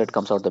 the sooner it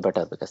comes out, the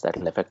better, because that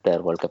will affect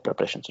their World Cup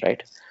preparations,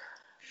 right?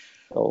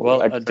 So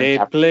Well, a different they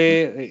captain,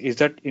 play. Is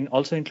that in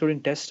also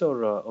including test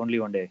or only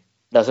one day?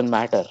 doesn't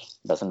matter.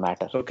 The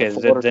Okay,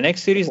 four, the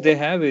next the series four, they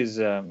have is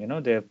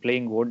they're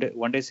playing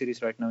one day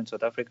series right now in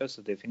South Africa.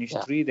 So they finished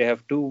yeah, three. They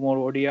have two more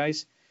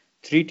ODIs,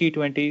 three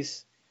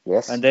T20s, and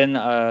yes.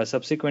 then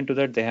subsequent to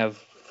that they have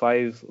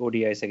five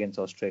ODIs against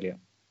Australia.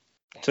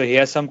 So he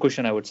has some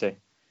cushion, I would say.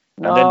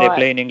 And then No, they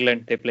play in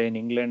England. They play in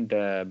England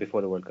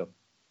before the World Cup.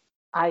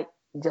 I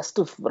just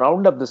to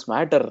round up this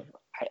matter,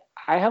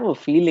 I have a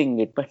feeling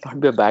it might not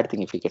be a bad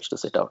thing if he gets to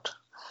sit out.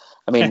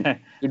 I mean,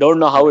 we don't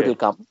know how it Okay. will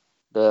come.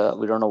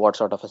 We don't know what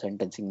sort of a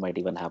sentencing might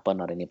even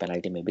happen or any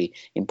penalty may be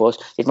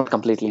imposed. It might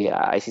completely,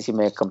 ICC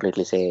may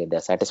completely say they're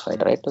satisfied,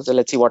 Mm. right? So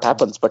let's see what Mm.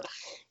 happens. But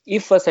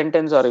if a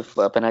sentence or if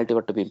a penalty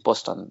were to be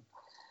imposed on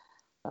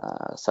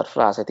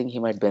Sarfraz, I think he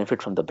might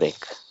benefit from the break.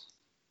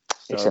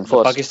 It's The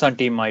enforced. Pakistan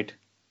team might.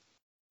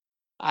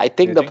 I Do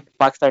think you the think?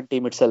 Pakistan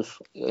team itself,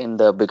 in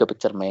the bigger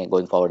picture, may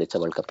going forward, it's a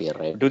World Cup year,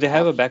 right? Do they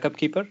have a backup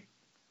keeper?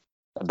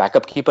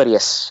 Backup keeper,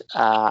 yes.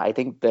 I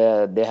think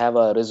they have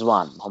a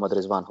Mohammad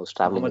Rizwan, who's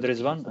traveling Mohammad with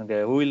the team. Rizwan.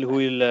 Okay. Who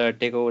will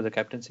take over the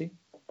captaincy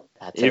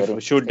That's a if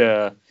very should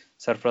interesting.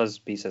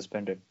 Sarfraz be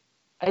suspended?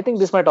 I think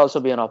this might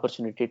also be an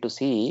opportunity to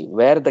see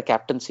where the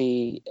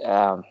captaincy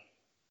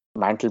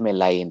mantle may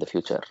lie in the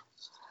future.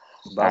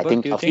 I Babar,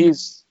 think do you think?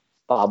 Hafiz,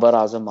 Babar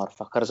Azam, or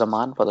Fakhar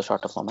Zaman for the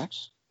shorter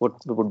formats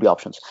would be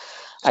options.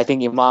 I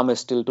think Imam is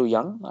still too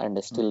young and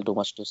is still Mm. too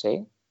much to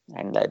say.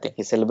 And I think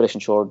his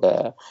celebration showed.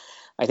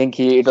 I think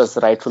it was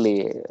rightfully,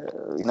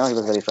 he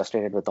was very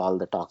frustrated with all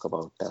the talk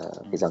about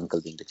his Mm.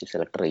 uncle being the chief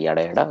selector,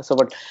 yada yada. So,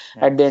 but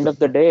Yeah. at the end of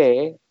the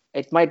day,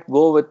 it might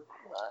go with,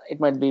 it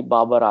might be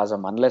Babar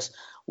Azam, unless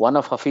one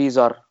of Hafiz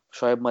or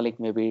Shoaib Malik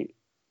may be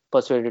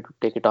persuaded to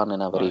take it on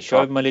in a very Shoaib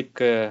short.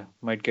 Malik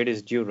might get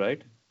his due,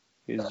 right?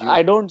 His due.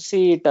 I don't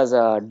see it as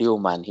a due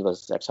man. He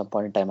was at some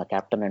point in time a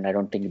captain, and I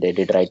don't think they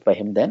did right by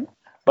him then.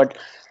 But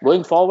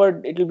going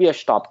forward, it will be a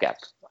stopgap.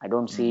 I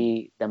don't Mm.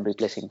 see them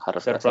replacing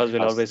Sarfraz will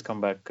Sarfraz. always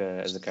come back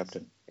as a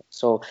captain.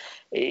 So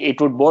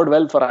it would bode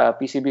well for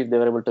PCB if they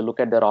were able to look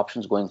at their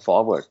options going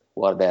forward,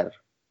 who are their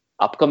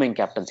upcoming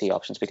captaincy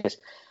options. Because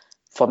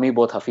for me,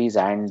 both Hafiz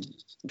and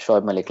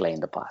Shoaib Malik lie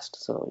in the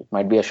past. So it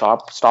might be a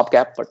short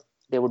stopgap, but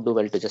they would do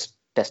well to just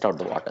test out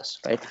the waters,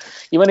 right?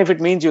 Even if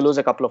it means you lose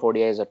a couple of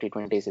ODIs or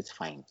T20s, it's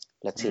fine.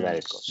 Let's see where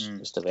Mm. it goes. Mm.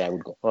 That's the way I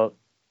would go. Well,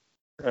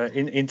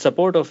 in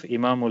support of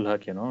Imam ul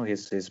Haq,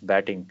 his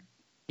batting,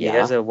 he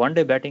has Yeah. a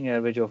one-day batting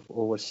average of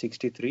over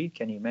 63.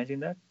 Can you imagine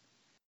that?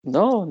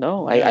 No,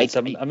 no. Yeah, it's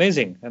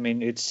amazing. I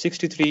mean, it's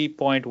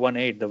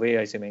 63.18. The way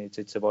I say, I mean,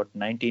 it's about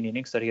 19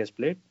 innings that he has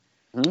played.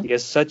 hmm, He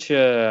has such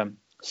a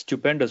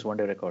stupendous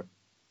one-day record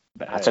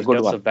that's a in good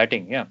terms one. of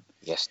batting. Yeah.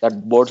 Yes,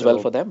 that bodes well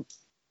So, for them.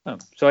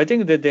 I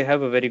think that they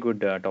have a very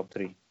good top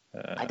three,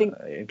 I think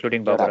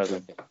including you're Babar Azam.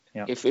 absolutely right.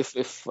 Yeah. If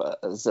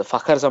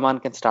Fakhar Zaman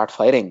can start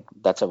firing,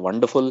 that's a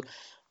wonderful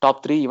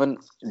top three, even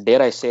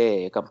dare I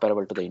say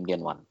comparable to the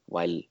Indian one,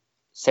 while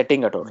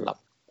setting a total Mm. up.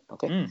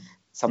 Okay, Mm.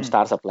 some Mm.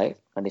 stars apply,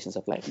 conditions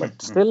apply,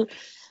 but still,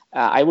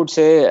 I would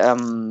say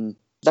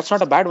that's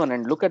not a bad one.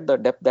 And look at the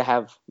depth they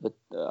have with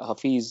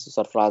Hafiz,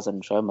 Sarfraz,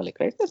 and Shoaib Malik.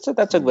 Right, that's a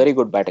Mm. very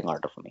good batting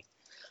order for me.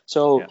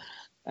 So, Yeah.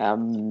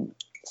 um,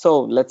 so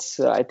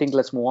I think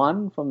let's move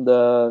on from the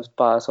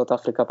South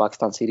Africa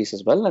Pakistan series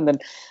as well, and then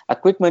a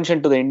quick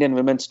mention to the Indian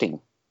women's team.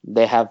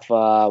 They have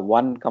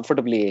won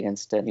comfortably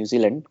against New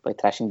Zealand by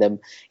thrashing them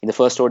in the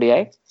first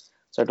ODI.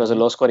 So it was a Mhm.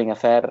 low-scoring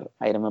affair,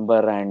 I remember,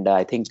 and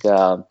I think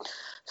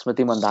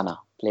Smriti Mandhana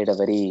played a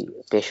very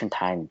patient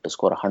hand to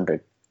score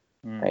 100,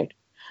 Mm. right?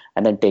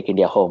 And then take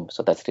India home.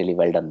 So that's really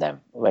well done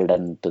them. Well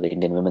done to the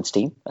Indian women's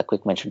team. A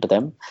quick mention to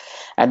them.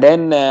 And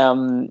then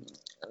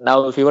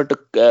now, if you were to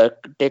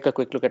take a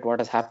quick look at what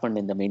has happened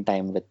in the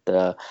meantime with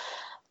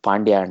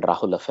Pandya and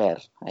Rahul affair,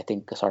 I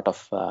think a sort of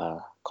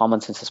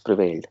common sense has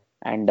prevailed.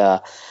 And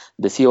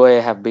the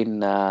COA have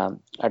been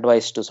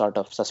advised to sort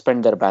of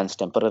suspend their bans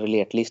temporarily,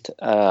 at least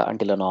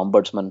until an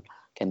ombudsman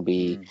can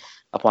be Mm.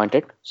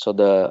 appointed. So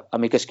the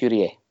amicus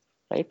curiae,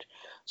 right?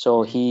 So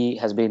Mm. he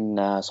has been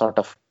sort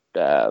of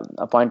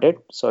appointed.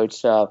 So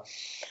it's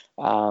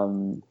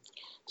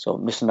so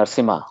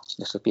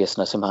Mr. P.S.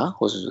 Narasimha,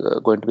 who's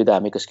going to be the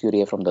amicus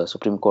curiae from the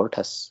Supreme Court,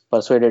 has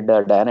persuaded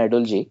Diana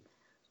Edulji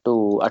to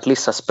at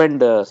least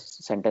suspend the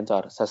sentence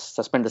or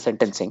suspend the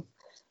sentencing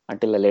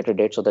until a later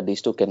date, so that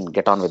these two can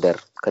get on with their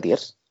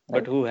careers. But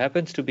Right? who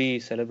happens to be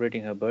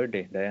celebrating her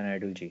birthday, Diana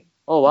Adulji?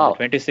 Oh on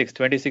the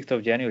wow, 26th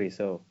of January.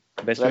 So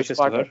best well wishes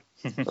to spotted.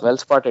 her. Well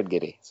spotted,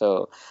 Giri.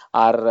 So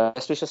our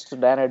best wishes to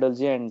Dan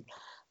Idolji, and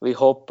we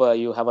hope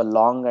you have a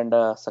long and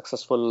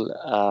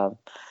successful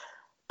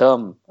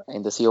term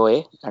in the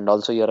COA, and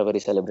also you're a very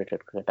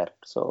celebrated cricketer.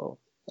 So,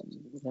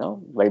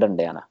 well done,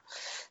 Diana.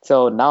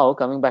 So now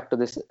coming back to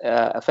this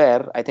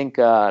affair, I think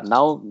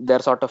now they're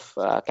sort of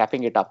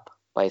capping it up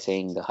by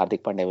saying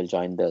Hardik Pandya will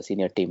join the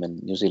senior team in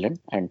New Zealand,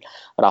 and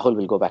Rahul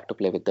will go back to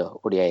play with the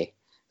ODI.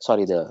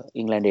 Sorry, the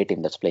England A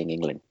team that's playing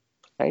England,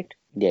 right?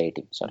 India A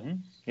team. Sorry.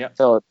 Yeah.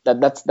 So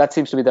that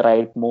seems to be the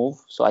right move.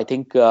 So I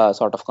think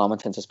sort of common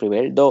sense has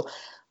prevailed. Though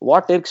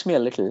what irks me a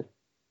little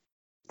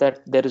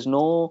that there is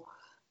no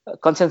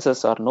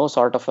consensus or no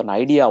sort of an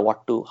idea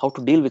how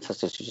to deal with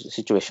such a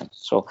situation.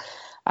 So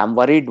I'm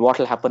worried what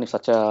will happen if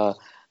such a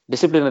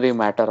disciplinary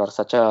matter or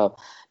such a,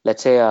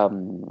 let's say,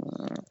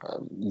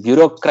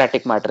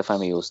 bureaucratic matter, if I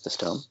may use this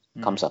term,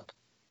 comes up.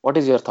 What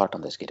is your thought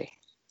on this, Giri?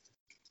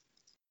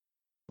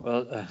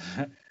 Well,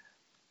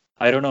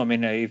 I don't know. I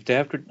mean, if they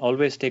have to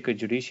always take a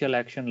judicial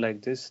action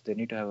like this, they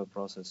need to have a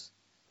process.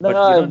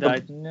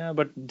 But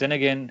but then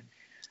again,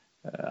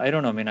 I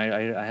don't know. I mean,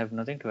 I have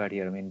nothing to add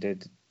here. I mean,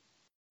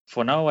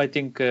 for now, I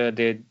think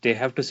they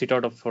have to sit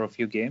out for a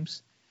few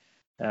games.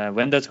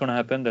 When that's going to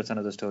happen, that's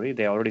another story.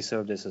 They already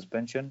served their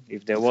suspension.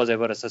 If there was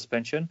ever a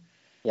suspension,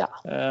 yeah.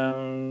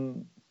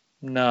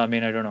 No, I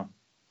mean, I don't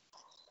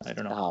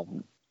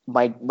know.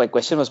 My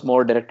question was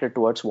more directed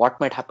towards what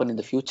might happen in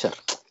the future.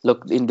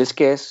 Look, in this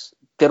case,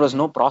 there was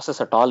no process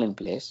at all in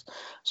place.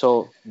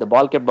 So the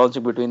ball kept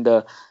bouncing between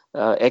the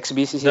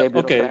ex-BCCI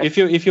Okay, bureaucrat.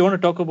 if you want to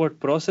talk about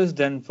process,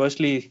 then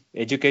firstly,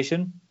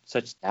 education,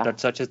 that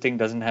such a thing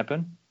doesn't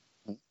happen.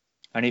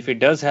 And if it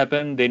does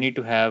happen, they need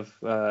to have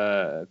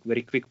a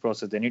very quick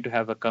process. They need to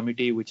have a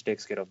committee which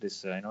takes care of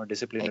this,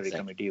 disciplinary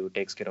committee who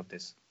takes care of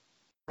this.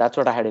 That's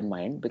what I had in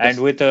mind.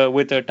 And with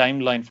a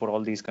timeline for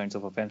all these kinds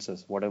of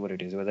offenses, whatever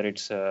it is, whether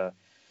it's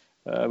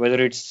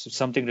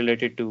something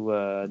related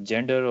to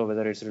gender or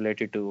whether it's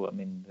related to, I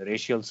mean,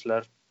 racial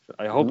slur.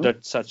 I hope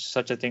that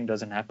such a thing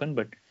doesn't happen.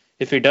 But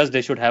if it does,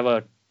 they should have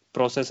a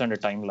process and a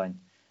timeline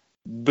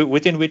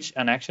within which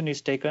an action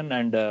is taken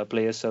and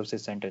player serves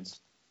his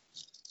sentence.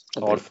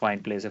 Or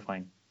plays a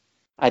fine.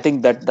 I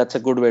think that's a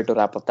good way to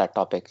wrap up that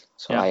topic.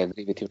 So I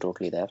agree with you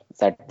totally there,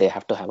 that they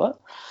have to have a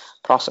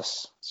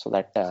process so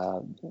that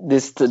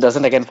this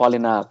doesn't again fall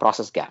in a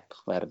process gap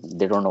where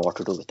they don't know what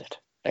to do with it,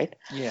 right?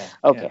 Yeah.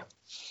 Okay. Yeah.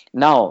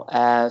 Now,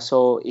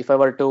 so if I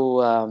were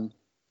to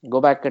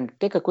go back and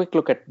take a quick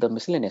look at the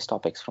miscellaneous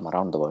topics from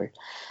around the world.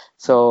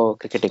 So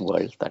cricketing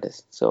world, that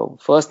is. So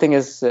first thing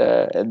is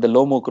the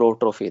Lomu Crow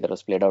Trophy that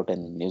was played out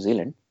in New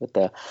Zealand with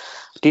the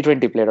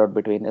T20 played out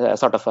between a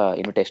sort of a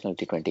invitational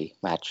T20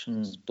 match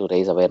to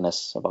raise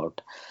awareness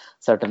about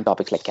certain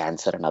topics like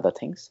cancer and other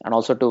things, and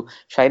also to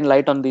shine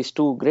light on these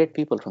two great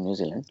people from New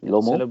Zealand,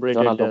 Lomu,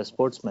 celebrated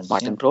sportsmen,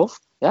 Martin Prove,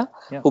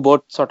 who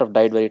both sort of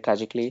died very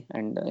tragically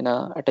and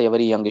at a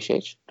very youngish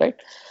age, right?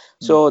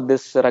 So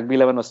this Rugby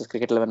 11 versus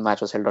Cricket 11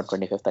 match was held on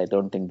 25th. I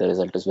don't think the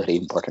result is very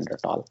important at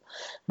all.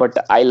 But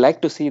I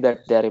like to see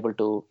that they are able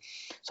to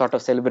sort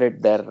of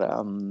celebrate their their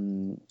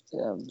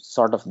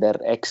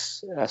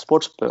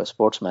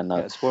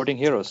sportsmen. Sporting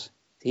heroes.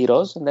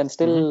 And then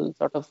still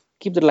sort of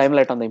keep the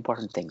limelight on the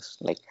important things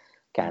like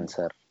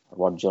cancer,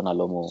 what Jonah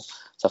Lomu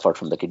suffered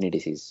from the kidney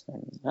disease.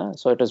 And,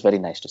 so it was very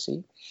nice to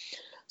see.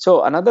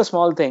 So another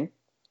small thing,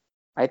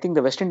 I think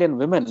the West Indian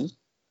women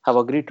have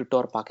agreed to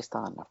tour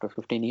Pakistan after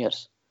 15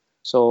 years.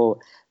 So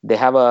they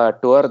have a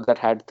tour that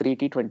had 3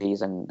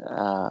 T20s and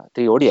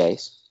 3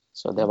 ODIs.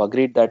 So they have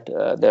agreed that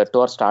the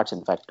tour starts,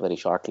 in fact, very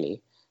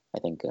shortly. I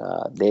think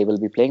they will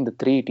be playing the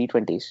 3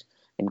 T20s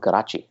in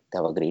Karachi. They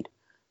have agreed,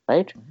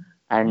 right?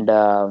 And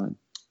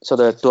so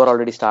the tour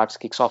already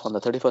kicks off on the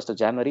 31st of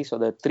January. So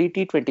the 3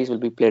 T20s will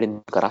be played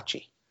in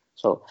Karachi.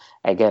 So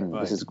again,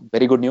 this is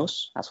very good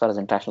news as far as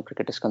international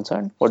cricket is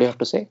concerned. What do you have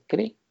to say,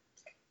 Kiri?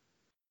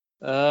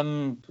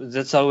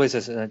 That's always,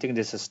 I think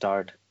this is a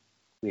start.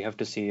 We have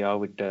to see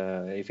how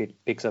if it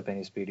picks up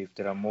any speed, if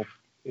there are more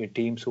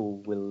teams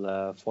who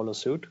will follow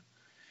suit.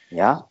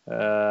 Yeah.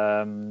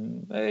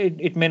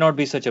 It may not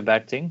be such a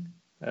bad thing,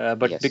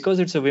 but because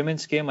it's a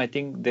women's game, I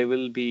think there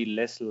will be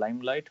less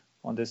limelight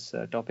on this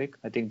topic.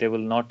 I think they will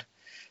not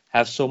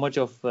have so much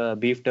of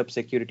beefed up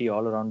security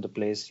all around the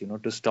place,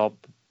 to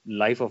stop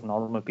life of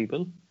normal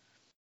people.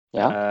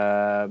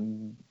 Yeah.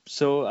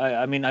 So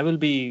I mean, I will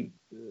be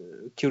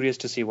curious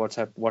to see what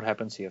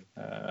happens here.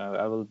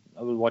 I will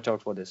watch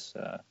out for this.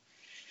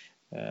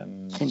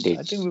 Indeed.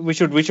 I think we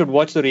should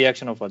watch the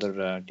reaction of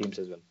other teams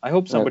as well. I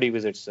hope somebody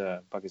visits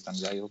Pakistan.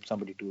 I hope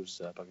somebody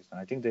tours Pakistan.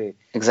 I think they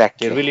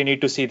really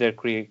need to see their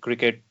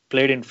cricket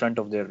played in front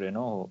of their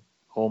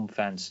home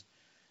fans.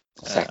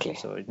 Exactly.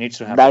 So it needs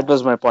to happen. That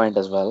was my point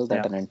as well,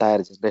 that an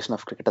entire generation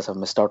of cricketers have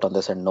missed out on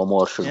this and no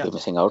more should be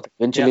missing out.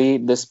 Eventually,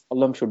 this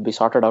problem should be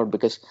sorted out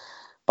because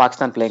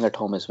Pakistan playing at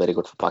home is very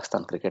good for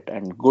Pakistan cricket,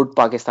 and good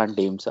Pakistan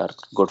teams are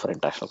good for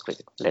international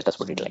cricket. Let us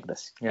put it like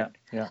this. Yeah,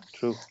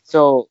 true.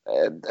 So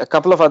a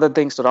couple of other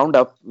things to round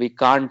up. We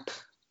can't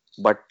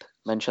but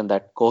mention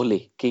that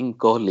King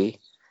Kohli,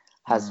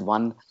 has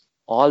won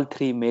all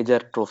three major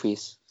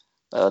trophies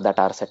that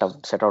are set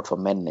out for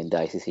men in the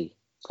ICC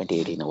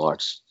 2018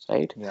 awards.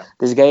 Right, Yeah.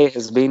 this guy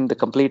has been the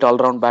complete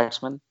all-round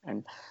batsman,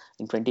 and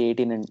in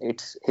 2018, and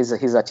it's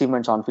his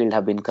achievements on field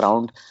have been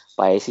crowned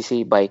by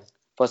ICC by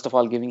first of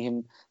all calling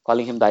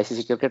him the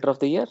ICC Cricketer of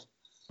the Year,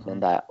 then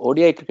the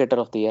ODI Cricketer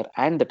of the Year,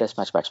 and the Test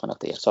Match Batsman of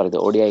the Year. Sorry, the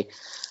ODI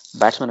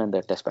Batsman and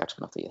the Test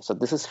Batsman of the Year. So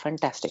this is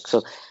fantastic.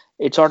 So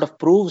it sort of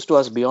proves to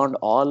us beyond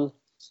all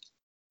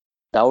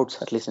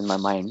doubts, at least in my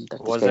mind, that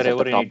this Was guy there is at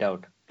the ever any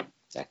top. doubt?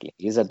 Exactly,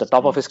 he's at the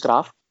top of his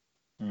craft.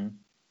 Mm.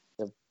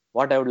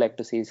 What I would like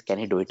to see is, can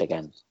he do it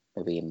again?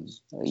 Maybe in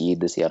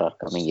this year or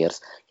coming years,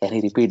 can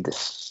he repeat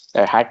this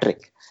hat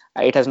trick?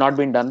 It has not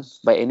been done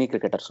by any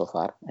cricketer so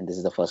far, and this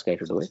is the first guy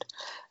to do it.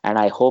 And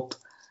I hope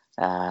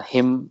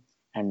him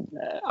and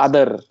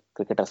other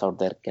cricketers out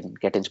there can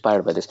get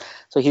inspired by this.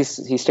 So he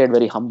stayed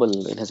very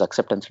humble in his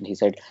acceptance, and he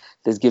said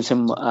this gives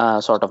him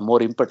sort of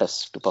more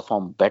impetus to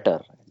perform better,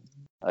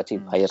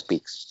 achieve higher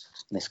peaks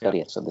in his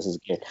career. So this is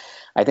great.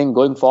 I think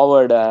going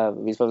forward,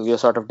 we were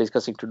sort of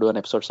discussing to do an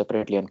episode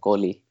separately on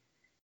Kohli,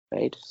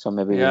 right? So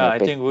maybe we Yeah, might I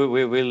pick think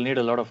we will need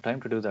a lot of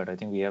time to do that. I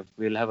think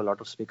we'll have a lot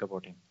to speak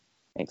about him.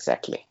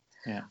 exactly.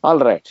 Yeah. All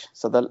right.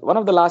 So one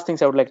of the last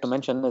things I would like to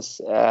mention is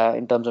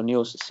in terms of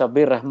news,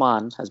 Sabir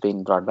Rahman has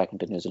been brought back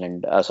into New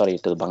Zealand, to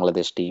the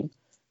Bangladesh team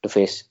to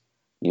face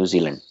New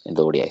Zealand in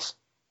the ODIs,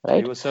 He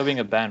right? was serving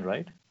a ban,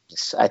 right?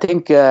 Yes, I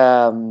think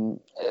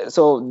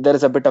so. There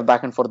is a bit of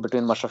back and forth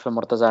between Mashrafe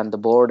Murtaza and the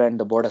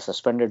board has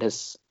suspended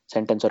his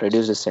sentence or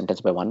reduced his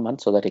sentence by 1 month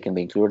so that he can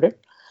be included.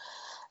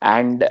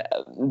 And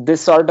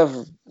this sort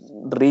of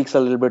reeks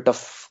a little bit of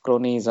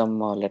cronyism,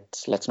 or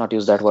let's not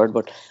use that word,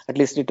 but at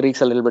least it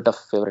reeks a little bit of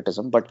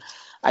favoritism. But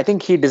I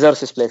think he deserves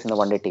his place in the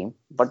one-day team.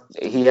 But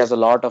he has a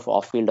lot of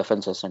off-field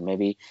offenses, and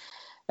maybe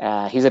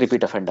he's a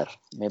repeat offender.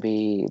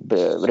 Maybe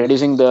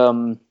reducing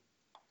the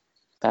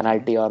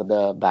penalty or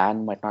the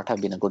ban might not have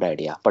been a good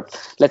idea. But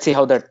let's see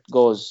how that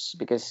goes,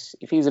 because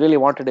if he's really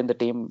wanted in the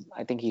team,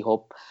 I think I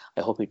hope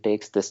he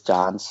takes this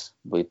chance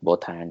with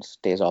both hands,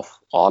 stays off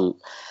all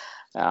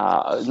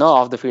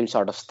off the field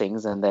sort of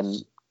things, and then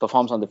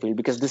performs on the field,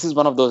 because this is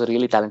one of those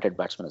really talented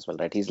batsmen as well,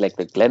 right? He's like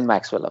the Glenn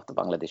Maxwell of the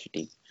Bangladeshi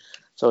team.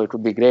 So it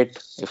would be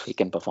great if he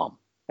can perform,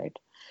 right?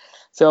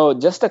 So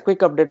just a quick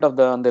update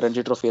on the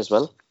Ranji Trophy as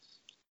well.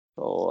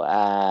 So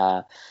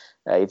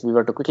if we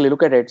were to quickly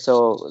look at it,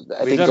 so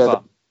I think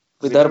Vidarbha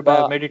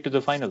Vidarbha, made it to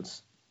the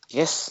finals.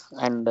 yes,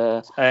 and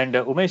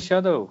Umesh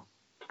Yadav,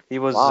 he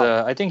was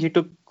wow, I think he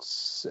took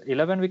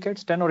 11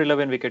 wickets, 10 or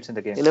 11 wickets in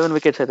the game. 11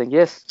 wickets, I think.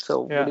 Yes.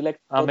 So would Yeah, you like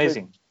to go through it,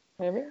 amazing.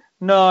 maybe?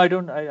 No, I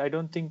don't. I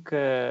don't think.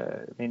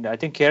 I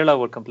think Kerala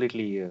were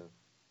completely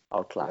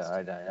Outclassed,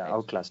 right?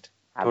 outclassed,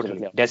 Absolutely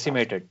totally outclassed.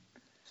 decimated.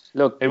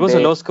 Look, It was a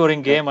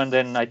low-scoring game, and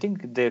then I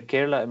think the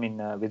Kerala,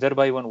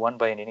 Vidarbha even won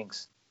by an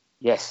innings.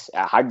 yes,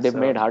 they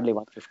made So hardly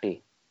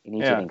 150 in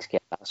each yeah, innings,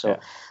 Kerala. So yeah,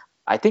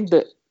 I think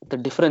the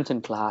difference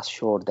in class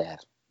showed there.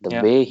 The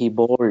yeah, way he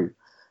bowled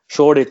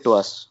showed it to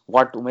us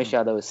what Umesh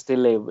Yadav is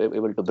still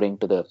able to bring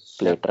to the yeah.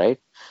 plate, right?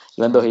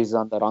 Even though he's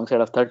on the wrong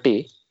side of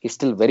 30, he's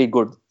still very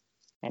good,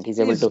 and he's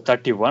able He's to.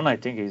 31. I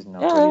think he's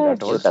not really Yeah,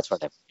 that old. that's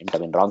what I meant. I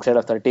mean, wrong side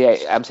of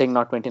 30. I'm saying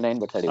not 29,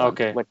 but 31.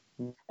 Okay, But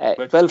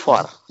but 12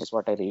 4 is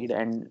what I read,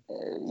 and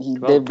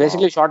they 12.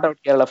 basically Wow. shot out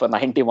Kerala for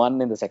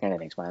 91 in the second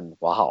innings. Man,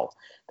 wow,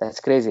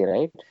 that's crazy,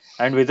 right?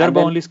 And And Vidarbha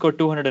then only scored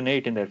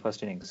 208 in their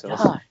first innings. So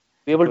yeah,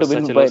 be it able to was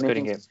such win a by low-scoring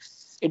anything. game.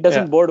 It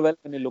doesn't Yeah, bode well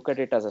when you look at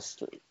it as a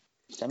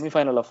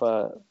semi-final of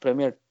a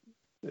Premier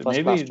maybe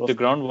first-class the trophy.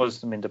 ground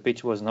was. The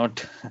pitch was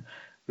not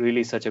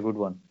really such a good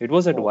one. It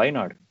was at Oh,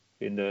 Wayanad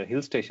in the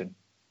hill station.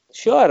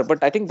 sure,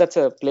 but I think that's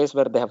a place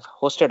where they have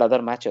hosted other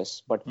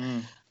matches. But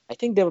Mm. I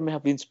think they may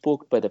have been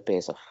spooked by the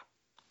pace of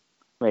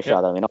Umesh Yeah,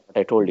 Yadav. You know what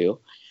I told you.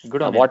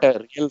 good on him. What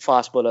a real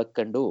fast bowler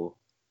can do,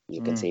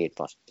 you can Mm. see it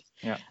possibly.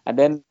 Yeah, And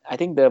then I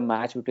think the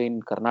match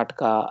between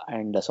Karnataka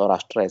and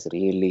Saurashtra is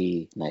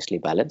really nicely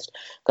balanced. yeah,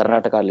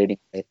 Karnataka leading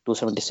by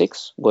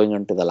 276 going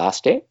into the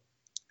last day,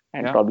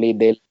 and yeah. probably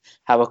they'll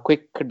have a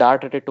quick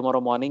dart at it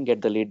tomorrow morning,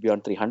 get the lead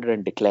beyond 300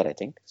 and declare, I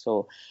think.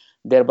 So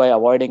thereby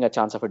avoiding a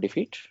chance of a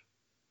defeat,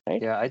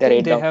 right? Yeah, I They're think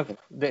 8 they down. have.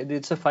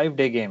 It's a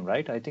 5-day game,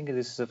 right? I think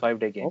this is a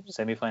 5-day game. Oh,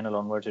 Semi-final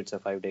onwards, it's a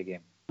 5-day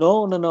game.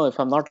 no. If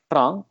I'm not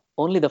wrong,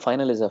 only the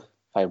final is a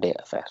 5-day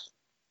affair.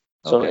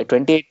 So Okay.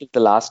 28 is the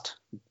last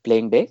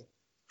playing day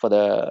for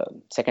the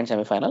second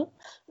semi-final,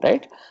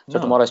 right? So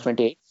No. tomorrow is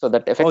 28. So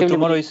that Oh, effectively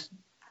tomorrow means, is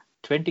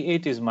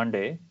 28th is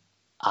Monday.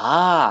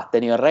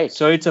 then you're right.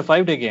 So it's a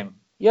 5-day game.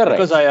 You're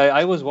Because right.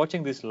 I was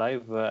watching this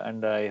live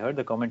and I heard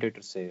the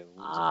commentator say, who was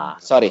the commentator?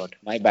 I Sorry, forgot.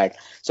 my bad.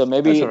 So That's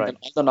maybe all right.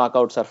 all the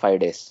knockouts are 5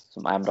 days.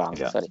 So I'm wrong.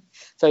 Yeah. Sorry.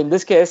 So in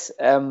this case,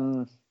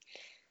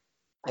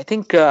 I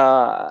think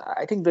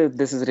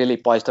this is really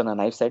poised on a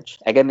knife's edge.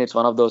 Again, it's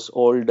one of those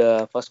old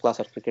first class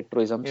of cricket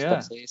truisms Yeah.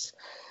 that says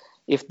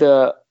if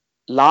the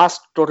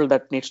last total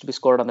that needs to be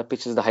scored on the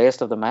pitch is the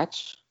highest of the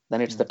match, then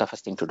it's the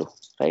toughest thing to do,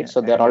 right? Yeah.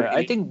 So they're And I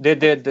already think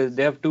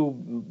they have two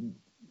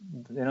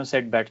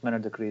set batsmen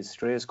at the crease,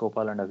 Shreyas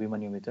Gopal and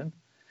Abhimanyu Mithun.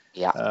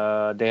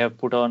 Yeah. They have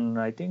put on,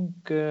 I think,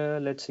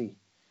 let's see,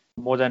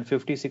 more than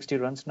 50, 60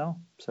 runs now.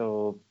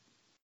 So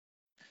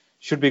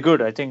should be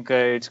good. I think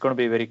it's going to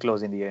be very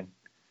close in the end.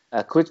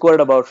 A quick word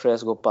about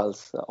Shreyas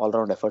Gopal's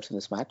all-round efforts in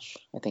this match.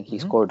 I think he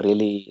Mm-hmm. scored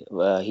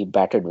he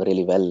batted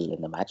really well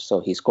in the match. So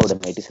he scored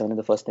an 87 in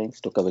the first innings,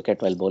 took a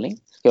wicket while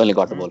bowling. He only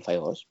got to bowl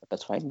 5 overs, but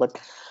that's fine. But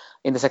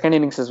in the second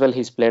innings as well,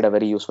 he's played a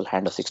very useful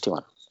hand of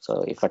 61.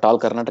 So if at all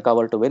Karnataka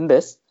were to win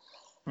this,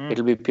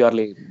 it'll be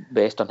purely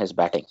based on his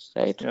batting,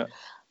 right? Yeah.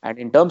 And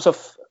in terms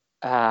of,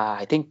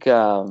 I think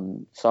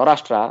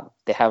Saurashtra,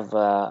 they have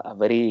a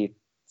very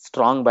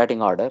strong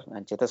batting order,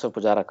 and Cheteshwar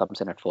Pujara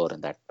comes in at 4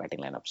 in that batting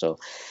lineup. So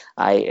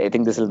I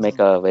think this will make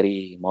a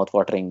very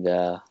mouth-watering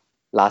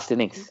last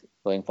innings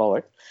going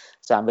forward.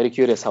 So I'm very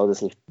curious how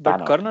this will But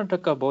pan out.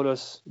 Karnataka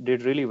bowlers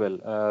did really well.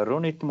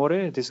 Ronit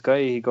More, this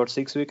guy, he got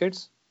 6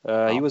 wickets.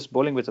 He was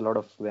bowling with a lot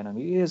of venom.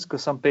 He has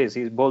some pace.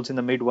 He bowls in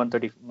the mid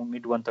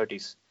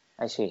 130s.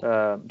 I see.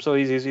 So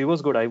he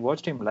was good. I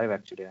watched him live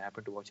actually. I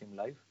happened to watch him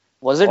live.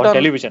 Was it on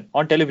television?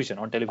 On television.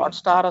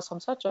 Hotstar or some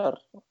such, or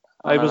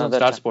I was on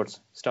another Star Sports.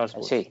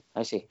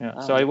 I see. Yeah.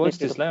 So I watched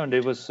this live, and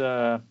it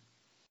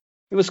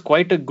was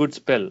quite a good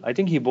spell. I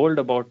think he bowled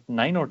about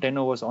 9 or 10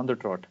 overs on the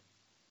trot.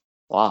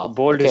 Wow.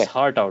 Bowled his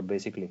heart out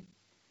basically.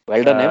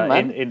 Well done, him,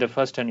 man. In the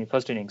first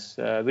innings.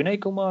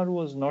 Vinay Kumar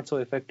was not so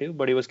effective,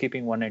 but he was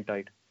keeping one end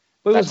tight.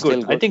 But it was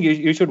good. I think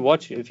you should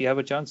watch, if you have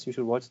a chance, you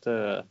should watch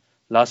the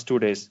last 2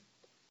 days.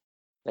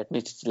 Let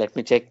me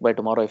check by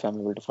tomorrow if I'm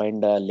able to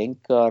find a link,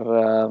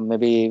 or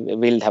maybe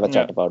we'll have a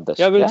chat about this.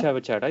 Yeah, we'll have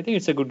a chat. I think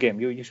it's a good game.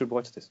 You should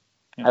watch this.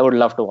 Yeah. I would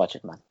love to watch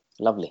it, man.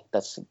 Lovely.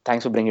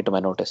 Thanks for bringing it to my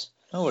notice.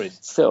 No worries.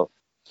 So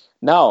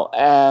now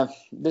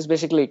this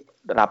basically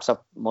wraps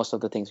up most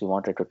of the things we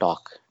wanted to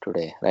talk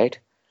today, right?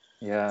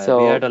 Yeah.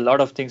 So we had a lot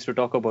of things to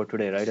talk about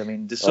today, right? I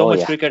mean, there's so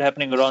much cricket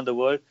happening around the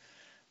world.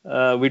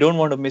 We don't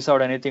want to miss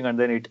out anything, and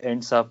then it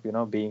ends up,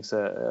 being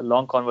a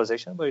long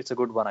conversation, but it's a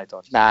good one, I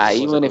thought.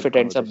 Even if it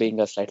ends up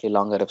being a slightly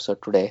longer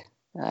episode today,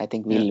 I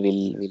think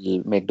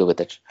we'll make do with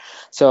it.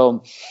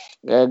 So,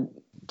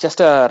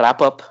 just a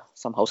wrap up,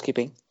 some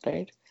housekeeping,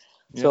 right?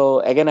 Yeah. So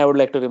again, I would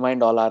like to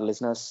remind all our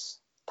listeners,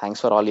 thanks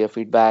for all your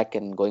feedback,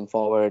 and going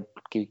forward,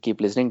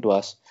 keep listening to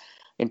us.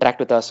 Interact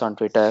with us on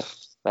Twitter,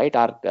 right?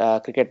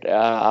 Our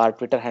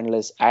Twitter handle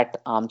is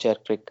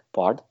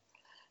 @armchaircrickpod.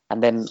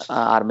 And then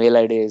our mail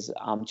ID is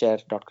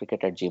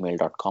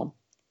armchair.cricket@gmail.com.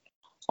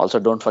 Also,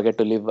 don't forget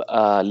to leave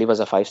us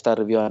a 5-star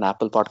review on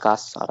Apple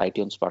Podcasts or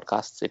iTunes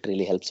Podcasts. It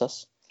really helps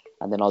us.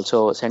 And then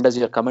also send us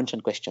your comments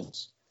and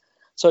questions.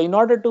 So in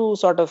order to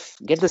sort of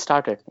get this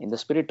started, in the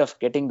spirit of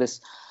getting this,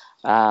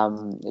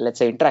 let's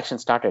say, interaction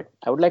started,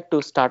 I would like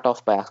to start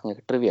off by asking a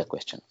trivia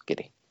question,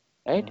 Giri.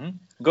 Right?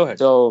 Mm-hmm. Go ahead.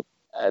 So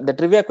the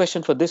trivia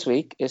question for this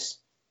week is,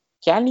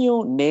 can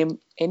you name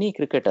any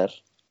cricketer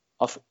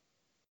of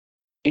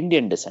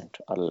Indian descent,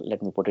 or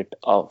let me put it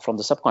from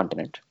the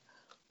subcontinent,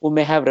 who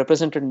may have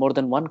represented more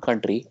than one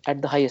country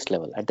at the highest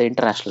level, at the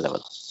international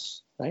level,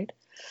 right?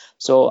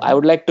 So I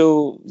would like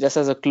to, just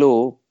as a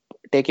clue,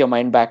 take your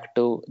mind back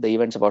to the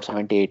events about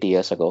 70, 80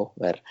 years ago,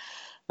 where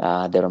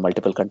there were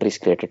multiple countries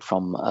created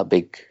from a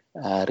big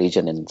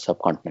region in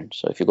subcontinent.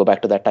 So if you go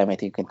back to that time, I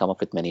think you can come up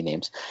with many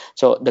names.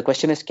 So the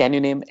question is, can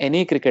you name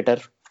any cricketer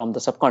from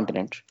the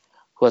subcontinent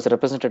who has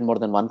represented more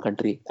than one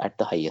country at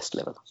the highest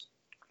level?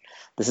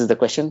 This is the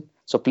question.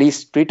 So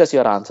please tweet us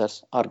your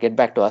answers or get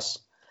back to us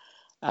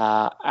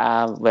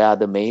via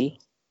the mail,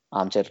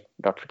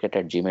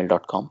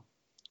 armchair.cricket@gmail.com.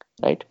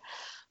 Right?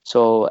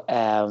 So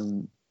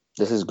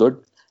this is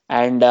good.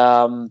 And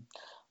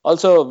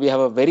also, we have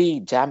a very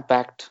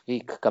jam-packed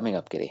week coming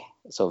up, Giri.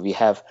 So we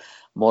have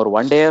more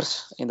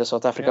one-dayers in the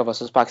South Africa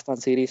versus Pakistan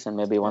series, and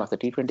maybe one of the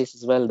T20s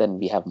as well. Then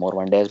we have more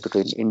one-dayers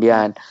between India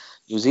and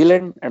New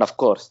Zealand, and of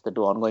course, the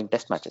 2 ongoing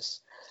test matches.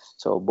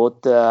 So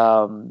both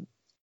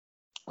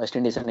West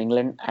Indies and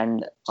England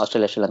and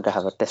Australia, Sri Lanka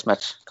have a test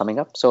match coming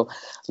up. So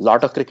a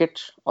lot of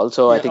cricket.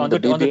 Also, I think the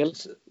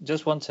BBL.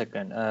 Just 1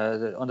 second.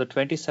 On the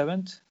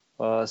 27th,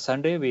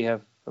 Sunday, we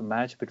have a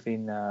match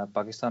between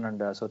Pakistan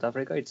and South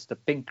Africa. It's the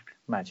pink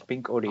match,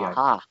 pink ODI.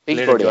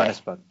 Pink ODI.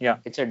 Johannesburg. Yeah.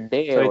 It's a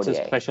day so ODI. It's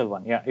a special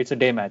one. Yeah, it's a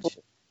day match.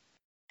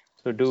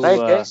 So right,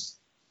 guys.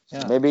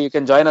 Yeah. Maybe you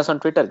can join us on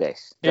Twitter,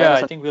 guys.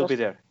 I think we'll be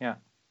there. Yeah.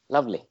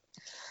 Lovely.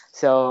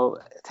 So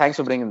thanks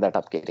for bringing that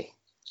up, Katie.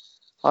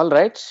 All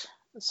right.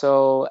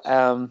 So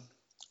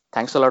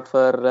thanks a lot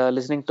for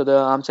listening to the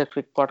Armchair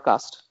Cricket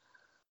Podcast.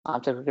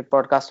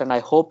 And I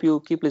hope you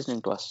keep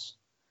listening to us.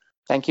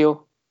 Thank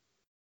you.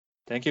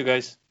 Thank you,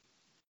 guys.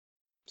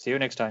 See you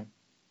next time.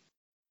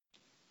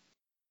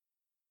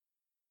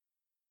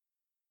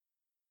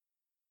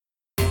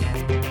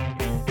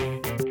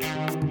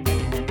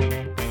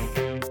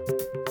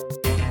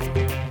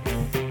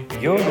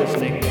 You're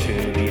listening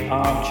to the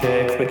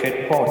Armchair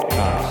Cricket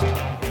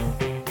Podcast.